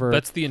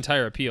That's the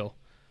entire appeal.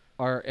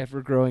 our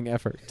ever-growing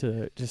effort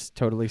to just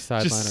totally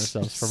sideline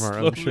ourselves from our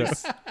own show.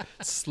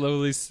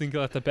 Slowly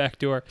single out the back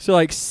door. So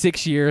like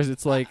 6 years,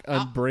 it's like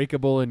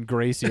Unbreakable and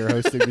Gracie are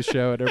hosting the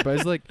show, and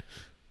everybody's like,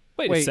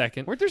 Wait a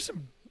second. weren't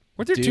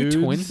there two dudes?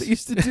 twins that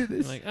used to do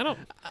this? Like, I don't.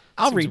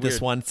 I'll Seems read this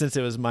weird. one since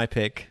it was my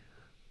pick.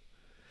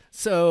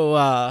 So,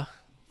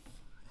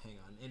 hang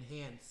on.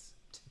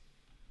 Enhanced.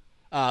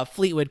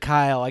 Fleetwood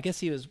Kyle, I guess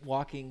he was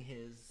walking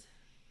his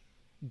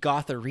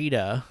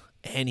Gotharita,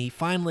 and he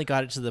finally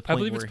got it to the I point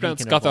believe where it's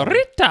pronounced he can evolve.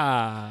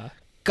 Gotharita.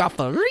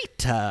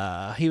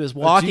 Gotharita. He was Do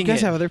walking you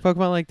guys it. have other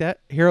Pokemon like that?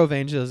 Hero of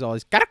Angel is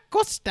always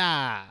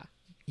Caracosta.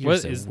 You're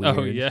What so is? weird.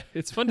 Oh yeah,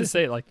 it's fun to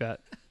say it like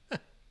that.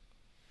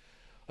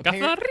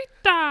 Appar-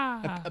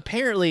 Gotharita.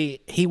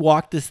 Apparently, he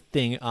walked this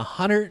thing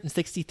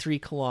 163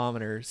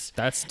 kilometers.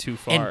 That's too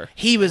And far.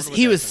 he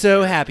was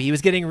so happy. He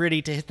was getting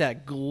ready to hit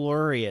that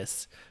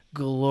glorious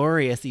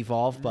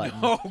evolve button.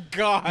 Oh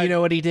God! You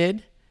know what he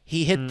did?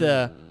 He hit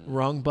the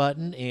wrong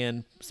button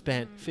and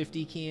spent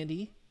 50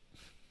 candy,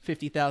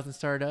 50,000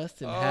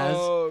 Stardust, and has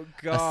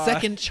a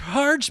second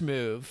charge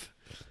move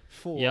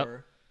for Yep.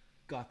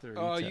 Gotharita.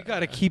 Oh, you got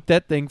to keep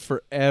that thing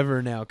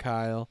forever now,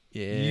 Kyle.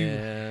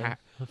 Yeah.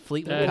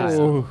 Fleetwood That Kyle. is-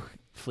 Oh,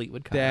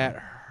 Fleetwood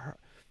Kyle.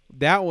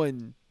 that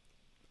one,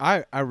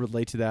 I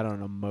relate to that on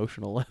an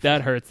emotional level.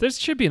 That hurts. There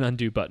should be an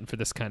undo button for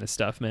this kind of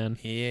stuff, man.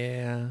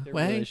 Yeah. There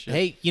Well, really should.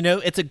 hey, you know,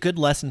 it's a good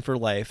lesson for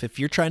life. If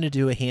you're trying to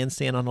do a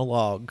handstand on a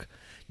log,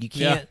 you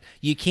can't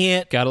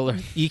Gotta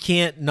learn. you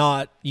can't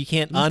Let the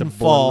boy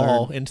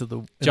unfall learn. into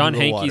the John into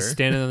the Hankey's water.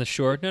 standing on the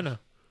shore. No.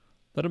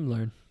 Let him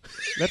learn.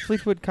 Let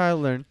Fleetwood Kyle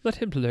learn. Let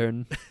him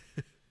learn.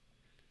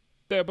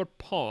 They're but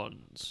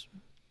pawns.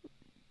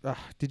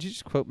 Did you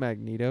just quote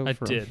Magneto? I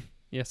from- did.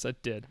 Yes, I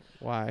did.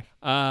 Why?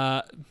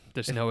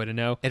 There's no way to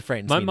know. It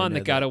frightens My me to mon know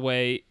that got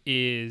away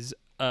is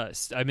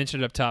I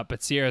mentioned it up top,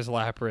 but Sierra's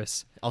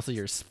Lapras. Also,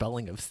 your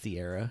spelling of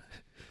Sierra.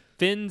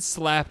 Finn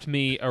slapped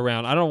me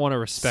around. I don't want to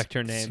respect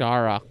her name.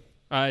 Scara.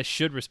 I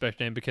should respect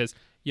her name because,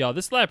 y'all,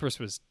 this Lapras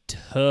was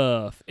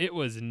tough. It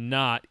was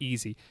not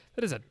easy.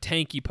 That is a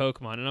tanky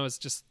Pokemon, and I was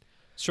just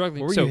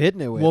struggling. What were so, you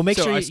hitting it with? Well, make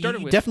So sure I you, started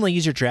you with- definitely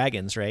use your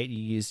dragons, right? You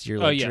used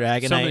your oh yeah,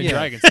 Dragonite. so many Yeah.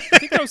 dragons. I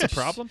think that was a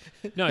problem.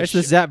 No, That's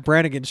the Zap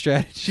Brannigan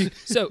strategy.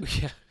 so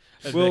yeah.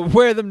 We'll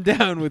wear them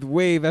down with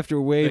wave after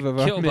wave the of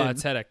our men.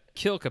 Killbots had a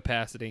kill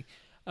capacity.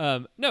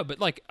 No, but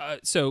like,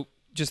 so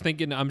just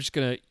thinking, I'm just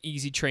gonna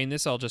easy train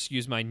this. I'll just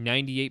use my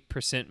 98%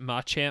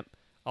 Machamp.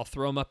 I'll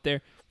throw him up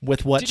there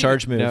With what Did you-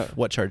 charge move? No.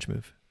 What charge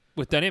move?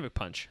 with Dynamic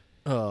Punch.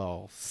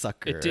 Oh,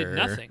 sucker! It did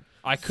nothing.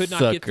 I could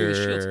not get through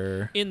the shields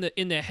Sucker.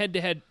 in the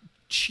head-to-head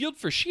shield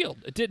for shield.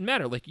 It didn't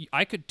matter. Like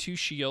I could 2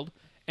 shield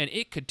and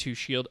it could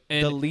 2-shield.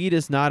 And the lead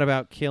is not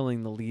about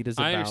killing. The lead is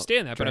about I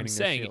understand that, but I'm draining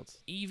their saying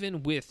shields.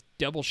 even with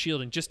double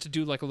shielding, just to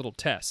do like a little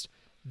test,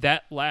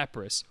 that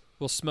Lapras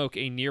will smoke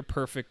a near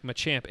perfect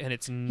Machamp, and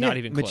it's not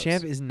even close.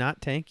 Machamp is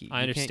not tanky.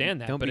 I understand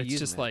that, don't but be it's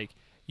using just that. like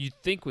you'd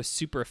think with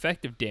super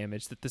effective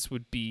damage that this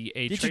would be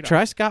a Did you trade-off.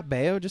 try Scott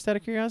Baio just out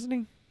of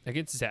curiosity?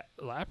 Against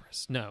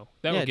Lapras? No.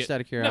 That Yeah, would just get,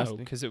 out of curiosity.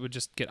 No, because it would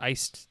just get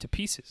iced to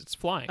pieces. It's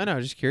flying. I know. I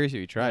was just curious if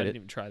you I tried didn't it.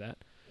 even try that.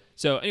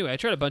 So anyway, I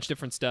tried a bunch of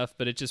different stuff,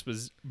 but it just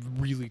was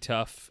really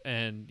tough.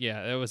 And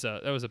yeah, that was a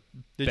Did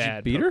you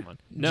bad beat her? Pokemon. Do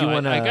No, you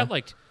wanna- I got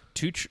like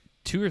two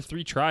or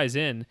three tries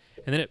in,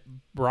 and then it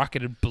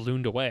rocketed,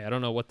 ballooned away. I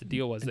don't know what the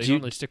deal was. They Do you-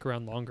 normally stick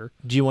around longer.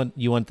 Do you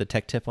want the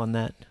tech tip on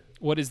that?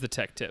 What is the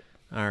tech tip?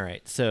 All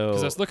right. So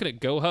Because I was looking at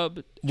GoHub,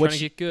 trying What to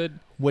you- get good.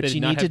 what They did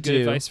you not need have to good do-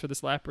 advice for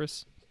this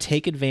Lapras.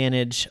 take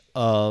advantage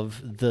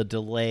of the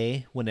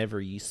delay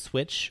whenever you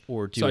switch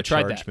or do So I a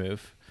tried charge that.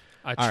 move.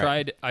 I All right.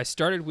 tried. I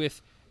started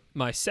with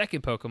my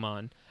second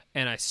Pokemon,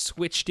 and I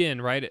switched in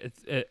right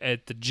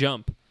at the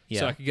jump, so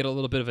Yeah. I could get a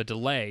little bit of a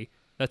delay.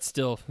 That's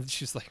still.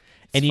 She's like,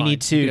 And it's you fine.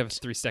 need to- You could have a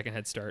 3-second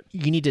head start.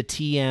 You need to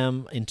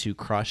TM into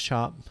cross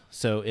chop.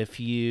 So if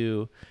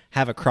you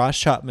have a cross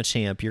chop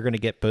Machamp, you're going to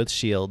get both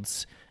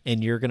shields,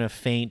 and you're going to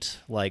faint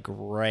like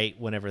right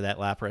whenever that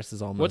Lapras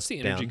is almost What's the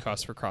energy down.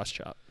 cost for cross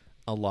chop?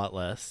 A lot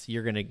less.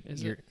 You're going to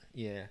Is it?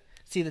 yeah.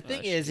 See, the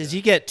thing I is should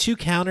you get 2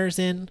 counters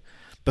in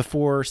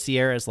before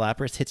Sierra's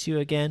Lapras hits you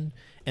again,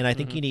 and I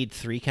think Mm-hmm. you need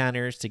 3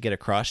 counters to get a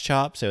cross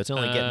chop, so it's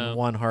only getting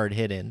 1 hard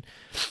hit in.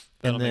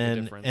 That'll make a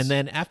And difference.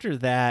 then after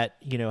that,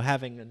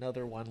 having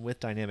another one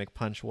with dynamic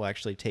punch will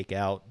actually take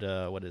out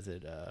what is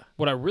it?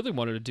 What I really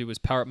wanted to do was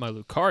power up my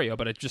Lucario,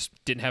 but I just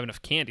didn't have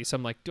enough candy. So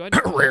I'm like, do I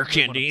need Rare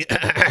candy.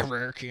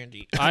 Rare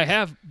candy. I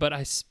have, but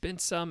I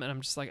spent some, and I'm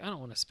just like, I don't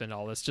want to spend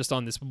all this just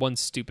on this one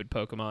stupid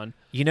Pokemon.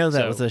 You know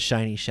that So- was a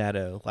shiny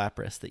shadow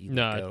Lapras that you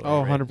No, let go,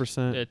 Oh, right?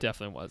 100%. It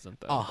definitely wasn't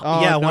though. Oh,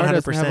 yeah, Nar 100%.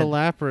 doesn't have a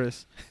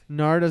Lapras.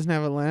 Nar doesn't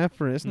have a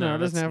Lapras. No, Nar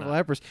doesn't that's have a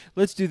not. Lapras.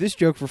 Let's do this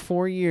joke for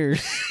 4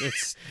 years.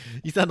 It's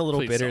You sound a little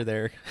Please bitter don't.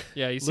 there.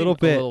 yeah, you seem Little a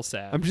bit. little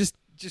sad. I'm just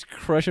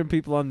crushing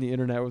people on the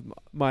internet with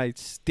my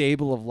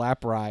stable of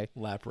Laprai.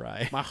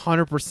 Laprai. My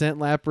 100%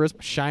 Lapras,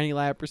 my shiny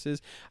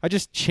Laprases. I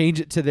just change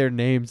it to their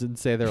names and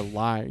say they're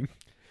lying.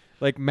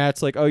 Like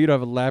Matt's like, oh, you don't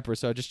have a Lapras,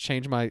 so I just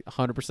change my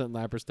 100%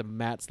 Lapras to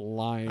Matt's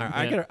lying. All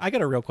right, Yeah. I got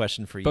a real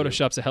question for you.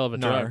 Photoshop's a hell of a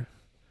Nar. drug.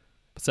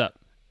 What's up?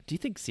 Do you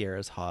think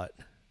Sierra's hot?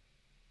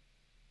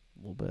 A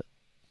little bit. A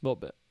little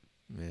bit.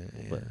 Yeah.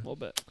 A little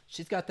bit.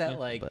 She's got that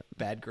like but-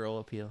 bad girl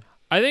appeal.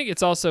 I think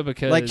it's also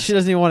because Like she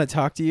doesn't even want to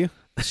talk to you.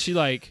 she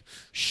like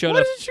showed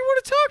Why up. doesn't she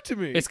want to talk to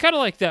me? It's kind of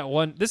like that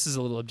one. This is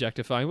a little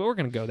objectifying, but we're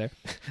gonna go there.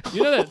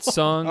 You know that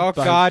song? oh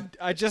by- God!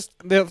 I just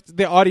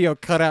the audio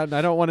cut out, and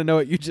I don't want to know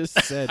what you just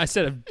said. I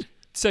said.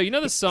 So you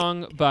know the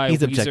song by He's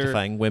Weezer,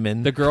 objectifying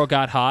women. "The Girl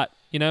Got Hot."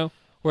 You know,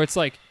 where it's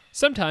like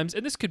sometimes,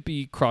 and this could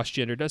be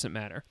cross-gender, doesn't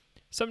matter.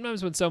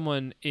 Sometimes when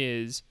someone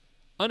is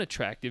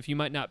unattractive, you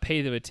might not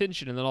pay them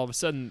attention, and then all of a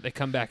sudden they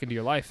come back into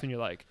your life, and you're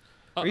like,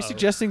 Are you "Uh-oh."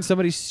 suggesting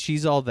somebody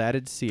she's all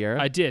thatted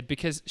Sierra? I did,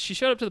 because she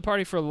showed up to the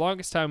party for the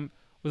longest time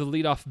with a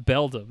lead-off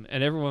Beldum,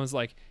 and everyone was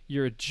like,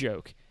 "You're a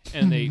joke,"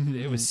 and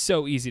it was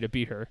so easy to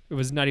beat her. It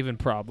was not even a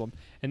problem.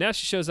 And now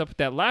she shows up with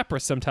that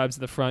Lapras sometimes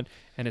in the front,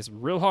 and it's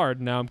real hard.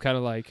 And now I'm kind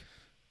of like,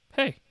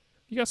 "Hey,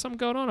 you got something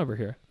going on over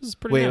here. This is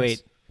pretty nice."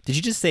 Wait. Did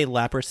you just say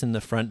Lapras in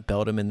the front,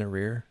 Beldum in the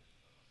rear?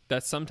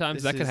 That sometimes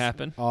This that could is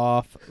happen.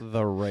 Off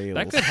the rails.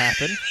 That could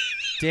happen.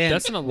 Dan,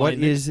 That's an what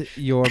alignment. is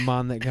your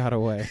mom that got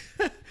away?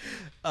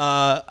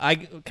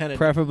 I kind of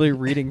Preferably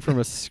reading from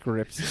a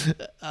script.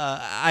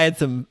 I had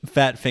some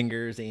fat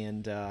fingers,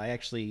 and I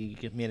actually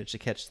managed to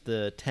catch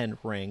the 10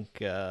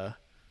 rank.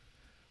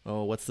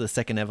 What's the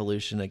second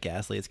evolution of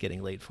Ghastly? It's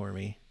getting late for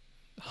me.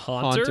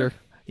 Haunter?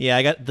 Yeah,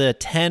 I got the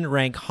 10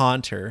 rank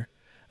Haunter,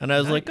 and I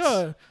was like, Nice.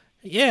 oh,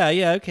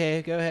 yeah,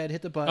 okay, go ahead,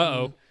 hit the button.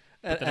 Uh-oh.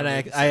 And, that and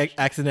over the I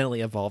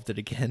accidentally evolved it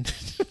again.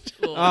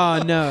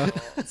 Oh no!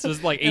 So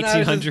it's like And I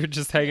was 1800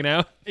 just hanging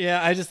out.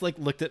 Yeah, I just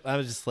looked at. I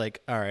was just like,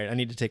 all right, I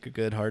need to take a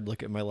good hard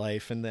look at my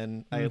life, and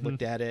then I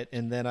looked at it,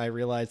 and then I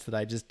realized that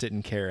I just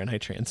didn't care, and I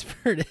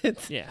transferred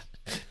it. Yeah.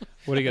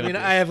 What are you I gonna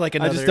mean, do? I have like I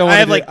another. just don't I want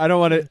have to. like I don't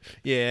want to.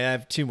 yeah, I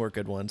have 2 more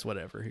good ones.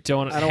 Whatever. don't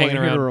want to I don't want hang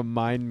him to around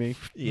remind me.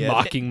 Yeah,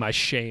 mocking my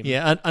shame.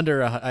 yeah.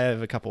 I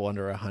have a couple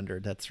under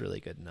 100. That's really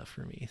good enough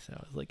for me. So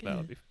I was like, That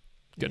would be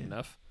good Yeah.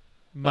 enough.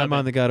 My Okay.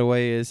 mom that got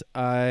away is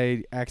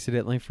I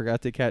accidentally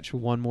forgot to catch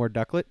one more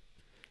ducklet.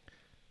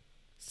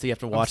 so you have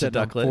to I'm watch a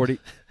sitting on ducklet. 40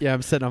 yeah,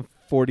 I'm sitting on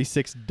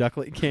 46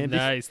 ducklet candy.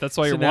 Nice. That's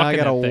why So you're now walking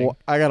that thing.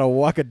 I gotta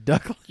walk a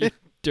ducklet.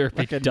 Derpy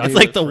like a duck. It's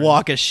like the friend.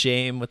 walk of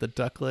shame with a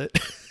ducklet.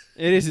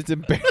 It is. It's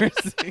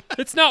embarrassing.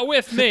 It's not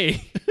with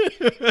me.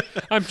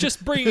 I'm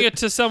just bringing it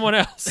to someone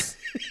else.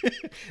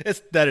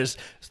 that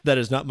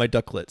is not my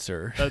ducklet,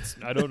 sir.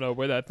 I don't know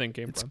where that thing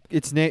came from.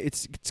 It's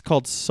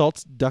called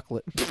salt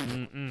ducklet.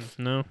 Mm-mm.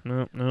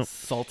 No.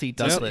 Salty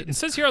Nope. ducklet. It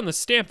says here on the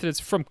stamp that it's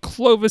from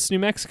Clovis, New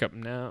Mexico.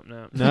 No.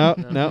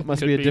 No,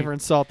 must Could be a be.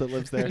 different salt that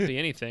lives Could there. be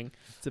anything.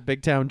 It's a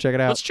big town. Check it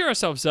out. Let's cheer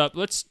ourselves up.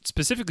 Let's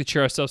specifically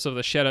cheer ourselves up with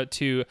a shout out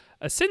to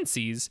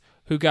Asensis,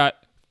 who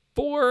got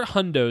 4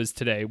 hundos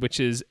today, which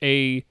is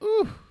a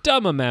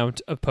dumb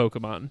amount of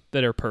Pokemon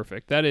that are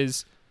perfect. That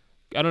is,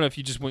 I don't know if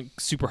you just went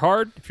super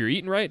hard, if you're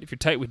eating right, if you're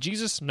tight with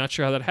Jesus. I'm not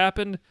sure how that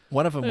happened.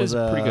 One of them was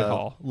a pretty good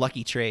haul.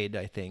 Lucky trade,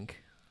 I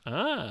think.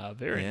 Ah,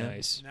 very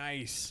nice.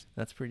 Nice.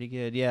 That's pretty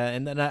good. Yeah,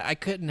 and then I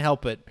couldn't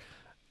help but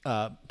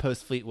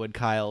post Fleetwood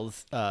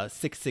Kyle's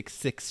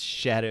 666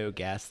 Shadow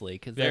Ghastly,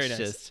 because that's nice.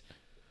 just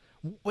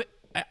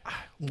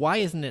why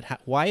isn't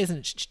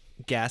it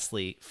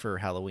Ghastly for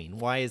Halloween?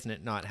 Why isn't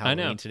it not Halloween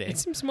I know. today? It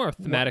seems more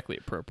thematically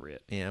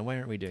appropriate. Yeah, why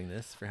aren't we doing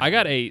this for I Halloween?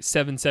 got a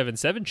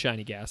 777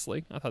 shiny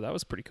Ghastly. I thought that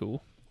was pretty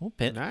cool. Well,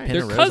 pin Nice. a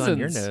They're rose on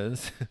your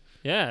cousins. nose.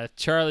 Yeah,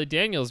 Charlie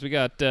Daniels. We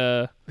got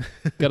a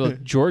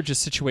Georgia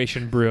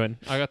situation brewing.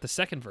 I got the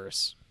second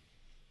verse.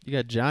 You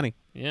got Johnny.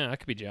 Yeah, that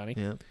could be Johnny.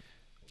 Yeah.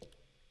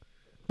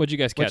 What'd you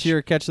guys catch? What's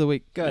your catch of the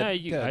week? Good. I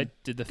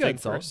did the Good, thing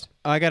Salt. first.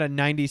 I got a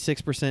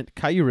 96%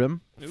 Kyurem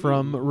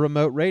from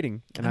Remote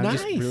Rating, and I'm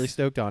just Nice. really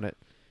stoked on it.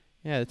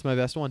 Yeah, it's my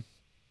best one.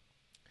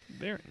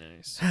 Very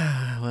nice.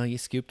 Well, you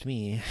scooped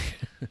me.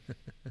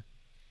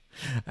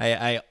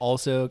 I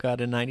also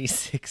got a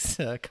 96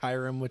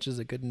 Kyurem, which is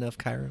a good enough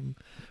Kyurem.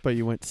 But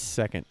you went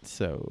second,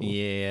 so...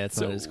 Yeah, it's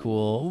not as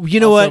cool. You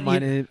know Also,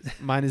 what?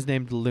 mine is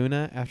named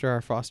Luna after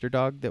our foster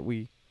dog that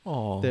we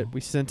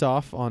sent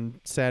off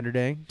on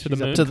Saturday To the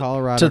She's up moon? to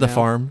Colorado to the now.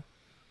 farm.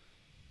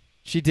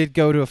 She did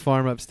go to a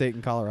farm upstate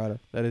in Colorado.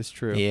 That is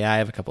true. Yeah, I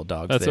have a couple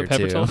dogs That's there what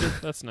Pepper too. told you.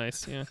 That's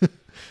nice. Yeah.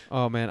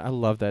 Oh man, I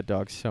love that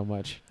dog so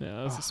much. Yeah,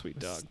 that was a sweet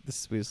dog. The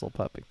sweetest little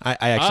puppy. I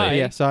actually I-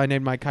 Yeah, so I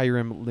named my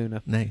Kyurem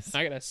Luna. nice.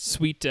 I got a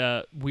sweet,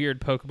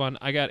 weird Pokemon.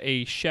 I got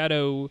a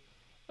Shadow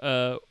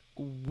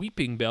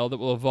Weeping Bell that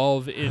will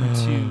evolve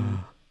into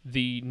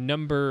the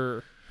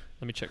number.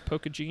 Let me check.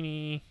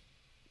 Pokegenie.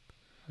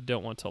 I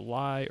don't want to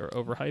lie or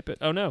overhype it.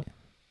 Oh, no.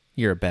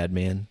 You're a bad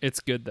man.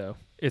 It's good, though.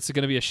 It's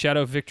going to be a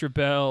Shadow Victor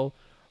Bell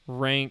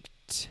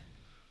ranked.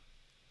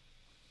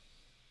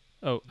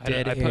 Oh,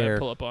 Dead I hair.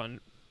 pull up on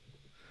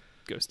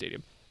Go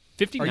Stadium.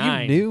 59.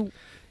 Are you new?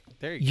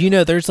 There you You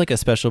know, there's like a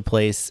special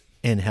place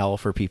in hell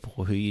for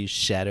people who use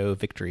Shadow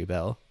Victory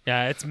Bell.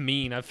 Yeah, it's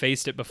mean. I've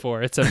faced it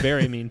before. It's a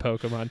very mean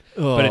Pokemon.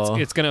 But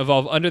it's going to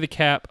evolve under the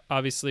cap,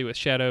 obviously, with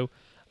Shadow.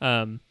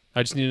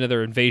 I just need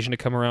another invasion to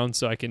come around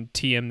so I can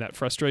TM that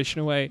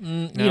frustration away.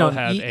 You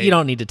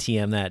don't need to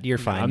TM that. You're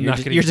fine. I'm you're not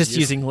just, gonna you're just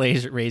use- using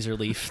razor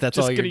leaf. That's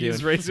Just all you're gonna doing.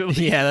 use Razor Leaf.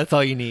 Yeah, that's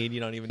all you need. You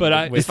don't even. But need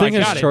I- to This waste if thing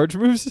got has it- charge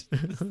moves?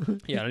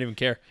 Yeah, I don't even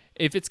care.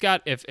 If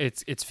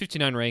it's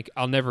 59 rank,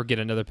 I'll never get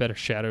another better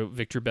Shadow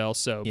Victor Bell.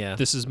 So Yeah.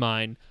 this is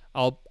mine.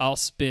 I'll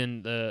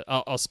spend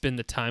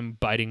the time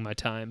biding my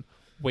time,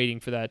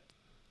 waiting for that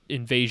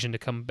invasion to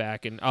come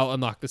back, and I'll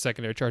unlock the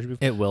secondary charge move.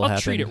 It will I'll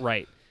happen. treat it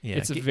right. Yeah,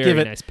 It's a give very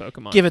it- nice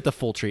Pokemon. Give it the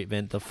full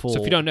treatment. The full. So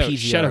if you don't know, PGR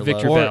Shadow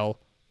Victor love. Bell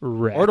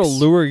wrecks. Or to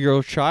lure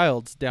your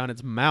child down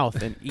its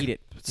mouth and eat it.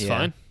 It's Yeah.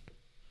 fine.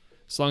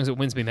 As long as it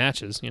wins me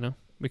matches, we can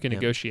Yeah.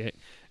 negotiate.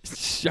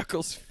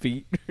 Shuckle's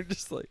feet are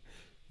just like,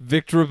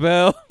 Victor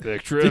Bell,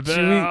 Victor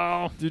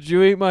Bell. Did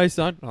you eat my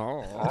son?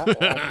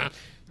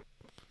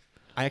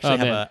 I actually Oh,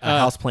 have man. a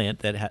house plant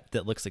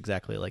that looks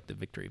exactly like the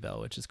Victory Bell,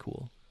 which is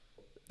cool.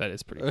 That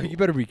is pretty cool. You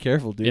better be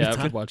careful, dude. Yeah,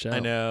 I would watch out. I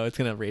know it's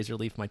gonna razor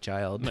leaf my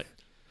child. My-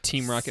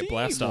 Team Rocket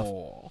Blast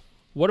off.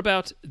 What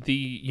about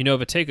the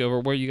Unova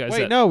takeover? Where you guys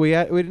Wait, at? no, we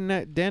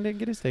didn't. Dan didn't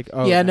get his take.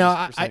 Oh, Yeah, no,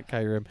 90%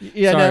 Kyurem.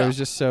 Yeah, Sorry, no, it was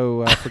just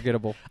so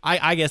forgettable.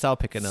 I guess I'll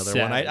pick another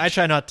one. I Savage.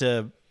 try not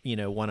to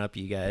one up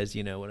you guys.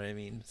 You know what I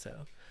mean. So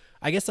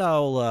I guess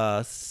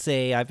I'll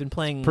say I've been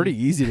playing Pretty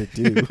easy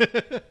to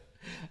do.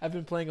 I've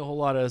been playing a whole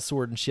lot of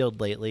Sword and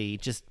Shield lately,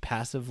 just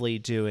passively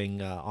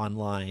doing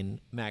online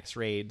max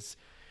raids.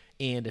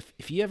 And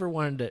if you ever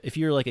wanted to, if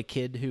you're like a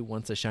kid who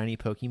wants a shiny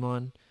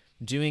Pokemon,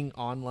 doing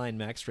online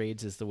max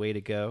raids is the way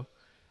to go.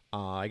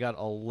 I got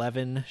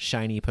 11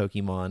 shiny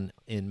Pokemon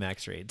in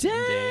max raids one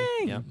day.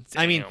 Dang! Yeah.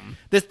 I mean,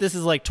 this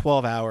is like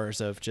 12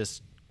 hours of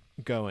just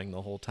going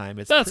the whole time.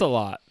 That's a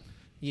lot.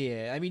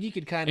 Yeah, I mean, you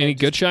could kind of Any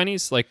good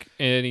shinies? Like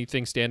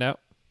anything stand out?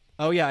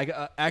 Oh yeah, I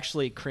got,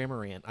 actually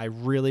Cramorant. I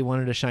really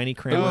wanted a shiny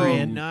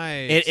Cramorant.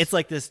 nice. It's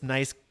like this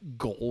nice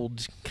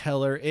gold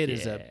color. It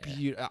is a Yeah.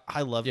 beautiful.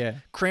 I love Yeah.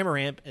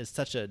 Cramorant is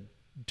such a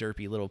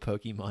derpy little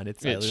Pokemon. I It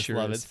just sure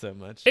love is. it so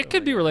much. It Oh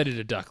could my be God. related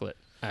to Ducklet,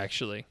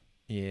 actually.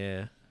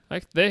 Yeah.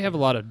 Like they have a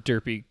lot of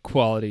derpy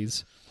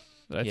qualities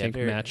that I Yeah, think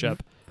very- match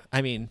up.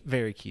 I mean,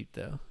 very cute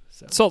though.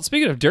 So Salt,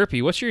 speaking of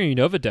derpy, what's your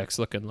Unova Dex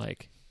looking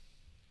like?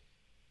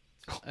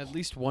 At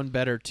least one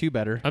better, two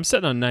better. I'm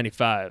sitting on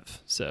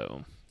 95,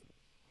 so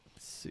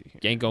Let's see here.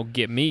 you ain't gonna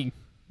get me.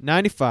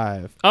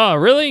 95. Oh,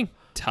 really?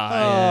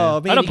 Ty.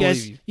 Oh, man, I don't you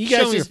guys- believe you you. guys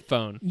Show me your just-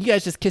 phone. you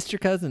guys just kissed your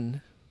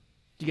cousin.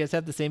 Do you guys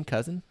have the same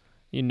cousin?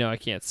 You know I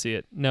can't see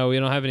it. No, we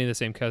don't have any of the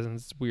same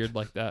cousins. It's weird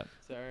like that.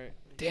 Sorry.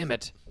 Damn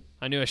it.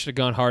 I knew I should have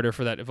gone harder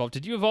for that evolve.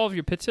 Did you evolve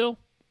your Pitil?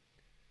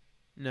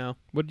 No.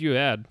 What did you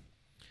add?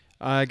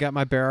 I got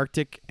my Bear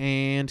Arctic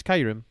and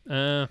Kyurem.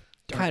 Darn.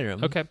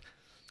 Kyurem. Okay.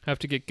 Have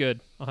to get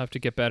good. I'll have to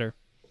get better.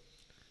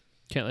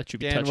 Can't let you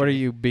be Dan, touching what are me.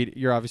 you beat?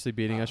 You're obviously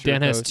beating us. You're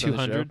Dan a has host on the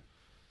show. 200.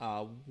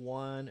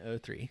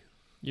 103.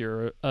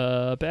 You're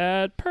a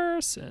bad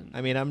person.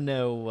 I mean, I'm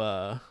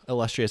no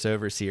illustrious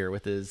overseer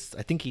with his.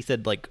 I think he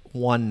said like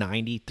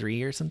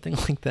 193 or something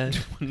like that.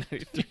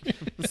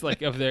 It's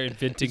like over there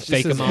inventing It's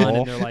just his Fakemon, wall.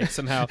 and they're like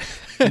somehow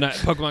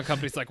Pokemon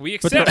company's like, we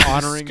But accept they're it.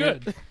 honoring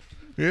It's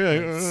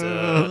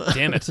good.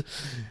 Damn it,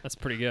 that's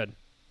pretty good.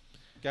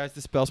 Guys,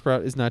 the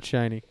Spellsprout is not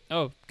shiny.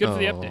 Oh, good for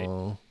the update.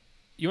 Oh.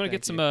 You want to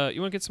get Thank some?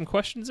 You want to get some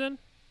questions in?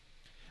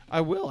 I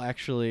will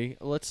actually.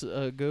 Let's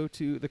go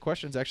to the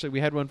questions. Actually,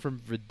 we had one from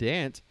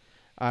Vedant.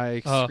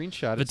 I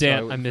screenshotted it. So Vedant,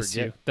 I wouldn't miss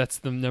forget. you. That's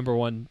the number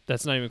one.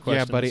 That's not even a question.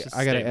 Yeah, buddy, that's just a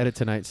I got to statement. edit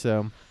tonight,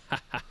 so.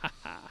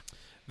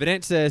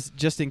 Vedant says,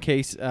 just in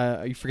case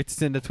you forget to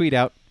send a tweet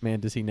out, man,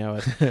 does he know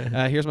it.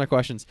 Here's my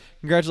questions.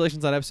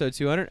 Congratulations on episode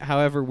 200.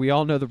 However, we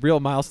all know the real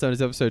milestone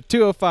is episode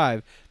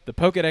 205, the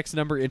Pokedex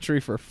number entry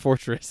for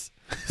Fortress.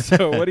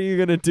 So what are you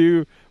going to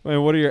do,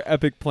 and what are your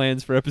epic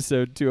plans for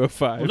episode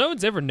 205? Well, no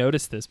one's ever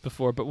noticed this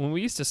before, but when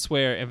we used to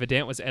swear and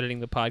Vedant was editing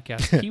the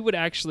podcast, he would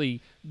actually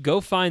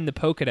go find the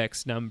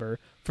Pokedex number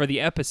for the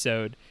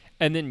episode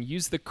and then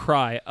use the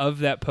cry of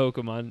that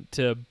Pokemon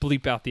to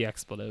bleep out the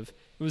expletive.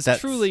 It was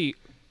truly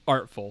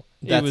artful.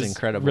 That's it was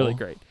incredible. Really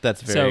great.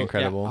 That's very Yeah,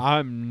 incredible.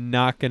 I'm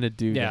not going to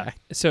do Yeah.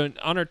 that. So in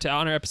honor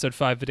episode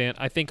 5, Vedant,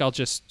 I think I'll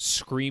just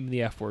scream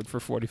the F word for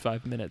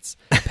 45 minutes,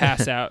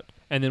 pass out,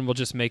 and then we'll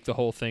just make the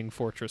whole thing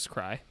Fortress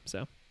cry.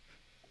 So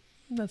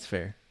That's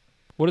fair.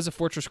 what does a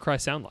Fortress cry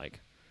sound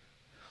like?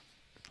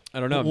 I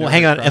don't know. I've Well, never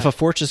hang on. tried. If a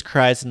fortress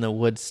cries in the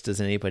woods,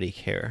 does anybody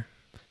care?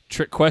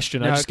 Trick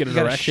question. I No, just get you an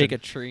gotta erection. shake a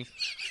tree.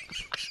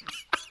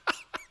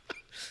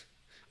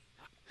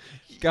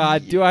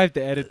 God, do I have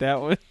to edit that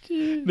one?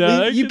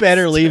 No, you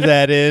better leave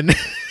that in.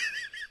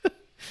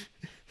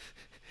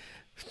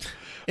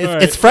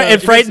 right,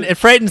 It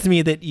frightens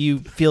me that you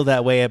feel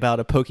that way about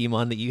a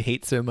Pokemon that you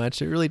hate so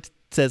much. It really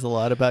says a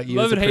lot about you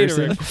Love as a and hate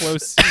person. are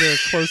close.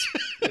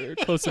 They're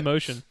close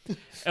emotion.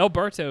 El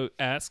Barto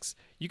asks,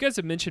 "You guys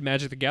have mentioned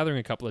Magic the Gathering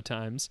a couple of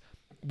times.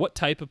 What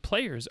type of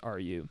players are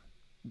you?"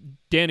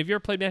 Dan, have you ever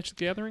played Magic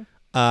the Gathering?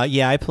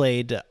 Yeah, I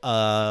played in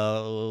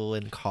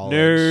college.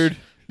 Nerd.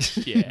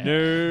 Yeah.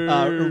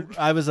 Nerd.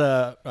 I was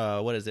a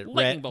what is it?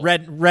 Lightning bolt.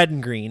 Red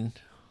and green.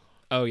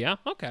 Oh yeah.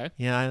 Okay.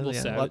 Yeah, Little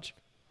yeah, savage.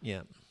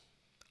 Yeah.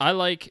 I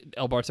like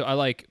El Barto. I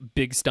like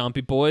big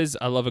stompy boys.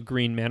 I love a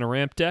green mana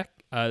ramp deck.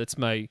 That's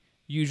my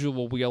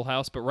usual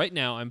wheelhouse. But right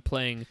now I'm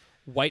playing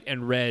white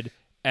and red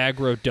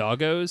aggro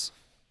doggos.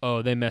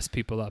 Oh, they mess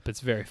people up. It's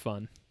very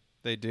fun.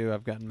 They do.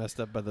 I've gotten messed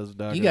up by those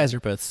dogs. You guys are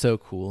both so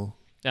cool.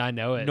 I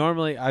know it.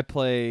 Normally, I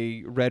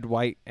play red,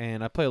 white,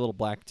 and I play a little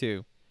black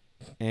too.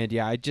 And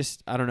yeah, I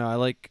don't know. I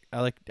like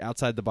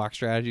outside the box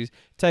strategies.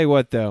 Tell you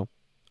what, though,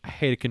 I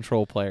hate a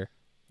control player.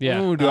 Yeah.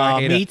 Ooh, do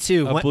I hate me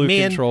too. a What- blue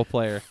man, control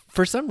player.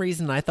 For some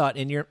reason, I thought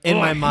in I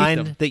my hate mind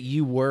them. that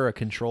you were a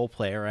control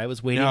player. I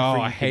was waiting No, for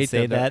you I to hate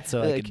say them. that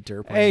so I Like, could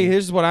derp on hey, you.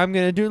 here's what I'm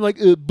gonna do. Like,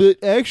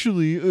 but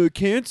actually,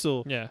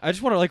 cancel. Yeah. I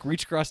just want to like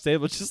reach across the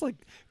table, just like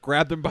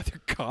grab them by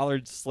their collar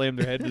and slam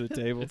their head to the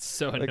table. It's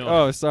so like, annoying.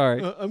 oh,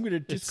 sorry. I'm going to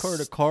discard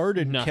discard a card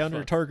and not counter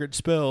fun. target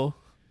spell.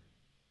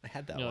 I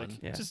had that You're one.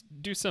 like, Yeah. just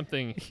do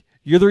something.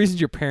 You're the reason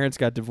your parents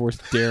got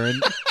divorced, Darren.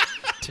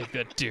 Take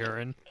that,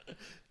 Darren.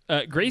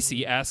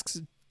 Gracie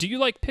asks, "Do you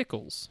like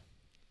pickles?"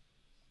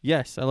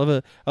 Yes, I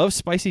love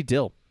spicy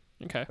dill.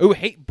 Okay. Oh,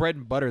 hate bread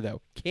and butter though.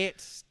 Can't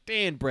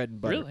stand bread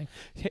and butter. Really?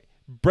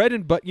 Bread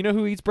and butter. You know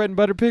who eats bread and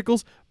butter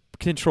pickles?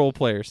 Control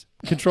players.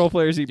 Control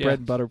players eat Yeah, bread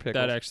and butter pickles.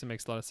 That actually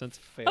makes a lot of sense.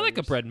 I like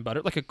a Failures. bread and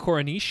butter, like a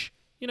corniche.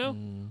 You know,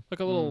 like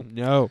a little,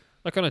 No.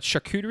 like on a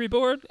charcuterie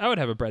board. I would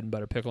have a bread and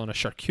butter pickle on a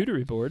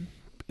charcuterie board.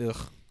 Ugh.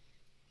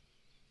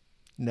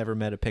 Never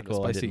met a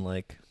pickle I spicy. didn't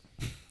like.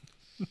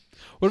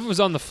 What if it was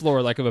on the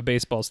floor, like of a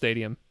baseball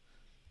stadium?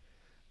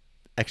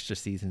 Extra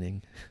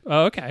seasoning.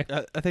 Oh, okay.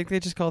 I think they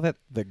just call that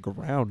the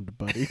ground,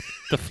 buddy.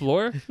 The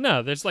floor?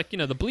 No, there's like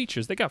the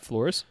bleachers. They got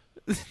floors.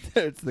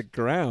 It's the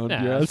ground.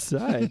 Nah. You're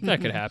outside.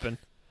 That could happen.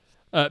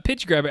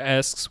 Pitch Grabber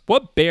asks,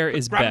 "What bear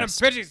is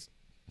best?"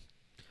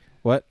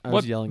 What? I was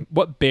What yelling.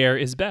 What bear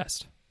is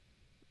best?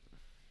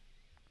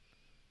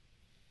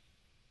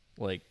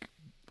 Like,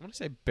 I want to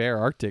say Bear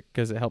Arctic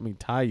because it helped me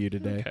tie you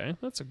today. Okay,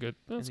 that's a good.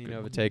 That's And, good.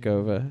 Nova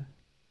Takeover.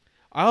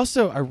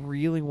 I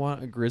really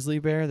want a grizzly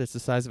bear that's the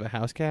size of a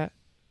house cat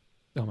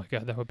Oh my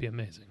god, that would be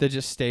amazing. that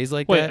just stays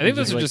like Wait, that. I think and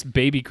those are like- just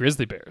baby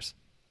grizzly bears,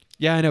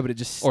 Yeah, I know, but it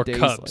just or stays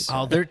cubs. like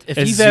oh, that. if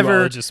as you've ever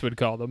zoologists would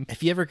call them.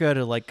 if you ever go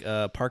to like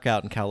a park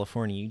out in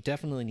California, you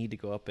definitely need to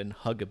go up and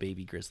hug a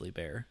baby grizzly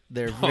bear.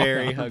 They're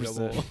very 100%.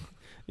 huggable.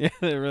 Yeah,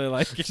 they really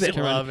like it. They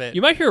love it.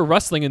 You might hear a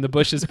rustling in the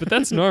bushes, but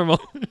that's normal.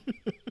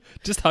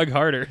 Just hug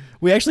harder.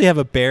 We actually have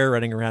a bear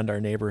running around our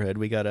neighborhood.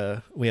 We have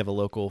a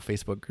local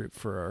Facebook group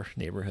for our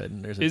neighborhood,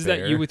 and there's a Is bear.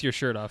 that you with your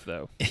shirt off,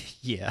 though?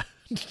 Yeah.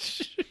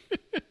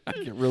 I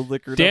get real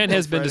liquored Dan up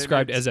has on been Friday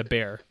described nights. as a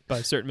bear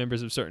by certain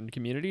members of certain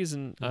communities,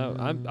 and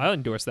I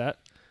endorse that.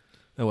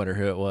 I wonder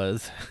who it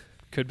was.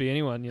 Could be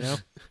anyone, you know?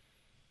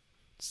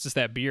 It's just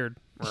that beard.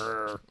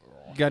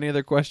 Got any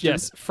other questions?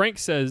 Yes, Frank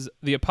says,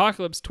 the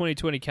Apocalypse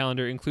 2020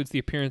 calendar includes the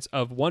appearance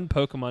of one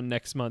Pokemon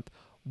next month.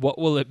 What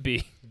will it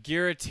be?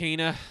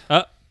 Giratina.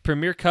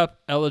 Premier Cup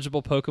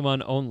eligible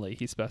Pokemon only,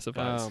 he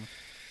specifies.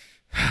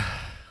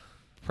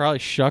 Probably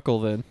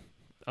Shuckle then.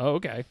 Oh,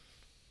 okay.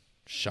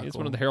 Shuckle. He's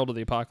one of the Herald of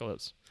the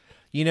Apocalypse.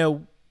 You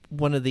know,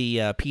 one of the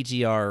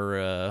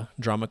PGR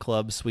drama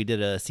clubs, we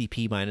did a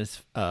CP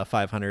minus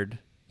 500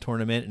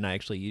 tournament, and I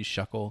actually used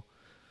Shuckle.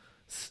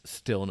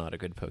 Still not a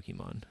good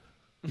Pokemon.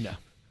 No,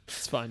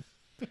 it's fine.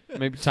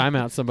 Maybe time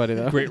out somebody,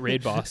 though. Great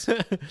raid boss.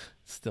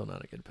 Still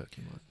not a good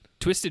Pokemon.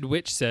 Twisted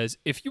Witch says,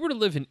 if you were to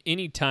live in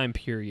any time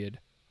period,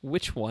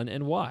 which one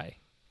and why?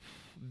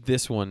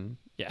 This one,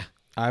 Yeah.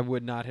 I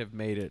would not have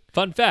made it.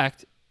 Fun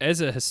fact, as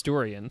a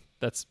historian,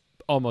 that's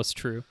almost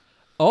true.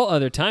 All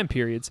other time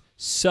periods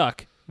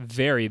suck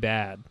very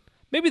bad.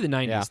 Maybe the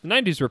 90s. Yeah. The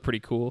 90s were pretty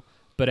cool,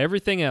 but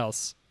everything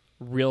else,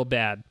 real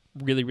bad.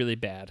 Really, really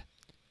bad.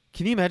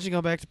 Can you imagine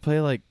going back to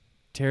play, like,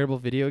 terrible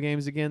video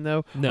games again,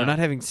 though? No. Or not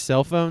having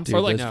cell phones? Dude,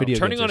 or like those video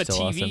turning games on are a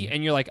still TV awesome.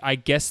 and you're like, I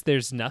guess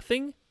there's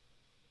nothing?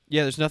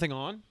 Yeah, there's nothing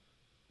on.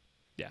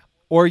 Yeah.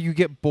 Or you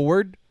get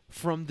bored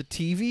from the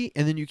TV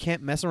and then you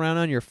can't mess around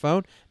on your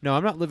phone. No,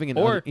 I'm not living in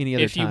Or any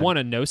other if time. you want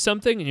to know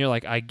something and you're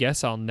like, I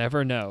guess I'll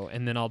never know,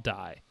 and then I'll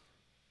die.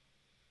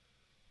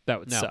 That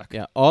would suck.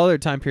 Yeah, all other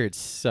time periods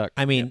suck.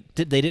 I mean,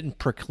 they didn't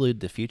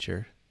preclude the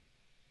future.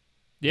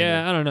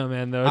 Yeah, I don't know,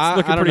 man, though. It's I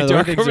looking don't pretty know. The way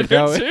dark things over are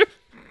there, going. too.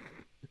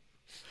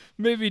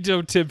 Maybe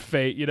don't tip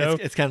fate, you know?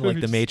 It's kind of like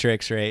Maybe the just-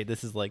 Matrix, right?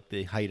 This is like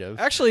the height of.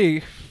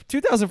 Actually,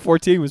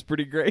 2014 was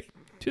pretty great.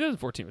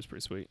 2014 was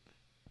pretty sweet.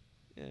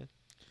 Yeah.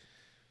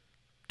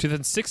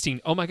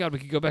 2016, oh my god, we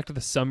could go back to the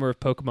summer of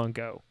Pokemon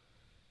Go.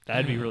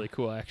 That'd be really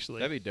cool,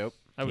 actually. That'd be dope.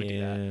 I would do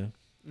that.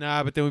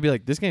 Nah, but then we'd be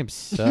like, this game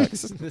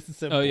sucks. This is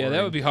so Oh yeah,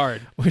 that would be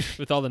hard.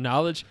 With all the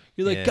knowledge,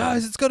 you're like, Yeah.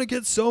 guys, it's gonna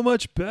get so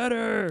much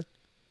better.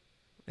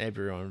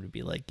 Everyone would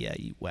be like, yeah,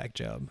 you whack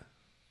job.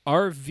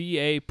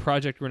 RVA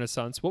Project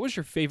Renaissance. What was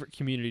your favorite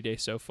community day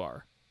so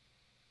far?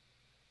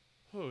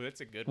 Oh,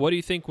 that's a good What do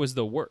you think was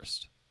the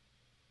worst?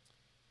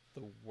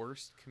 The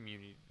worst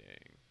community day.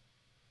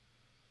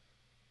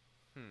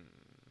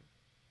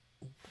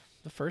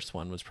 The first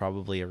one was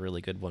probably a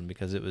really good one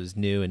because it was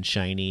new and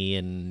shiny,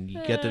 and you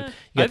got I to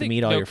think-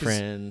 meet all no, your 'cause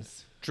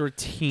friends.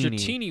 Dratini.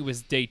 Dratini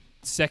was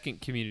second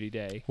community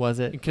day. Was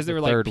it? Because they The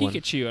were like third one.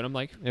 Pikachu, and I'm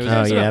like, It was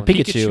Oh, the yeah, third one.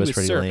 Pikachu was is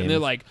pretty Surf, lame. and they're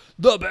like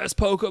the best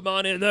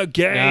Pokemon in the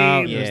game.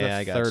 No, Yeah, it was the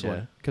I third gotcha.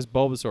 one. Because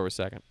Bulbasaur was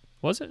second.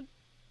 Was it?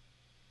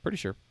 Pretty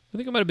sure. I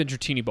think it might have been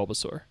Dratini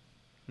Bulbasaur.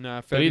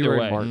 Nah, But either February,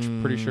 way.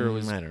 March. Pretty sure it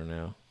was. I don't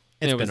know.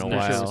 Yeah, It's it been a was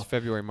Pretty sure it while. was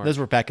February, March. Those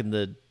were back in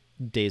the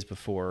days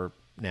before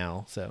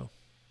now, so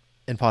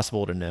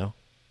impossible to know.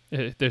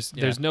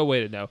 There's no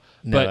way to know.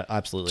 No, but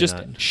absolutely just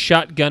not.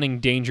 shotgunning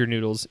danger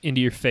noodles into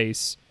your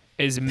face,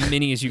 as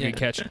many as you could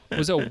catch,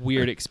 was a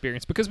weird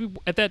experience because we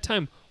at that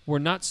time were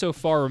not so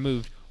far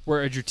removed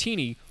where a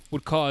Dratini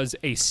would cause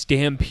a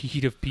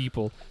stampede of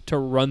people to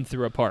run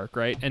through a park,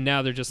 right? And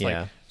now they're just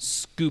Yeah. like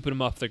scooping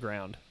them off the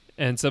ground,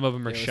 and some of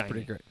them are Yeah, it was shiny.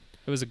 pretty great.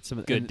 It was a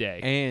good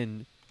day.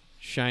 And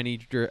shiny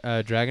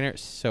Dragonair,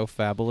 so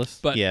fabulous.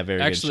 But Yeah,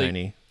 very actually, good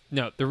shiny.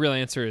 No, the real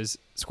answer is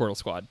Squirtle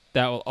Squad.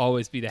 That will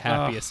always be the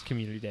happiest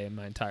community day in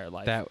my entire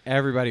life. that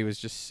everybody was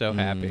just so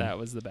happy. That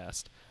was the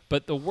best.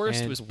 But the worst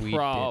And was we did it.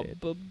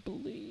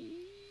 probably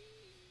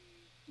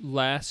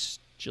last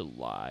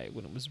July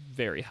when it was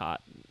very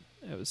hot.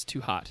 It was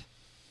too hot.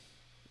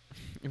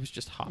 It was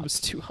just It hot. was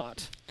too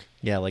hot.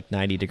 Yeah, like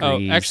 90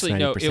 degrees. Oh, actually,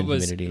 no. 90% It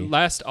was humidity.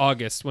 last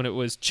August when it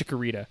was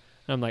Chikorita.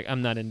 And I'm like,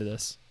 I'm not into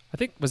this. I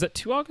think, was that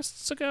 2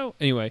 Augusts ago?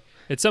 Anyway,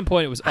 at some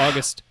point it was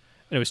August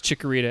and it was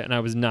Chikorita and I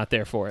was not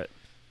there for it.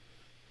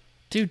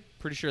 Dude,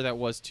 pretty sure that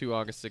was 2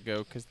 Augusts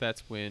ago because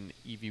that's when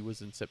Eevee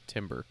was in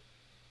September.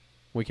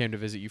 We came to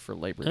visit you for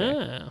Labor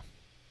Day. Ah,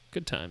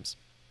 good times.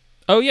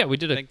 Oh, yeah, we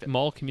did I a think that-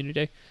 mall community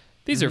day.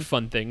 These are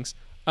fun things.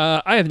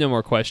 I have no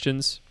more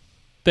questions.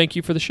 Thank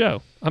you for the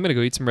show. I'm going to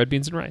go eat some red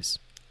beans and rice.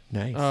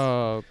 Nice.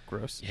 Oh,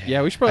 gross. Yeah,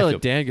 Yeah, we should probably I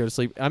let Dan go to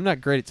sleep. I'm not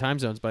great at time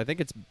zones, but I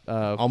think it's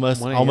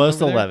almost 1 a.m.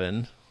 almost over there.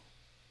 11.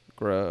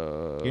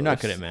 Gross. You're not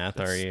good at math,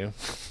 are you?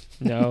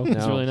 No, it's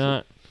No. really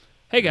not.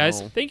 Hey,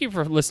 guys, No. thank you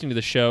for listening to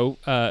the show,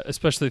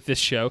 especially this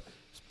show.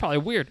 It's probably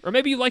weird. Or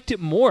maybe you liked it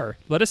more.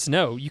 Let us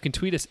know. You can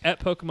tweet us at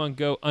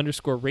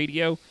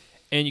PokemonGo_radio,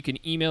 and you can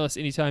email us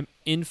anytime,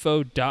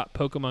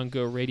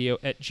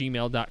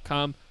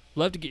 info.PokemonGoRadio@gmail.com.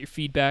 Love to get your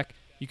feedback.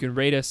 You can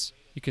rate us.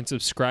 You can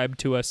subscribe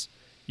to us.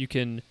 You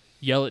can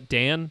yell at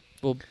Dan.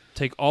 We'll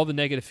take all the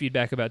negative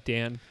feedback about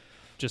Dan.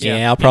 Just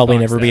Yeah, I'll probably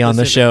inbox never that. be on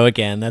the Listen, show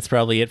again. That's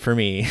probably it for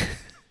me.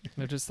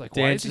 They're just like,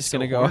 why Dan's is he just so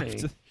going to go horny?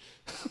 after.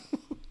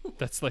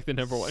 That's like the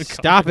number one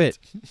Stop comment.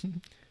 it.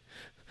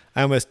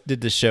 I almost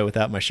did this show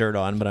without my shirt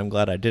on, but I'm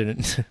glad I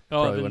didn't. Oh,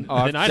 Probably then,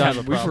 wouldn't. then I'd have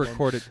a We've problem.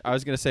 recorded. I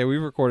was going to say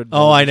we've recorded.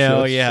 Oh, one I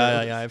know. show,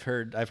 Yeah, so- yeah. I've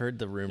heard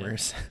the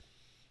rumors.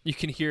 You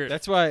can hear it.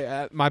 That's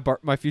why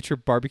my future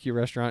barbecue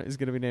restaurant is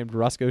going to be named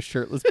Roscoe's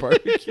Shirtless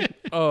Barbecue.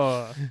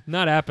 Oh,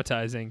 not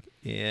appetizing.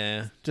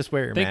 Yeah, just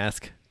wear your Thank-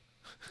 mask.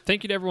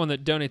 Thank you to everyone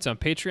that donates on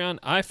Patreon.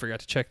 I forgot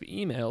to check the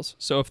emails,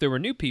 so if there were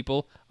new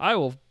people, I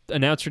will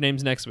announce your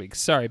names next week.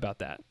 Sorry about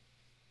that.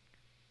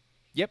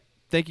 Yep.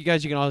 Thank you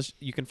guys.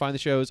 You can find the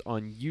shows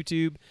on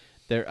YouTube.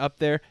 They're up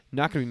there.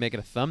 Not going to be making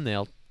a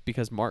thumbnail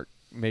because Mark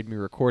made me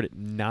record at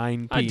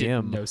 9 p.m. I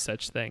did no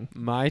such thing.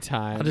 my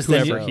time. I'll just,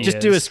 Whoever say, he just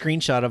do a is.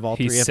 screenshot of all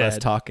He three of us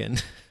said. talking.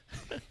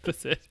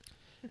 That's it.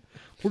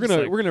 We're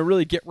gonna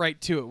really get right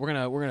to it. We're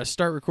gonna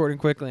start recording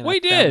quickly. And We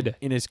I found did.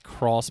 in his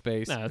crawl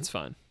space. Nah, it's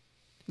fine.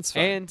 It's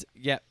fine. And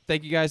yeah,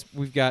 thank you guys.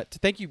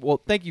 Thank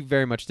you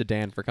very much to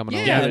Dan for coming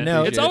on. Yeah, Really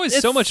no, appreciate it's it. always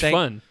so much Thank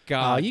fun.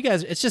 God. You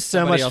guys, it's just so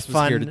Somebody much else was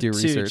fun here to do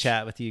research.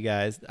 chat with you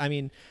guys. I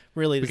mean,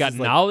 really, We this got is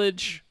like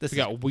knowledge. this We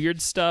is- got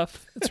weird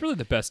stuff. It's really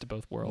the best of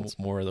both worlds.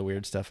 more of the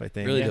weird stuff, I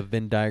think. really yeah. the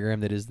Venn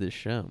diagram that is this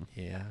show.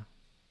 Yeah.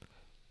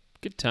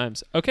 Good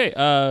times.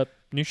 Okay,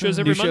 new shows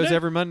every New Monday? shows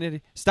every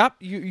Monday. Stop!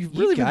 You've You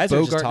really been guys are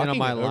just bogarting talking on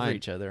my over line.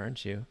 each other,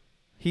 aren't you?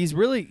 He's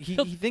really he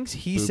thinks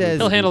he Boo-boo. says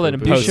He'll handle it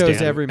in new post. shows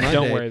Dan. every Monday.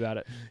 Don't worry about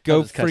it. Go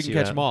I'll just cut freaking you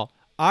catch out. them all.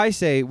 I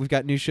say we've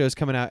got new shows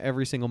coming out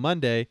every single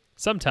Monday.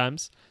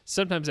 Sometimes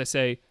I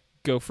say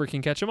go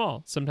freaking catch them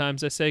all.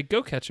 Sometimes I say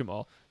go catch them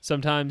all.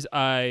 Sometimes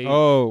I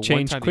One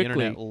change time quickly the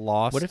internet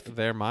lost What if-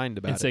 their mind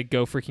about and it. say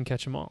go freaking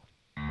catch them all.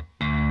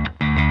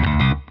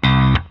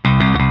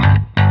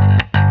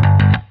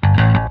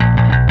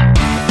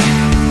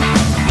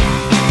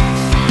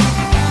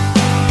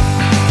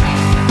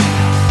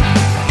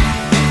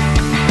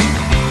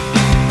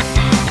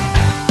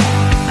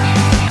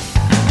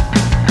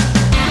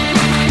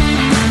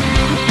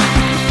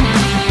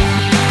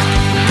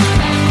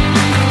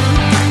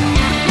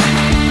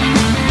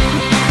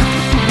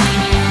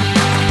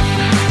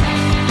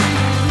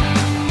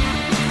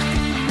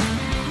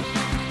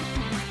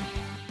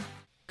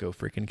 Go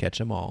freaking catch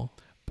them all.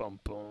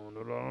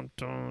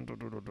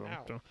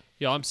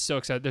 Yeah, I'm so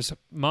excited.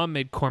 Mom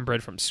made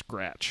cornbread from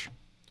scratch.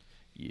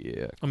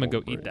 Yeah, I'm gonna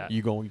go eat that.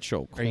 You going to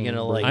choke? Are you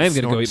gonna like? I am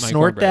gonna go snort, eat my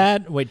snort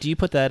cornbread. that? Wait, do you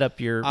put that up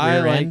your I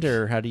rear like- end,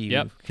 or how do you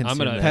Yep, I'm consume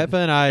gonna- that? Peppa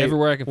and I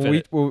Everywhere I can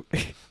fit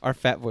it. our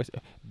fat voice.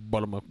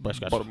 Buttermilk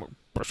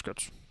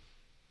biscuits.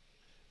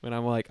 When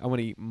I'm like, I want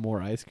to eat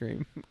more ice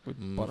cream. With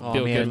buttermilk. Oh,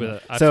 Feel man. good with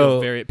it. I So-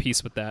 feel very at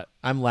peace with that.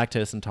 I'm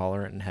lactose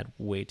intolerant and had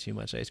way too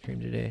much ice cream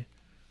today.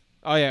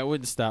 Oh yeah, it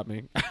wouldn't stop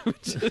me.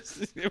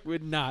 It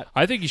would not.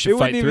 I think you It should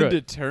fight wouldn't through even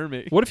it. deter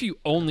me. What if you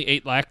only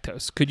ate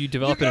lactose? Could you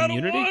develop an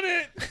immunity,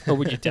 or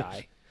would you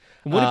die?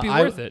 Would it be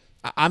worth it?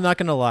 I'm not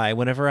gonna lie.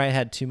 Whenever I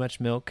had too much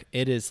milk,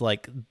 it is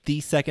like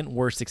the second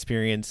worst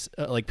experience,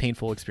 like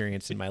painful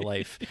experience in my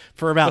life.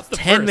 For about What's the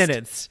 10 first?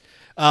 minutes,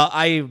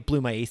 I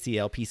blew my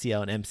ACL,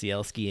 PCL, and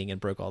MCL skiing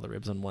and broke all the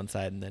ribs on one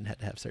side, and then had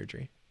to have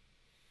surgery.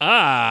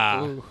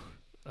 Ah. Ooh.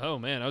 Oh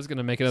man, I was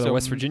gonna make another So,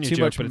 West Virginia too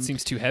joke, much but it m-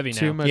 seems too heavy now.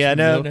 Too much Yeah,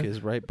 no, milk no.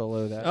 is right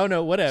below that. Oh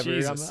no, whatever.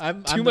 Jesus.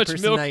 I'm Too the much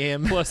person milk I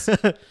am. plus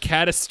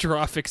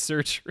catastrophic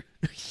surgery.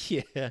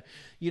 Yeah,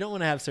 you don't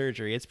want to have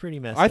surgery. It's pretty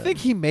messed I up. think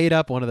he made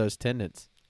up one of those tendons.